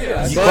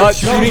aspect. Yeah, But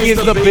shooting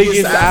is the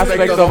biggest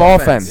aspect of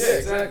offense. Yeah,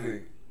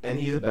 exactly. And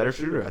he's a better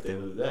shooter at the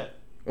end of the day.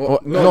 Well,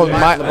 no,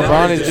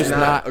 LeBron is just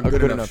not a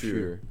good enough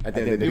shooter. I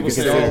think People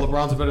say, "Oh,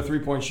 LeBron's a better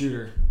 3-point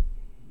shooter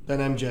than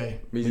MJ."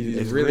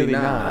 he's really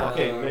not.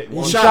 Okay,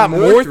 He shot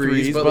more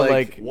threes, but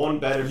like one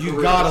better. You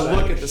career gotta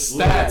look at percentage.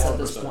 the stats at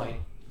this point.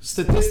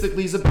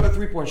 Statistically, he's a better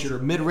 3-point shooter.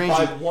 Mid-range,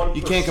 By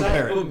you can't 1%.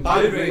 compare it.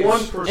 By Mid-range.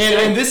 1%.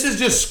 And this is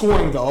just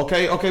scoring, though.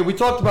 Okay, we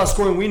talked about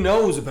scoring. We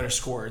know who's a better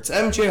scorer. It's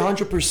MJ,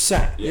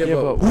 100%. yeah,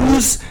 but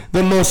Who's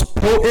the most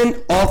potent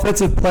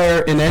offensive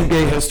player in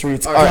NBA history?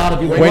 It's gotta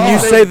be LeBron. when you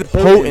say the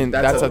potent,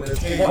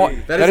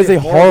 that is a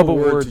horrible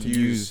word to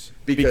use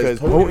because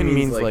potent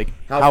means like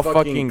how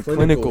fucking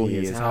clinical he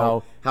is,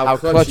 how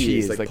clutch he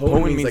is. Like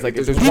potent means like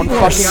if there's one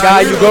fucking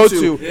guy you go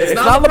to, it's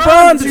not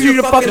LeBron to do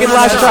the fucking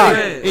last shot.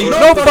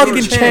 No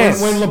fucking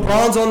chance. When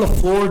LeBron's on the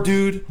floor,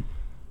 dude,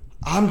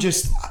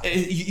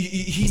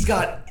 he's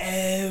got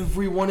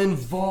everyone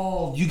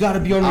involved. You got to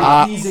be on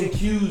your P's and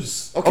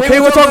Q's. Okay,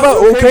 we'll talk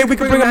about. Okay, we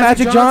can bring a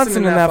Magic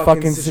Johnson in that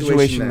fucking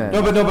situation then.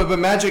 No, but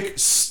Magic,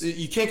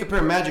 you can't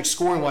compare Magic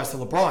scoring wise to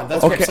LeBron.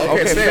 That's Okay,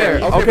 fair.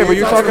 Okay, but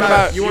you're talking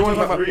about. You You want want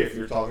to to talk about. agree if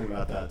you're talking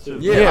about that too.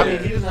 Yeah. I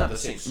mean, he doesn't have the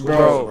same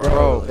score.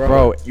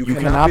 Bro, you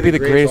cannot be the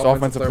greatest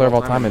offensive player of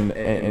all time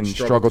and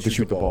struggle to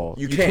shoot the ball.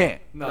 You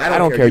can't. No, I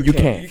don't care. You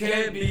can't. You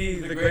can't be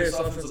the greatest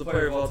offensive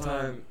player of all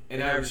time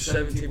and average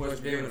 17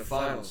 points per game in the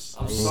finals.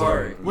 I'm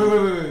sorry.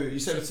 Wait. You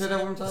said that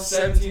one more time?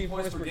 17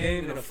 points per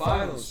game in the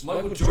finals.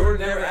 Michael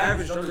Jordan never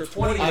averaged under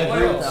 20 in the I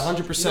agree with playoffs.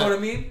 that, 100%. You know what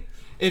I mean?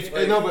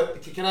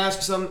 But can I ask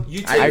you something?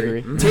 You I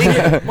agree.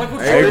 Michael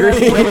I Jordan.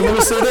 agree. Wait, let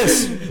me say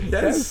this.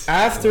 Yes.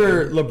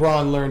 After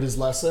LeBron learned his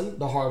lesson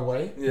the hard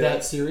way, Yeah.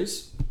 that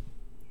series,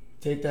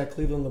 Take that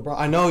Cleveland LeBron.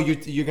 I know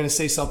you're gonna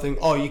say something.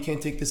 Oh, you can't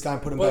take this guy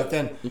and put him back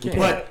then.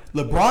 But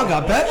LeBron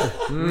got better.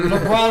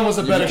 LeBron was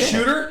a better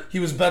shooter. He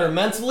was better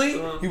mentally.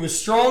 He was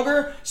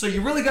stronger. So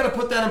you really got to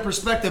put that in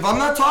perspective. I'm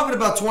not talking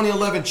about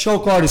 2011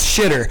 choke artist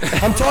shitter.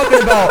 I'm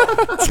talking about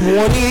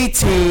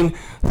 2018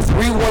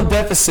 3-1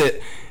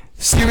 deficit.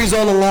 Series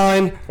on the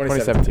line.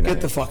 2017.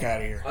 Get the fuck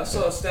out of here. I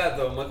saw a stat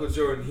though. Michael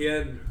Jordan. He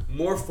had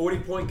more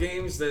 40-point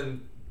games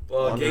than.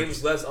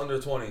 Games less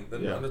under 20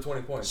 than under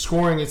 20 points.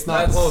 Scoring, it's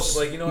not close.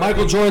 Like, you know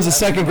Michael Jordan's the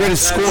second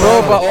greatest scorer.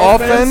 Bro, but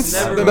offense,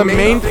 the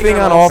main thing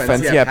on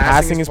offense,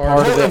 passing is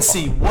part of it.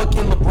 Potency. What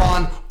can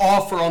LeBron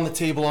offer on the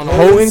table on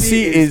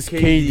Potency is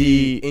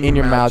KD in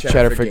your mouth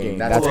cheddar for game.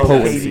 That's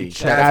potency.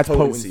 That's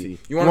potency.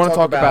 You want to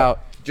talk about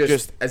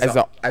just as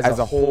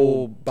a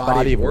whole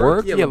body of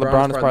work? Yeah,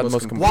 LeBron is probably the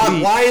most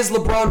complete. Why is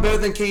LeBron better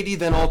than KD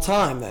then all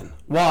time then?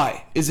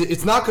 Why?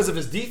 It's not because of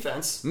his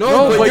defense.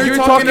 No, but you're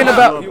talking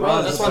about.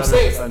 That's what I'm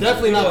saying. It's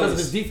definitely not because of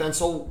his defense.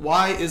 So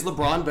why is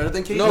LeBron better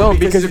than KD? No,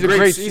 because he's a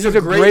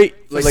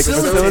great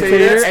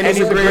facilitator and he's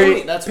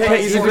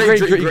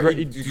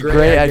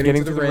great at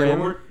getting to the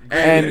rim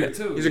and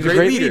he's a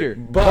great leader.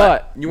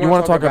 But you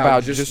want to talk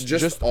about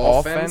just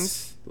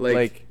offense,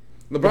 like.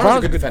 LeBron's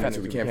a good defender.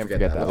 We can't forget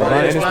that.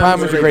 LeBron in his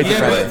prime was a great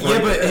defender. Yeah,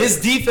 but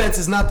his defense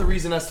is not the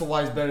reason as to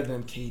why he's better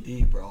than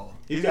KD, bro.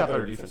 He's got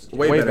better defense.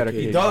 Way better.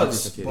 He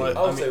does, but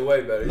I would say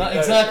way better. Not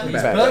exactly.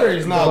 He's better.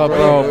 He's not.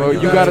 Bro,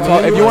 you gotta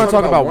talk. If you want to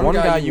talk about one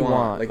guy you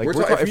want, like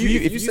if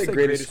you say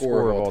greatest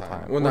scorer of all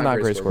time, well, not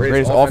greatest scorer,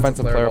 greatest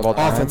offensive player of all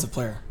time. Offensive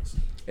player.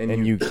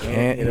 And you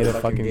can't hit a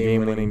fucking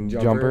game-winning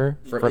jumper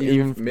from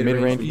even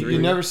mid-range. You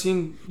never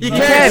seen? He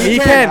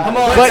can. Come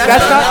on, but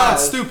that's not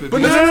stupid. But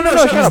no.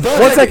 Shut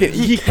up. 1 second.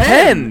 He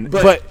can,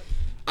 but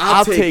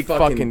I'll take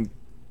fucking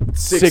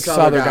 6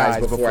 other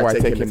guys before I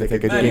take him to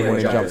take a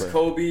game-winning jumper.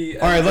 Kobe.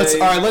 All right,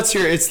 let's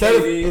hear it. Instead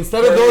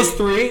of those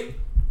three.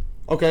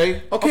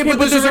 Okay, but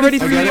there's already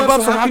 3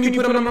 above. So how can you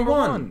put him on number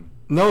 1?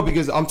 No,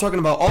 because I'm talking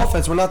about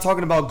offense. We're not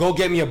talking about go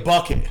get me a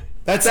bucket.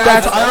 That's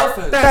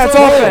offense. That's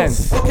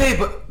offense. Okay,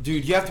 but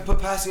dude, you have to put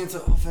passing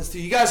into offense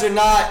too. You guys are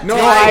not. No,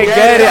 I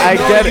get it. I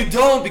get it. You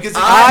don't, because if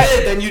you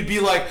did, then you'd be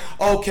like,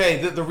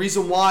 okay, the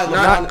reason why.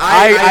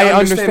 I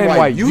understand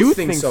why you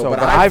think so, but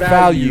I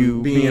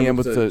value being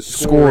able to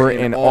score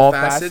in all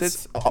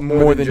facets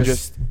more than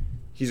just.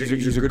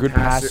 He's a good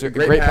passer,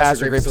 great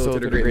passer, great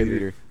facilitator, great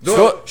leader.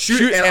 So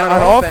shoot and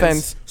on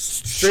offense,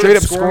 straight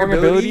up scoring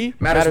ability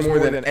matters more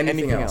than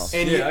anything else. Or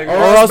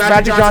else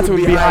Magic Johnson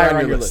would be higher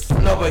on your list.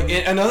 No, but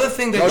another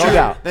thing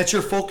that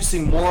you're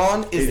focusing more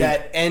on is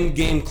that end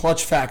game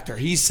clutch factor.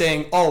 He's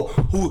saying,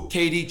 who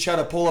KD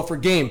Chedda pull up for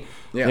game.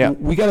 Yeah.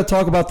 We got to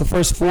talk about the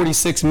first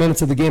 46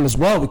 minutes of the game as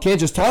well. We can't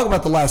just talk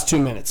about the last 2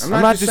 minutes. I'm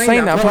not just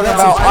saying that. I'm talking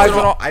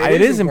about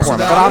it is important.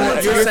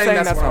 But you're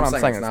saying that's what I'm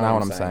saying. That's not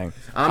what I'm saying.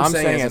 I'm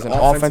saying as an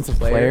offensive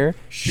player,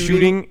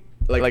 shooting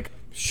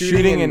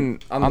in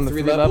on the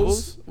 3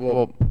 levels.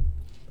 Well,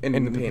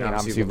 in the paint,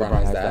 obviously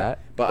LeBron has that.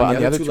 But on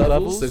the other 2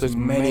 levels, there's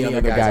many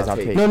other guys I'll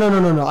take.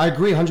 No. I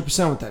agree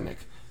 100% with that, Nick.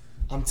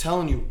 I'm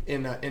telling you,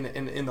 in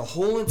the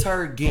whole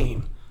entire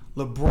game,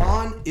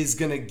 LeBron is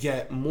going to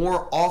get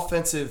more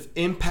offensive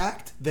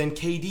impact than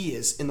KD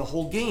is in the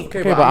whole game.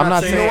 Okay, but I'm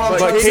not saying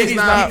but KD's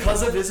not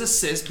because of his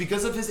assist,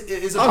 because of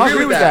his I'll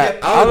agree with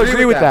that. I'll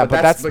agree with that,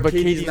 but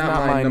KD's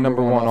not my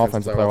number 1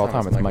 offensive player of all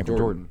time. It's Michael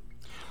Jordan.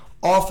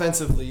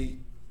 Offensively,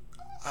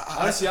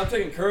 honestly, I'm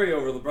taking Curry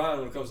over LeBron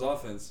when it comes to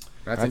offense.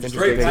 That's interesting.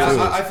 Great It's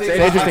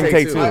an interesting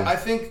take too. I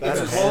think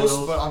it's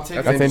close, but I'm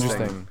taking. That's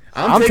interesting.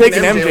 I'm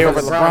taking MJ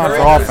over LeBron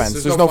for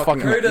offense. There's no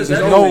fucking. Curry does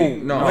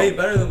everything way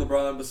better than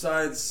LeBron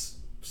besides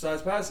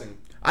passing.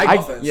 I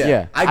get what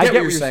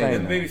you're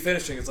saying. Maybe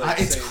finishing.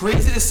 It's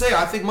crazy to say.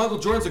 I think Michael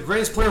Jordan's the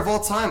greatest player of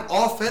all time.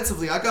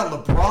 Offensively, I got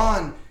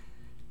LeBron,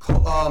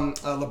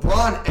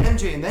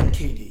 MJ, and then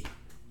KD.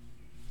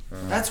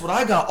 That's what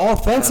I got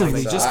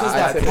offensively, just because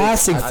that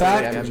passing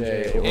factor.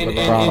 MJ over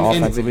LeBron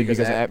offensively because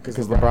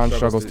LeBron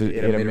struggles to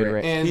hit a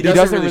mid-range. He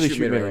doesn't really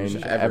shoot mid-range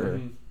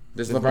ever.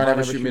 Does LeBron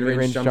ever shoot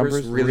mid-range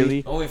jumpers?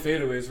 Really? Only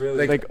fadeaways,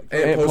 really. Like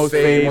post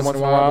fade once in a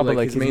while, but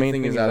like his main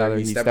thing is either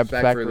he steps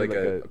back for like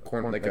a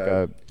corner, like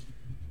a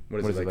for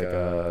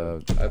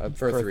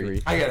a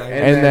 3. I get it.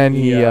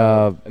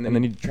 And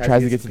then he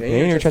tries to get to the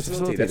paint or tries to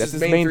facilitate. That's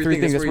his main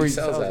 3 things. That's where he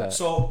sells at.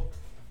 So.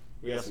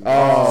 So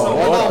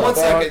hold on 1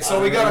 second.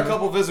 So we got a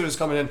couple visitors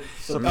coming in.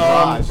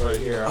 Right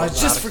here. I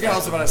just forgot what I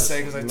was about to say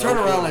because I turn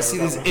around and I see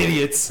these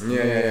idiots.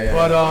 Yeah.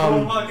 But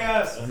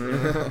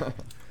podcast.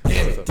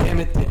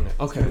 Damn it.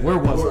 Okay, where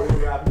was I?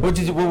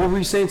 What were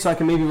you saying so I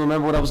can maybe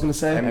remember what I was gonna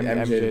say?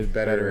 MJ is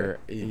better.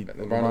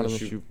 LeBron doesn't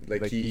shoot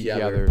like he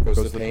either goes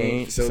to the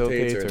paint,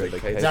 facilitates, or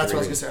like. That's what I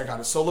was gonna say. I got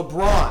it. So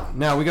LeBron.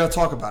 Now we gotta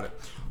talk about it.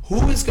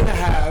 Who is gonna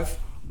have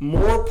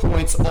more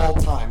points all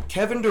time,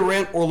 Kevin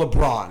Durant or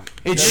LeBron?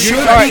 It should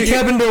be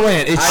Kevin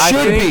Durant. It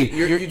should be.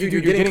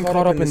 You're getting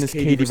caught up in this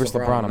KD versus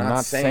LeBron. I'm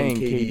not saying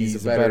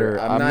KD's better.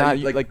 I'm not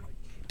like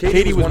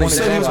KD was one You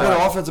said he was a better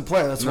example. offensive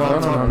player. That's No, what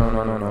I'm no, talking no,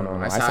 about. no, no, no,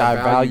 no. I said I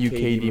value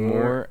KD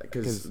more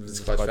because of his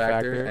clutch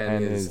factor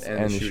and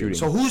the shooting.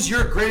 So who's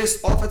your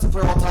greatest offensive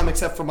player of all time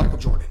except for Michael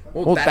Jordan?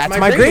 Well, that's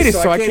my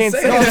greatest, so I can't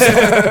say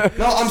that.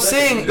 No, I'm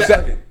saying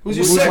who's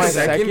your Who's my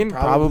second? second?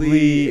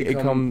 Probably it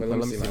come. Let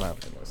me see my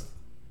list.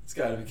 It's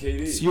gotta be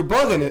KD. So you're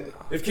bugging it.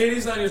 If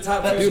KD's not in your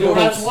top two Dude, well,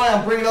 scorers, that's why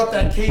I'm bringing up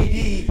that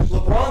KD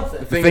LeBron thing.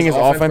 The thing is,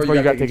 offense, bro,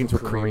 you got to take into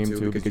Kareem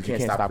too because you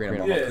can't stop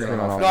Kareem on No,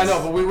 I offense.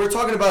 know, but we were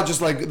talking about just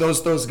like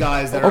those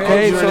guys that are.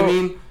 Okay, you know what I so-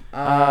 mean?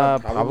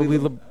 Probably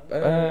the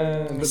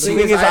thing is,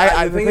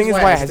 the thing is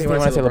why I hesitate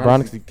when I say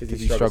LeBron because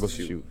he struggles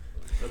to shoot.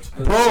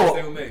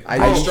 Bro,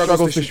 I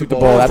struggles to shoot the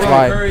ball. That's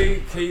why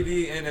Curry,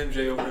 KD, and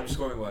MJ over him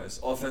scoring wise,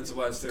 offensive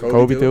wise too.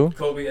 Kobe too.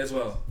 Kobe as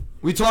well.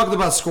 we talked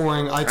about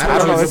scoring. I told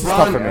don't you know, this is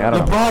tough for me, I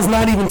don't know. LeBron's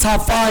not even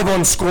top 5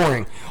 on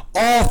scoring.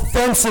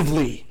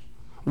 Offensively.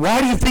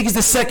 Why do you think he's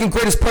the second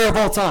greatest player of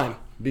all time?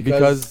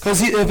 Because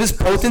Because of his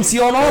potency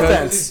on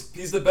offense.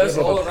 He's the best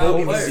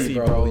all-around potency,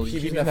 player. bro. You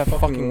keep using that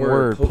fucking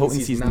word.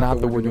 Potency is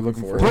not the word you're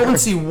looking for.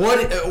 Potency, what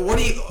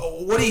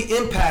he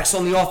impacts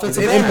on the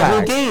offensive His end of the whole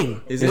impact.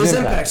 game. His His impact.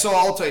 impact. So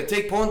I'll tell you,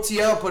 take potency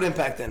out, put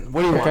impact in.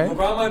 What do you Okay. want?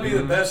 LeBron might be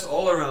the best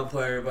all-around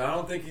player, but I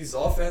don't think he's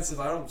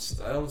offensive. I don't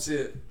see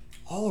it.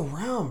 All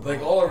around, bro.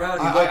 Like all around.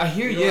 I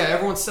hear you. Yeah,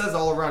 everyone says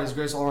all around. He's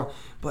great all around.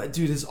 But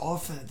dude, his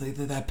offense,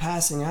 that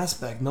passing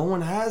aspect, no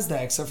one has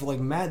that except for like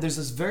Matt. There's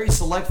this very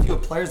select few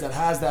of players that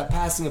has that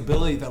passing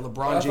ability that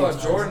LeBron I James thought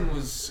has. Jordan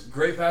was a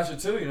great passer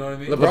too. You know what I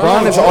mean?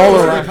 LeBron is Jordan's all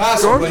a around. great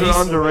passer, but Jordan's he's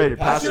an underrated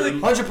I feel passer.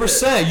 like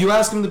 100%. You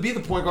ask him to be the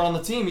point guard on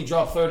the team, he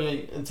dropped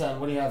 38 and 10.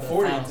 What do you have?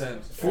 40 and 10.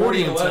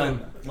 40 and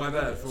 10. My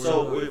bad. 40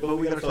 So, but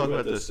we gotta talk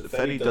about this.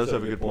 Fetty does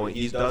have a good point.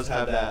 He does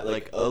have that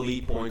like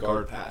elite point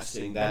guard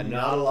passing that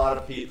not a lot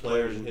of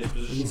players in his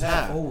position He's a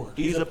have. forward.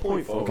 He's a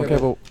point forward. Okay,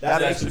 well,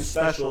 That makes him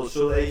special.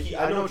 So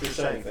I know what you're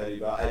saying, Fetty,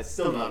 but it's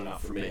still not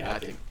enough for me. I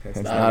think it's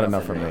not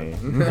enough for me.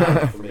 Not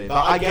enough for me.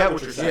 But I get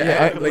what you're saying.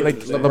 Yeah, I completely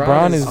like understand.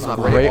 LeBron is I'm not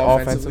great great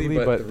offensively,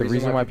 but the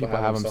reason why people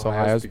have him so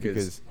high is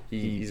because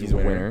he's a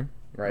winner,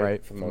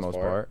 right? For the most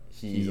part,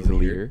 he's a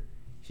leader.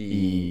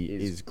 He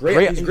is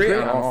great. He's great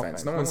on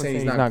offense. No one's saying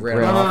he's not great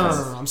No, on no, no,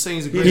 offense. no. I'm saying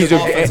he's a great He's a,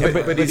 offensive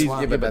but, player. but, he's,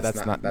 why- yeah, but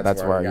that's not.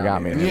 That's where you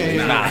got me.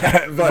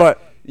 Yeah.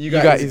 But you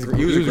got. He was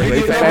a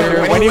great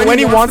defender. When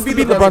he wants to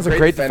be, LeBron's a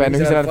great defender.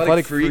 He's an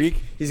athletic freak.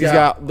 He's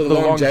got the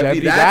longevity.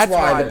 That's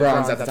why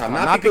LeBron's at the top.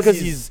 Not because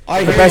he's the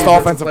best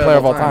offensive player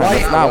of all time. Why,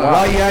 That's not why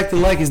why. you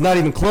acting like he's not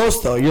even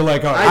close though? You're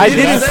like, oh, I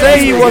didn't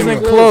say he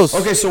wasn't close.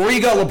 Okay, so where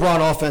you got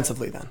LeBron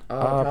offensively then?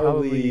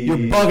 Probably. You're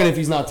bugging if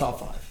he's not top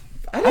 5.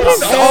 I didn't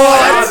say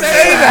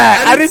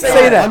that. I didn't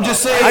say that. I'm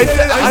just saying.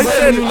 I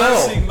said. you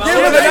know.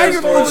 Yeah, but now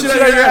you're pulling shit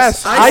out of your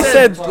ass. I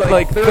said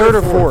like third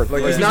or fourth.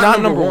 Like he's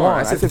not number one.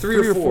 I said 3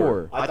 or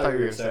 4. I thought you were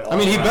gonna say. I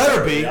mean, he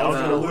better be. I was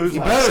gonna lose. He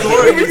my better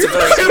story. be.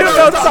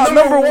 Top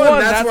number one.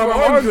 That's why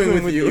I'm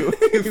arguing with you.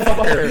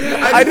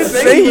 I didn't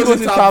say he was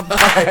in top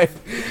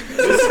 5.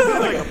 This is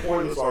like a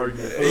pointless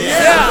argument.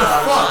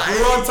 Fuck, we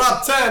were on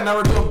top 10. Now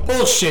we're doing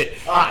bullshit.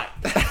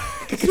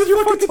 Because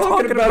you're fucking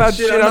talking about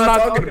shit I'm not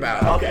talking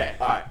about. Okay,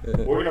 alright.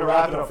 We're gonna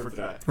wrap it up for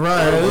today.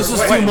 Right, this is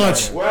too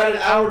much. We're at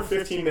an hour and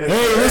 15 minutes.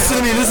 Hey, listen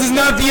to me. This is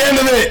not the end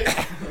of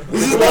it.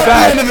 This is not the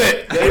end of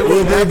it.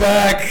 We'll be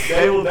back.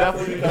 They will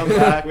definitely come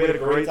back. We had a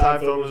great time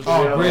filming this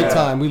video. Oh, great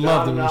time. We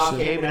loved it. Knock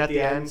Shit. came in at the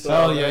end. So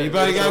Oh yeah, you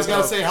guys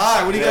gotta say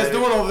hi. What are you guys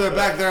doing over there,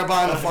 back there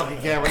behind the fucking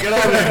camera? Get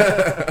over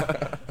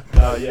there.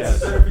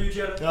 Yes. I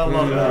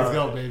love it. Let's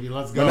go, baby.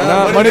 Let's go.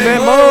 Money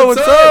Man Mo,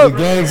 what's up? The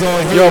gang's all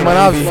here. Yo,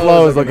 Manav's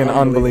flow is looking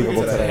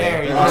unbelievable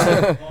today.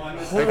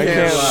 Holy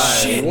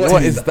Shit.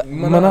 What is that?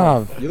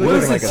 Manav. What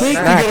does it take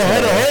to get a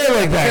head of hair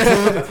like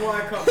that,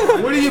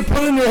 dude? What do you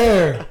put in your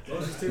hair?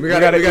 We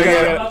got it.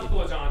 I'm about to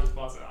pull a John, just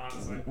bust it,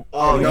 honestly.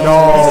 Oh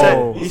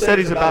No. He said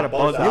he's about to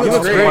buzz out. He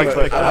looks great.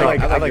 Like,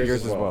 I like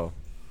yours as well.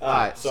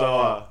 Alright,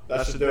 so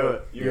that should do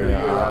it. You're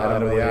I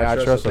don't know the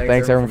outro, so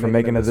thanks everyone for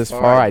making it this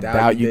far. I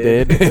doubt you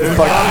did. There's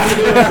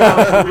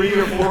probably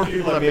 3 or 4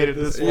 people that made it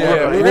this far.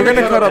 Yeah, but- we're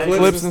gonna cut up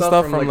clips and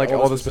stuff from like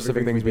all the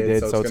specific things we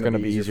did, so it's gonna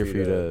be easier for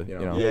you to, you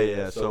know.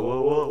 Yeah. So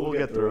we'll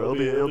get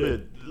through. It'll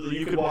be.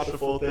 You could watch the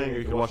full thing, or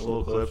you could watch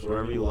little clips,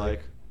 wherever you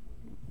like.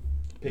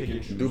 Pick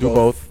and choose. Do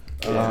both.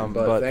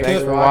 But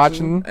thanks for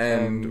watching,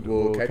 and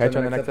we'll catch you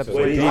on the next episode.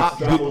 Wait,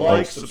 drop a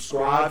like,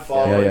 subscribe,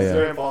 follow Yeah.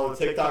 Instagram, follow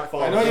TikTok,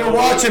 follow. I know you're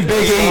watching,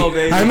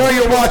 Biggie. I know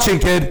you're watching,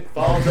 kid.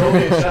 Follow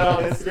Joey and Chedda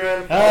on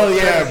Instagram. Hell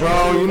yeah,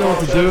 bro. You know what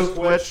to do.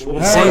 Twitch.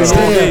 Hell Scenes yeah,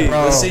 TV.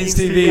 bro. The Scenes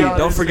TV.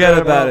 Don't forget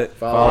about it.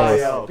 Follow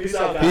us. Peace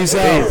out. Peace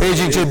out.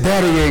 Paging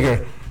Chedda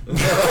Jaeger.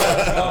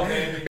 Oh, man.